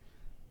way,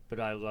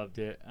 but I loved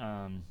it.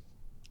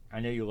 I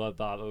know you love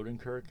Bob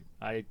Odenkirk.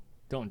 I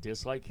don't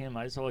dislike him.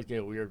 I just always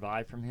get a weird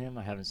vibe from him.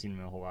 I haven't seen him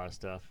in a whole lot of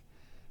stuff,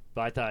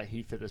 but I thought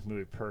he fit this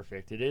movie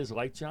perfect. It is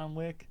like John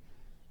Wick,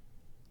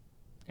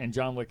 and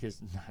John Wick is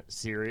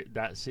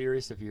not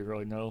serious if you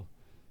really know.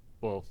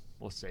 Well,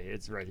 we'll say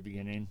it's right at the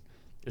beginning.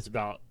 It's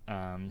about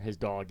his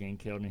dog getting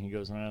killed, and he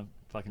goes on a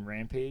fucking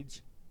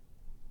rampage.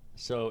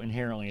 So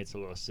inherently, it's a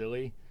little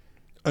silly.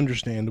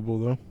 Understandable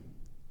though.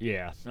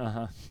 Yeah.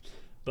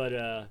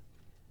 But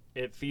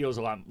it feels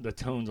a lot. The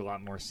tone's a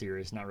lot more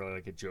serious. Not really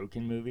like a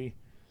joking movie.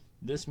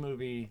 This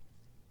movie,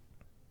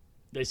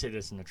 they say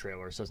this in the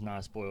trailer, so it's not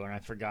a spoiler. And I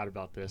forgot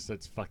about this.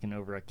 That's fucking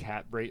over a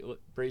cat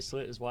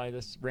bracelet is why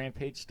this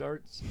rampage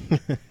starts,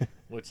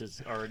 which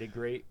is already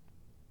great.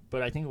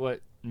 But I think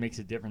what makes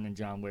it different than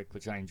John Wick,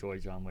 which I enjoy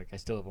John Wick. I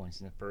still have only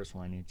seen the first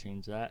one. I need to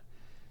change that.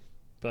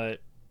 But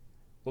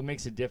what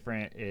makes it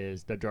different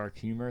is the dark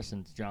humor,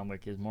 since John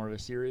Wick is more of a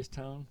serious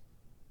tone.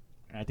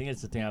 And I think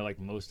it's the thing I liked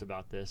most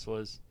about this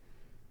was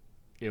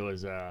it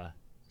was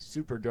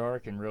super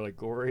dark and really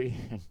gory,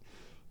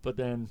 but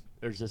then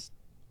there's just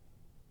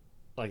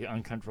like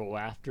uncontrollable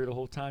laughter the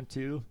whole time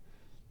too.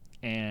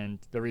 And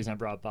the reason I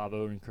brought Bob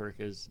Odenkirk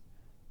is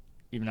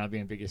even not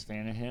being the biggest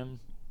fan of him,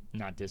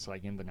 not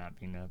disliking him, but not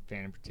being a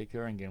fan in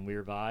particular and getting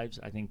weird vibes.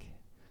 I think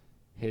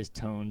his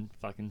tone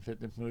fucking fit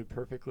the movie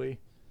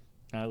perfectly.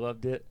 I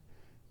loved it.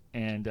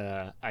 And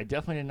I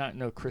definitely did not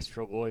know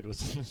Christopher Lloyd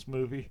was in this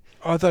movie.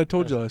 Oh, I thought I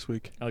told you last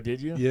week. Oh,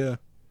 did you? Yeah.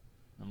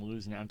 I'm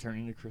losing it. I'm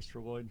turning into Christopher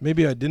Lloyd.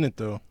 Maybe I didn't,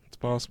 though. It's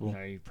possible.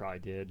 No, you probably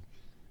did.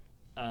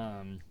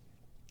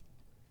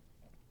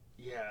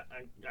 Yeah,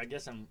 I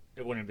guess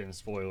it wouldn't have been a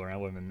spoiler. I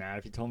wouldn't have been mad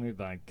if you told me,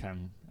 but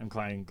I'm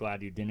kind of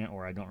glad you didn't,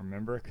 or I don't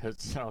remember,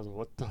 because I was like,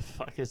 what the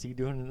fuck is he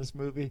doing in this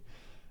movie?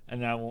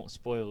 And I won't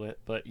spoil it,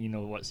 but you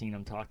know what scene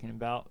I'm talking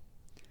about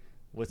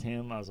with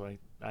him. I was like,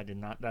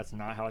 that's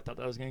not how I thought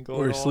that was going to go.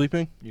 Were you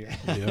sleeping? Yeah.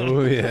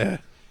 Oh, yeah.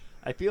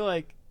 I feel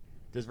like,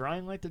 does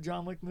Ryan like the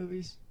John Wick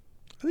movies?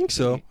 I think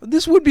so.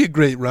 This would be a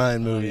great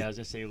Ryan movie. Yeah, I was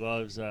going to say he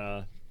loves,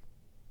 what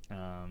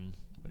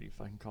do you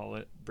fucking call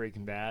it?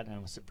 Breaking Bad. I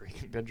almost said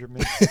Breaking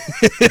Benjamin.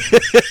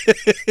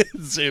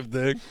 Same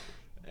thing.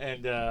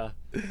 And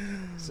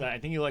so I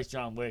think he likes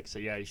John Wick. So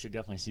yeah, you should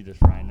definitely see this,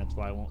 Ryan. That's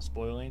why I won't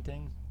spoil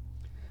anything.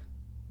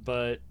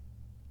 But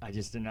I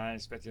just did not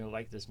expect to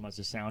like this much.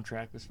 The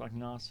soundtrack was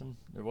fucking awesome.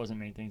 There wasn't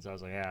many things I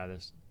was like, yeah,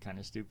 that's kind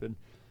of stupid.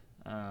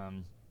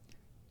 Do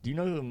you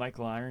know who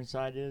Michael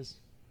Ironside is?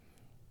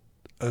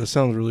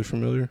 Sounds really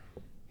familiar.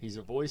 He's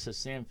a voice of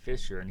Sam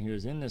Fisher, and he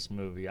was in this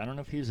movie. I don't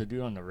know if he was a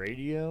dude on the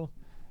radio,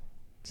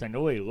 because I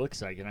know what he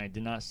looks like, and I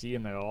did not see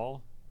him at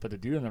all. But the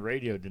dude on the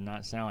radio did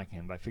not sound like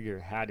him. But I figured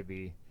it had to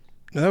be.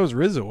 No, that was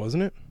Rizzo,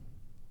 wasn't it?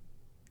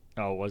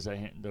 Oh, was that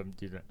him? The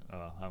dude?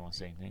 I won't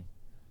say anything.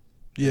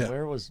 Yeah.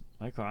 Where was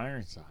Michael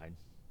Ironside?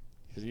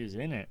 Because he was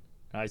in it.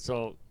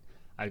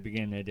 I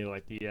began to do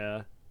like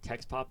the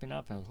text popping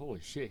up, and I was, holy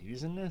shit,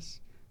 he's in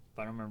this?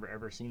 But I don't remember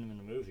ever seeing him in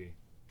the movie.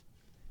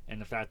 And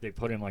the fact they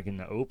put him like in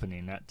the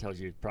opening, that tells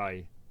you it's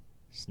probably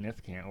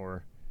significant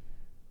or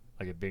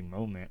like a big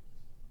moment.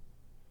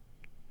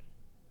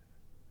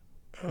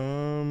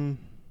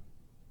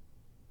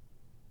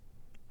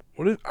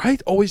 I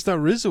always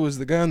thought Rizzo was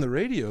the guy on the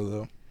radio,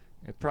 though.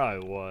 It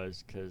probably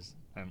was, because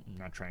I'm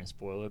not trying to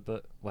spoil it,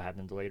 but what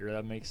happened later,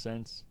 that makes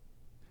sense.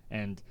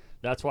 And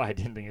that's why I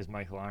didn't think it was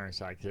Michael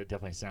Ironside, because it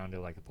definitely sounded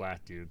like a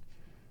black dude.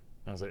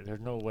 I was like, there's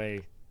no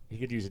way he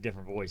could use a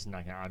different voice. And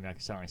I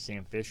could sound like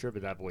Sam Fisher,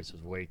 but that voice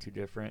was way too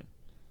different.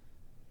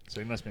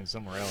 So he must have been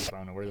somewhere else. I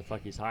don't know where the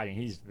fuck he's hiding.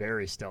 He's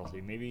very stealthy.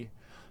 Maybe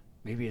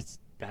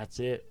that's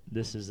it.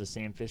 This is the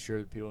Sam Fisher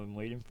that people have been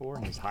waiting for,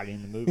 and he's hiding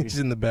in the movie. He's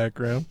in the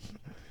background.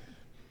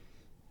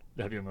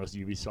 That'd be the most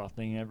Ubisoft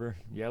thing ever.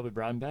 Yeah, we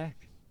brought him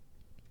back.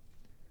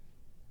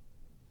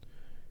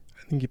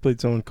 I think he played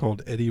someone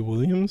called Eddie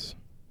Williams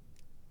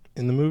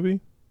in the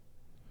movie.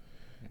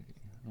 I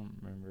don't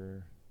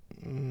remember.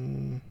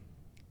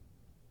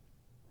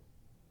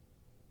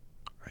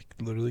 I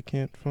literally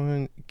can't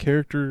find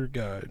character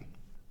guide.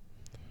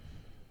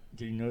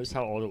 Did you notice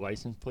how all the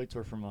license plates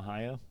were from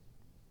Ohio?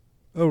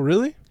 Oh,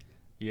 really?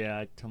 Yeah,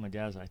 I told my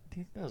dad, I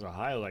think that was a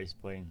Ohio license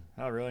plate.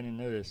 I really didn't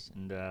notice.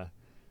 And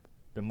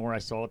the more I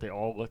saw it, they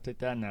all looked like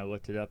that, and I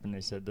looked it up, and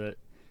they said that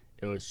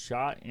it was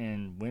shot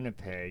in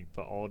Winnipeg,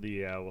 but all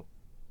the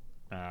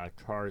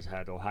cars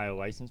had Ohio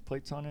license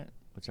plates on it,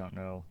 which I don't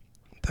know.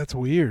 That's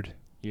weird.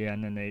 Yeah,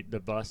 and then the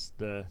bus,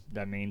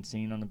 that main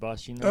scene on the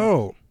bus, you know?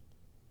 Oh.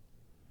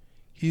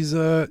 He's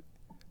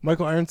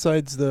Michael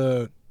Ironside's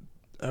I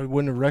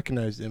wouldn't have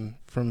recognized him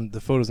from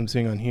the photos I'm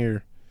seeing on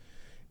here.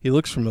 He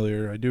looks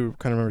familiar. I do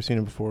kind of remember seeing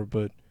him before,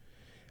 but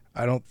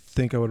I don't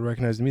think I would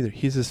recognize him either.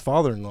 He's his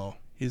father-in-law.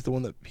 He's the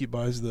one that he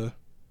buys the...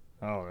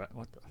 Oh,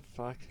 what the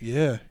fuck?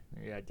 Yeah.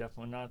 Yeah, I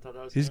definitely not thought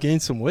that was He's him.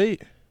 gained some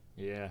weight.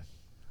 Yeah.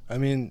 I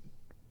mean,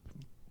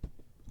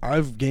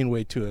 I've gained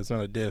weight too. That's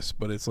not a diss,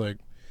 but it's like...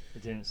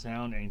 It didn't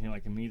sound anything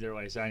like him either.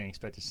 Like I said, I didn't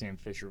expect a Sam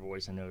Fisher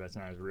voice. I know that's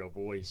not his real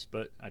voice,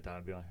 but I thought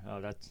I'd be like,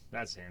 oh,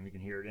 that's him. You can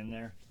hear it in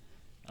there.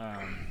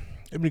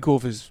 It'd be cool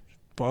if his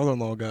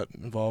father-in-law got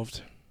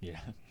involved. Yeah.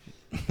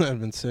 That'd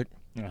have been sick.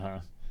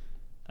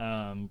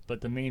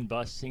 But the main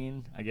bus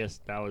scene, I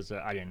guess that was,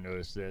 I didn't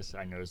notice this.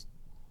 I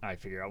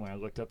figured out when I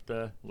looked up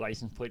the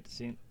license plate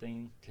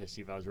thing to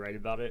see if I was right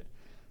about it.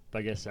 But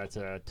I guess that's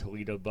a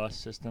Toledo bus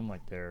system,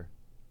 like their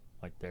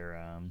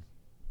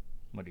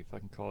what do you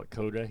fucking call it,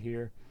 Coda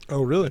here.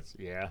 Oh, really?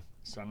 Yeah.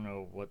 So I don't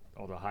know what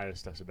all the Ohio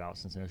stuff's about,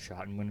 since it was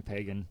shot in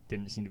Winnipeg and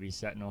didn't seem to be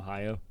set in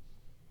Ohio.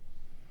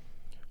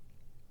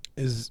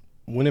 Is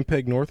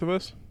Winnipeg north of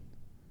us?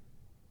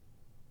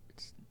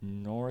 It's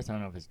north. I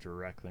don't know if it's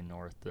directly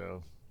north,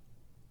 though.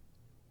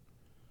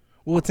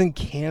 Well, it's in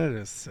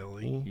Canada,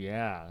 silly.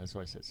 Yeah, that's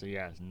what I said. So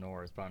yeah, it's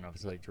north, but I don't know if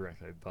it's like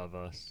directly above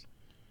us.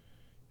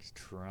 Because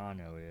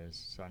Toronto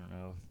is, so I don't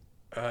know.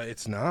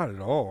 It's not at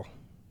all.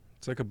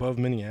 It's like above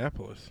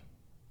Minneapolis.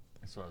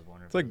 That's what I was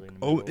wondering. It's like,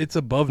 it's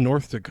above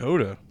North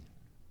Dakota.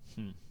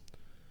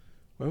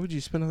 Why would you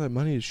spend all that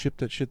money to ship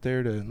that shit there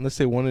unless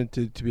they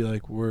wanted to be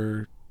like,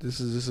 this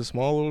is a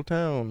small little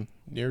town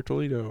near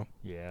Toledo.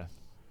 Yeah.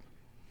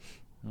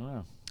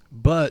 Wow.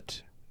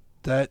 But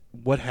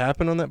what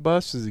happened on that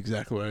bus is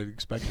exactly what I'd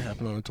expect to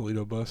happen on a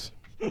Toledo bus.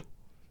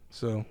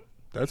 So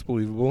that's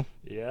believable.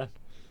 Yeah.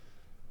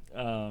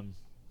 But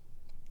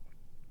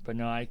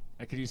no, I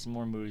could use some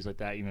more movies like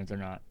that, even if they're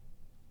not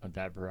of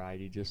that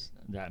variety, just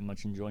that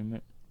much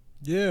enjoyment.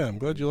 Yeah, I'm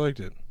glad you liked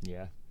it.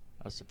 Yeah,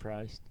 I was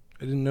surprised.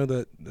 I didn't know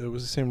that it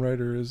was the same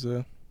writer as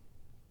I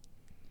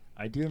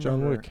do remember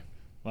John Wick.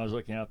 When I was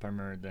looking up, I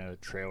remember the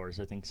trailers,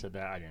 I think, said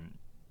that.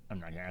 I'm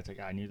not gonna act like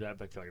I knew that,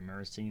 but I feel like I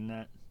remember seeing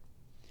that.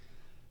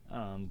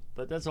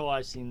 But that's all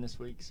I've seen this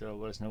week, so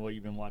let us know what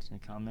you've been watching in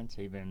the comments.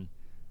 Have you been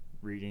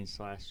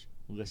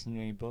reading/listening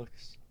to any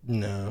books?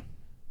 No.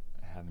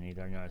 I haven't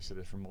either. I know I've said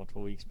this for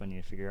multiple weeks, but I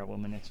need to figure out what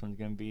my next one's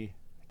going to be.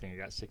 I think I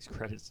got 6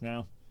 credits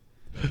now,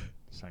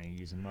 so I need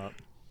to use them up.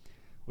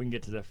 We can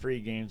get to the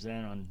free games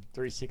then. On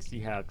 360,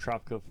 you have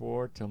Tropico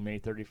 4 till May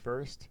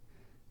 31st.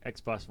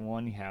 Xbox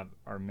One, you have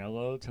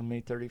Armello till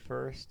May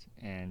 31st,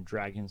 and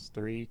Dungeons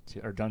 3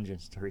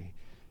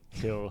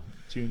 till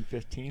June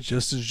 15th.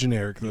 Just as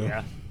generic, though.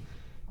 Yeah.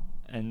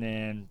 And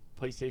then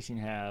PlayStation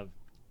have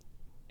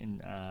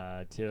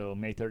till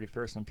May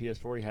 31st on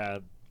PS4. You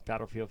have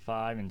Battlefield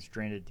 5 and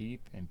Stranded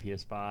Deep, and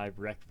PS5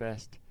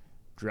 Wreckfest,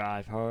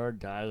 Drive Hard,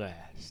 Die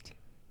Last.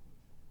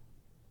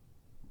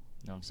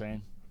 Know what I'm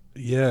saying?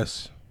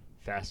 Yes.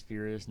 Fast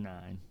Furious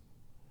 9.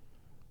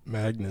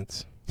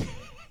 Magnets. The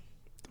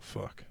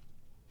fuck.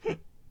 I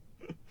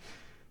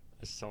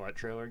saw that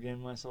trailer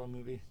again when I saw the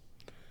movie.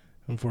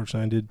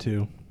 Unfortunately, I did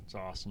too. It's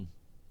awesome.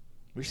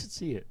 We should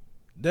see it.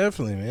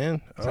 Definitely,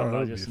 man. Talk about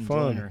that'd just be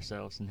enjoying fun.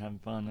 ourselves and having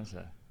fun. That's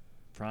a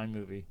prime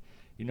movie.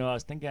 You know, I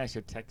was thinking I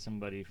should text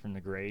somebody from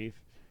the grave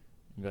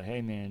and go,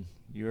 hey, man,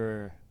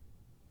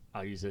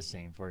 I'll use this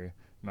saying for you,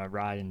 my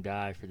ride and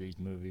die for these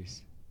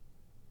movies.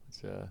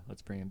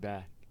 Let's bring it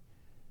back.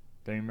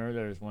 Don't you remember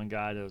there was one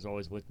guy that was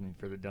always with me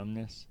for the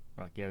dumbness?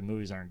 We're like, yeah, the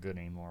movies aren't good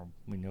anymore.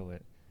 We know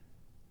it.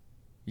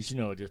 You should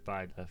know it just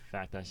by the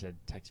fact I said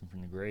text him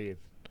from the grave.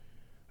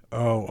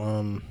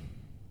 Oh,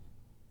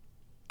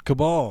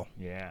 Cabal.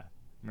 Yeah.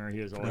 Remember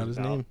he was Forgot always his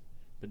about name.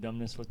 the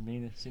dumbness with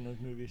me seeing those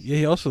movies? Yeah,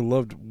 he also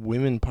loved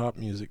women pop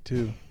music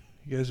too.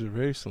 You guys are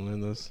very similar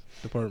in those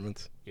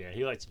departments. Yeah,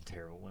 he liked some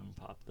terrible women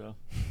pop, though.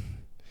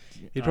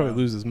 He'd probably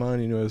lose his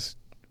mind. You know, it's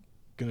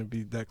gonna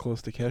be that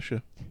close to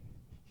Kesha.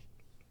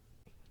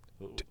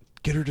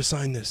 Get her to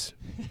sign this.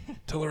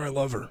 Tell her I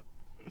love her.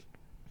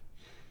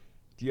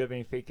 Do you have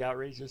any fake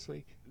outrage this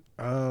week?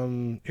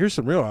 Here's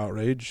some real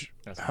outrage.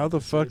 That's How what the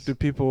this fuck is. do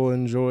people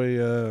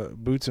enjoy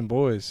Boots and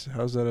Boys?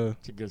 How's that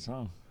It's a good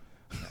song.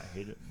 I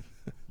hate it.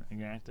 I'm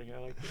gonna act like I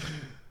like it.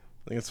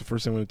 I think that's the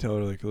first thing I'm gonna tell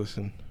her. Like,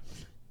 listen,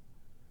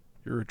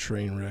 you're a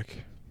train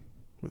wreck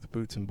with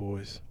Boots and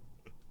Boys.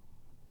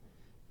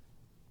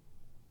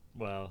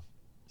 Well,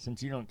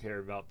 since you don't care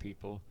about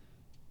people,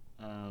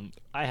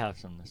 I have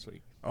some this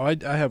week. Oh, I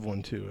have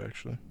one too,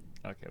 actually.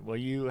 Okay, well,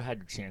 you had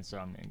your chance, so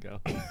I'm gonna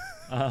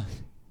go.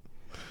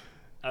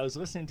 I was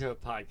listening to a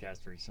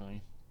podcast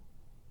recently,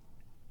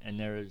 and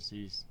there was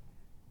these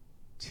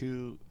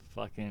two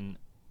fucking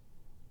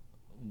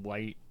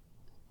white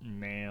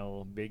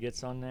male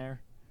bigots on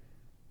there,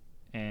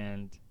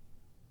 and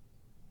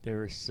they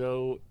were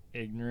so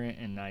ignorant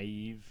and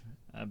naive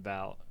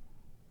about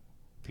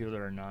people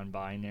that are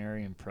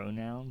non-binary and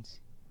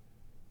pronouns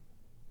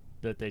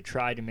that they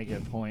tried to make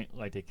it a point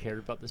like they cared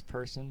about this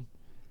person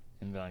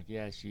and be like,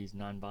 yeah, she's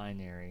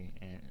non-binary,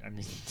 and I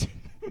mean,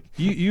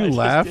 You I just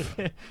laugh.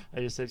 I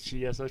just said she.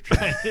 Yes, I was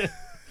trying to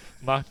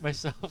mock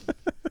myself.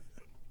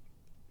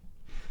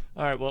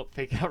 All right, well,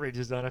 fake outrage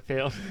is done. I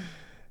failed.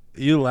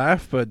 You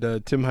laugh, but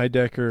Tim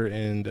Heidecker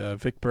and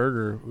Vic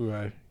Berger, who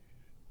I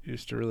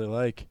used to really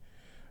like,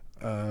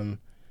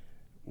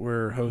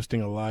 were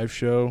hosting a live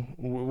show.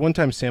 One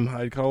time Sam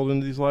Hyde called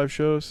into these live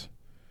shows.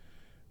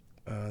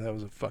 That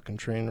was a fucking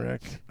train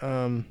wreck.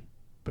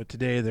 But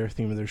today their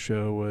theme of their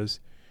show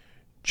was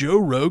Joe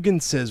Rogan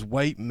says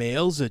white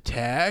males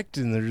attacked,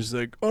 and they're just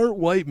like, aren't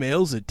white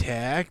males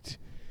attacked?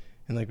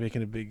 And like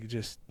making a big,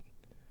 just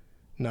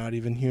not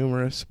even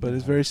humorous, but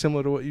it's very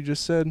similar to what you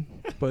just said.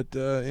 But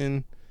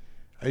in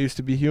I used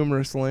to be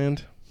humorous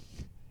land.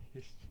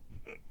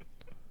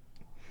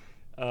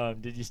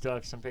 Did you still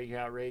have some fake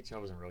outrage? I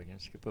wasn't really going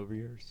to skip over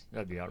yours.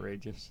 That'd be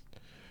outrageous.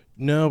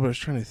 No, but I was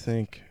trying to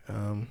think.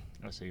 Oh,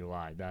 so you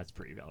lied. That's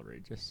pretty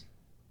outrageous.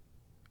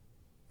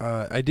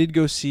 I did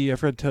go see. I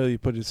forgot to tell you,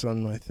 put this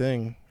on my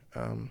thing.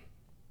 I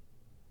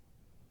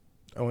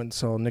went and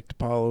saw Nick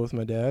DiPaolo with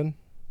my dad.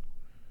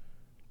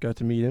 Got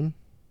to meet him.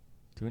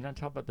 Did we not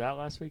talk about that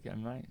last week? I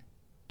might.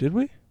 Did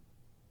we? I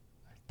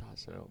thought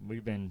so.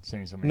 We've been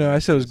saying so many. No, I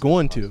said I was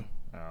going to.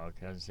 Oh,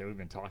 okay. I was gonna say we've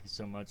been talking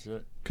so much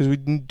that. Because we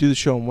didn't do the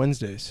show on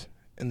Wednesdays,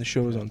 and the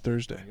show was on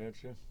Thursday. I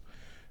gotcha.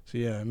 So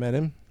yeah, I met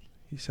him.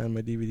 He signed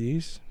my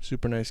DVDs.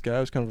 Super nice guy. I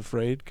was kind of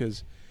afraid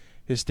because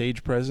his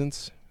stage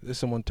presence, if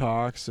someone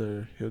talks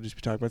or he'll just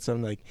be talking about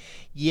something like,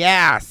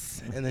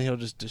 yes, and then he'll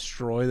just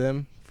destroy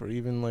them for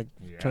even like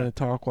trying to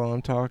talk while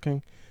I'm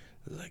talking.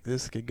 Like,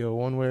 this could go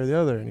one way or the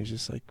other. And he's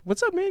just like,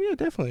 what's up, man? Yeah,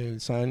 definitely.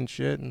 And signing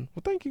shit. And,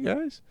 well, thank you,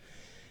 guys.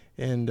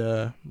 And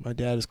my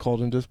dad has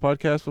called into this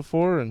podcast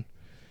before and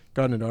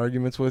gotten into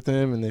arguments with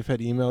him. And they've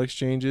had email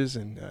exchanges.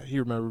 And he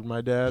remembered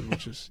my dad,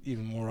 which is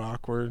even more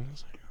awkward. I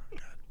was like, oh,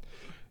 God.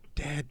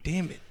 Dad,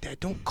 damn it.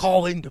 Dad, don't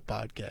call into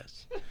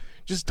podcasts.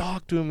 Just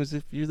talk to him as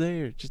if you're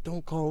there. Just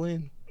don't call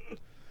in.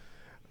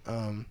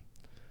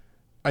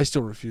 I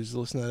still refuse to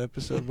listen to that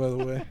episode, by the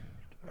way.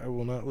 I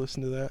will not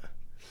listen to that.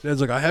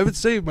 Dad's like, I have it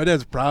saved. My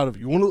dad's proud of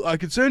you. I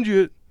could send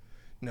you it.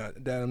 No,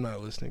 Dad, I'm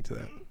not listening to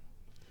that.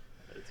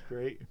 That's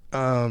great.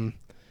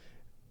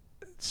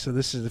 So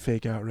this is the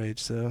fake outrage.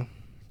 So,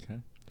 Okay.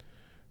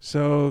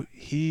 So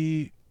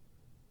he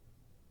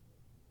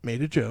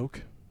made a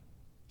joke,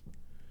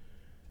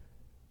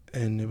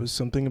 and it was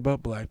something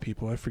about black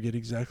people. I forget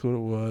exactly what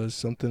it was.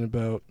 Something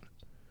about.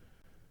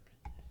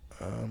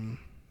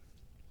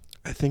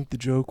 I think the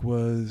joke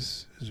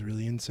was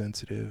really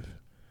insensitive.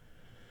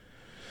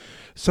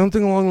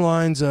 Something along the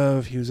lines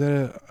of he was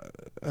at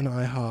an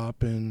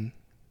IHOP and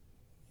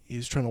he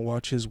was trying to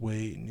watch his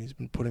weight and he's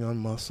been putting on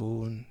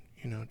muscle and,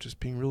 you know, just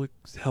being really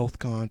health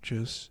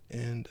conscious.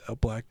 And a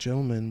black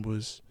gentleman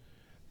was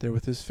there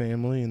with his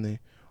family, and they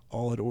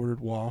all had ordered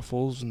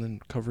waffles and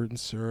then covered in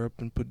syrup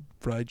and put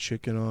fried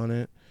chicken on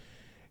it.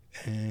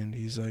 And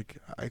he's like,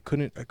 I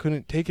couldn't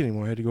take it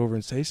anymore. I had to go over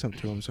and say something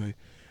to him. So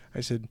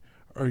I said,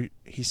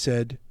 he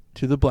said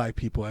to the black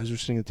people as they're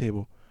sitting at the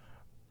table,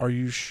 "Are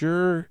you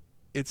sure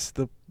it's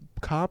the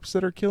cops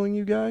that are killing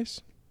you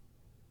guys?"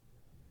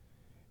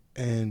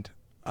 And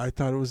I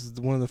thought it was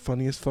one of the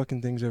funniest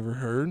fucking things I ever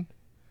heard.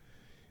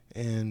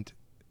 And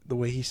the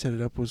way he set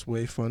it up was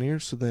way funnier.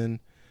 So then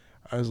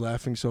I was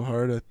laughing so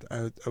hard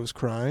I was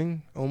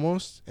crying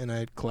almost, and I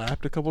had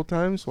clapped a couple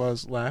times while I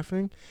was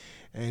laughing.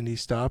 And he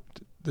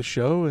stopped the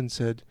show and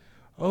said,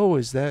 "Oh,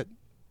 is that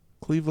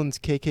Cleveland's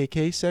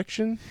KKK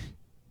section?"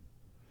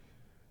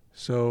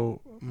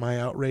 So my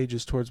outrage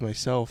is towards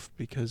myself,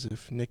 because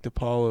if Nick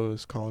DiPaolo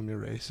is calling me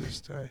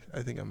racist,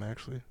 I think I'm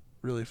actually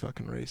really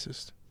fucking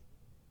racist.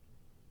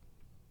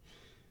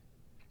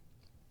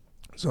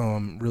 So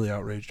I'm really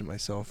outraged at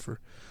myself for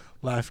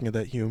laughing at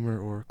that humor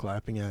or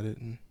clapping at it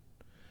and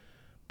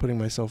putting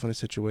myself in a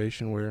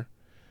situation where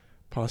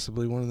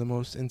possibly one of the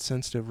most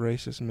insensitive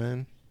racist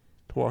men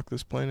to walk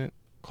this planet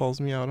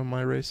calls me out on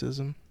my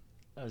racism.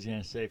 I was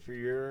gonna say,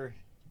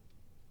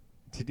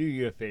 to do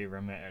you a favor,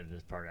 I'm gonna edit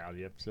this part out of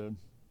the episode.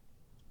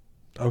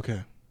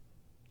 Okay.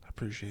 I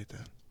appreciate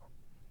that.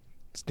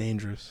 It's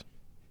dangerous.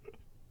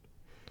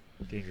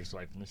 Dangerous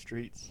life in the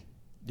streets.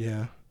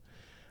 Yeah.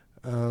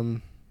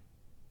 But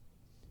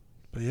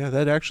yeah,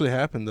 that actually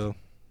happened though.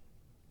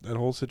 That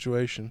whole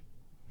situation.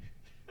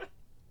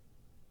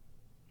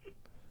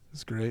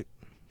 It's great.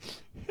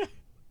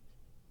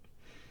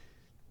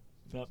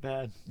 Not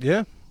bad.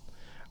 Yeah.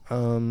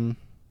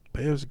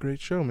 But it was a great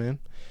show, man.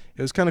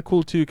 It was kind of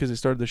cool too, because they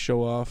started the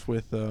show off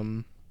with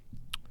they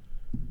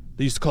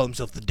used to call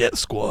themselves the Death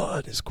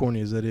Squad, as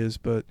corny as that is,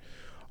 but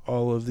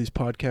all of these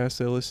podcasts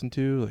I listen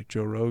to, like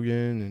Joe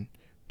Rogan and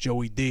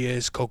Joey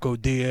Diaz, Coco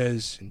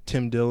Diaz, and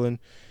Tim Dillon,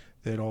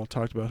 they had all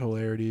talked about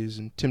hilarities.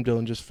 And Tim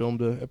Dillon just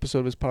filmed an episode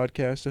of his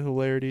podcast of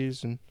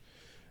hilarities, and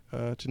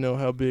to know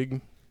how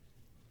big,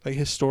 like,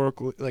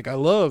 historical, like, I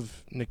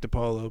love Nick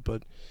DiPaolo,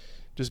 but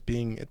just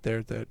being at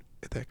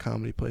that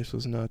comedy place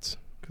was nuts,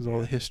 because all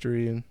the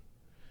history and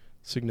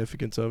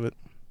significance of it.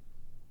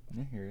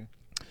 I hear you.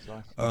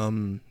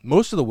 Awesome.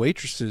 Most of the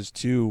waitresses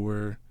too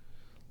were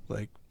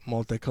like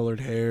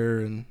multicolored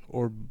hair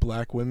or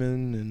black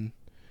women, and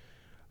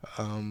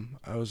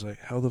I was like,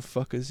 how the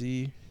fuck is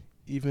he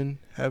even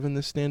having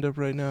this stand up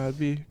right now? I'd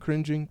be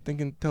cringing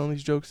telling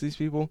these jokes to these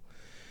people.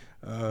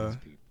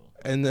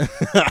 And then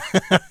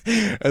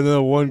and then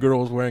the one girl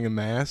was wearing a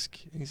mask,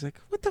 and he's like,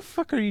 "What the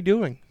fuck are you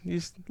doing?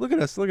 Look at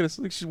us, look,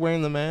 she's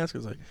wearing the mask." I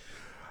was like,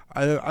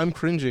 I'm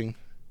cringing.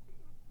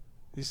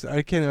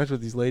 I can't imagine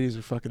what these ladies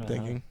are fucking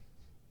thinking.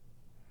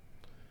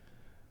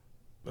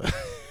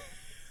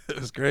 It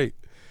was great.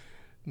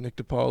 Nick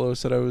DiPaolo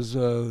said I was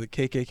the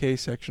KKK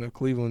section of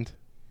Cleveland.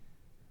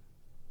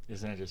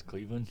 Isn't that just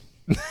Cleveland?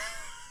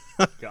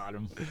 Got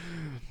him.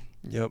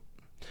 Yep.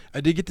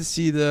 I did get to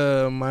see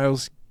the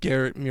Miles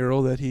Garrett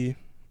mural that he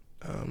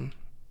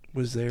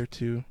was there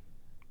to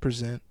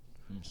present.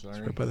 I'm sorry.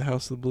 It's right by the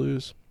House of the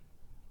Blues.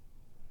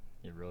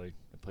 The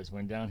place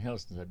went downhill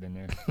since I've been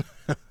there.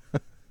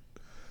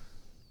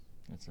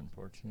 That's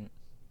unfortunate.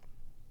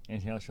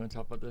 Anything else you want to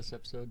talk about this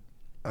episode?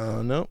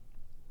 No.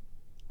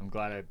 I'm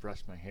glad I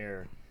brushed my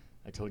hair.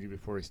 I told you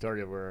before we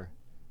started we're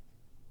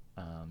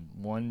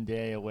one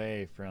day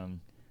away from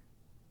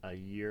a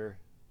year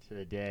to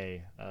the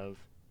day of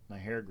my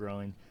hair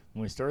growing.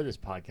 When we started this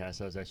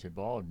podcast, I was actually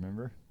bald,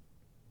 remember?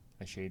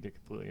 I shaved it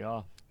completely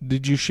off.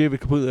 Did you shave it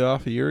completely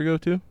off a year ago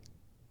too?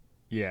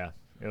 Yeah.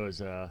 It was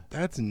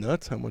That's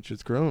nuts how much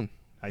it's grown.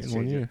 I in 1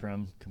 changed year. it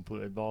from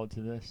completely bald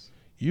to this.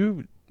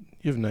 You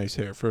have nice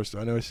hair. First,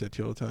 I know I said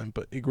to you all the time,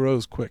 but it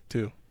grows quick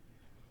too.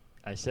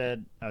 I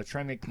said I was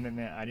trying to make a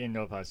commitment. I didn't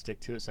know if I would stick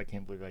to it, so I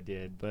can't believe I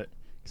did. But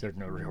because there's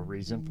no real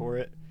reason for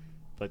it,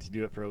 but to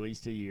do it for at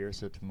least a year.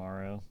 So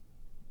tomorrow,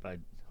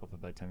 hopefully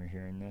by the time you're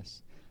hearing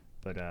this,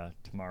 but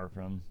tomorrow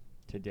from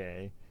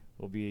today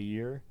will be a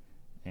year,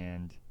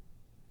 and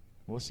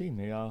we'll see.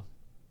 Maybe I'll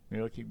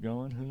keep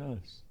going. Who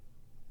knows?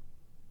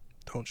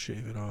 Don't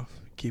shave it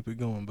off. Keep it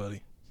going,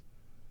 buddy.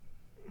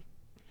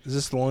 Is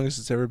this the longest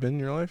it's ever been in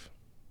your life?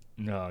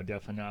 No,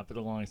 definitely not. But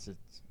the longest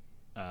it's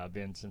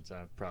been since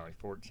I'm probably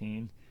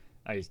 14.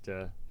 I used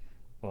to,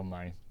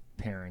 my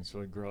parents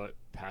would grow it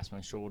past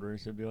my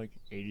shoulders. It'd be like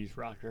 80s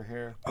rocker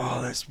hair.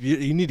 Oh, that's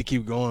beautiful. You need to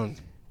keep going.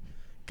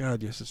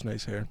 God, yes, it's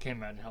nice hair. I can't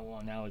imagine how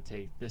long that would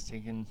take. This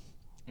taking an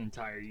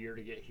entire year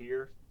to get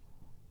here.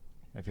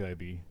 I feel like it'd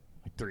be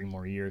like 3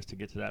 more years to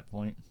get to that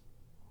point.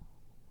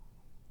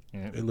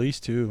 At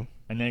least 2.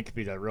 And then it could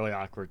be that really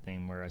awkward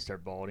thing where I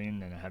start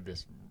balding and I have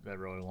that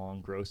really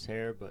long, gross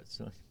hair, but it's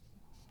like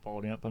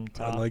balding up on the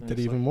top. I like that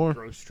even more.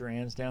 Gross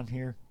strands down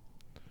here.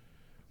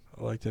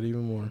 I like that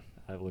even more.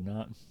 I would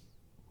not.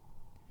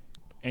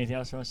 Anything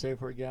else you want to say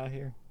before we get out of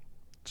here?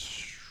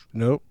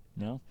 Nope.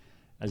 No?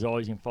 As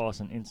always, you can follow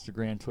us on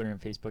Instagram, Twitter, and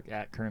Facebook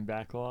at Current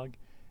Backlog.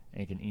 And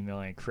you can email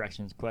any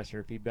corrections, questions,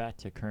 or feedback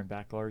to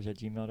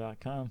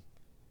currentbackloggers@gmail.com.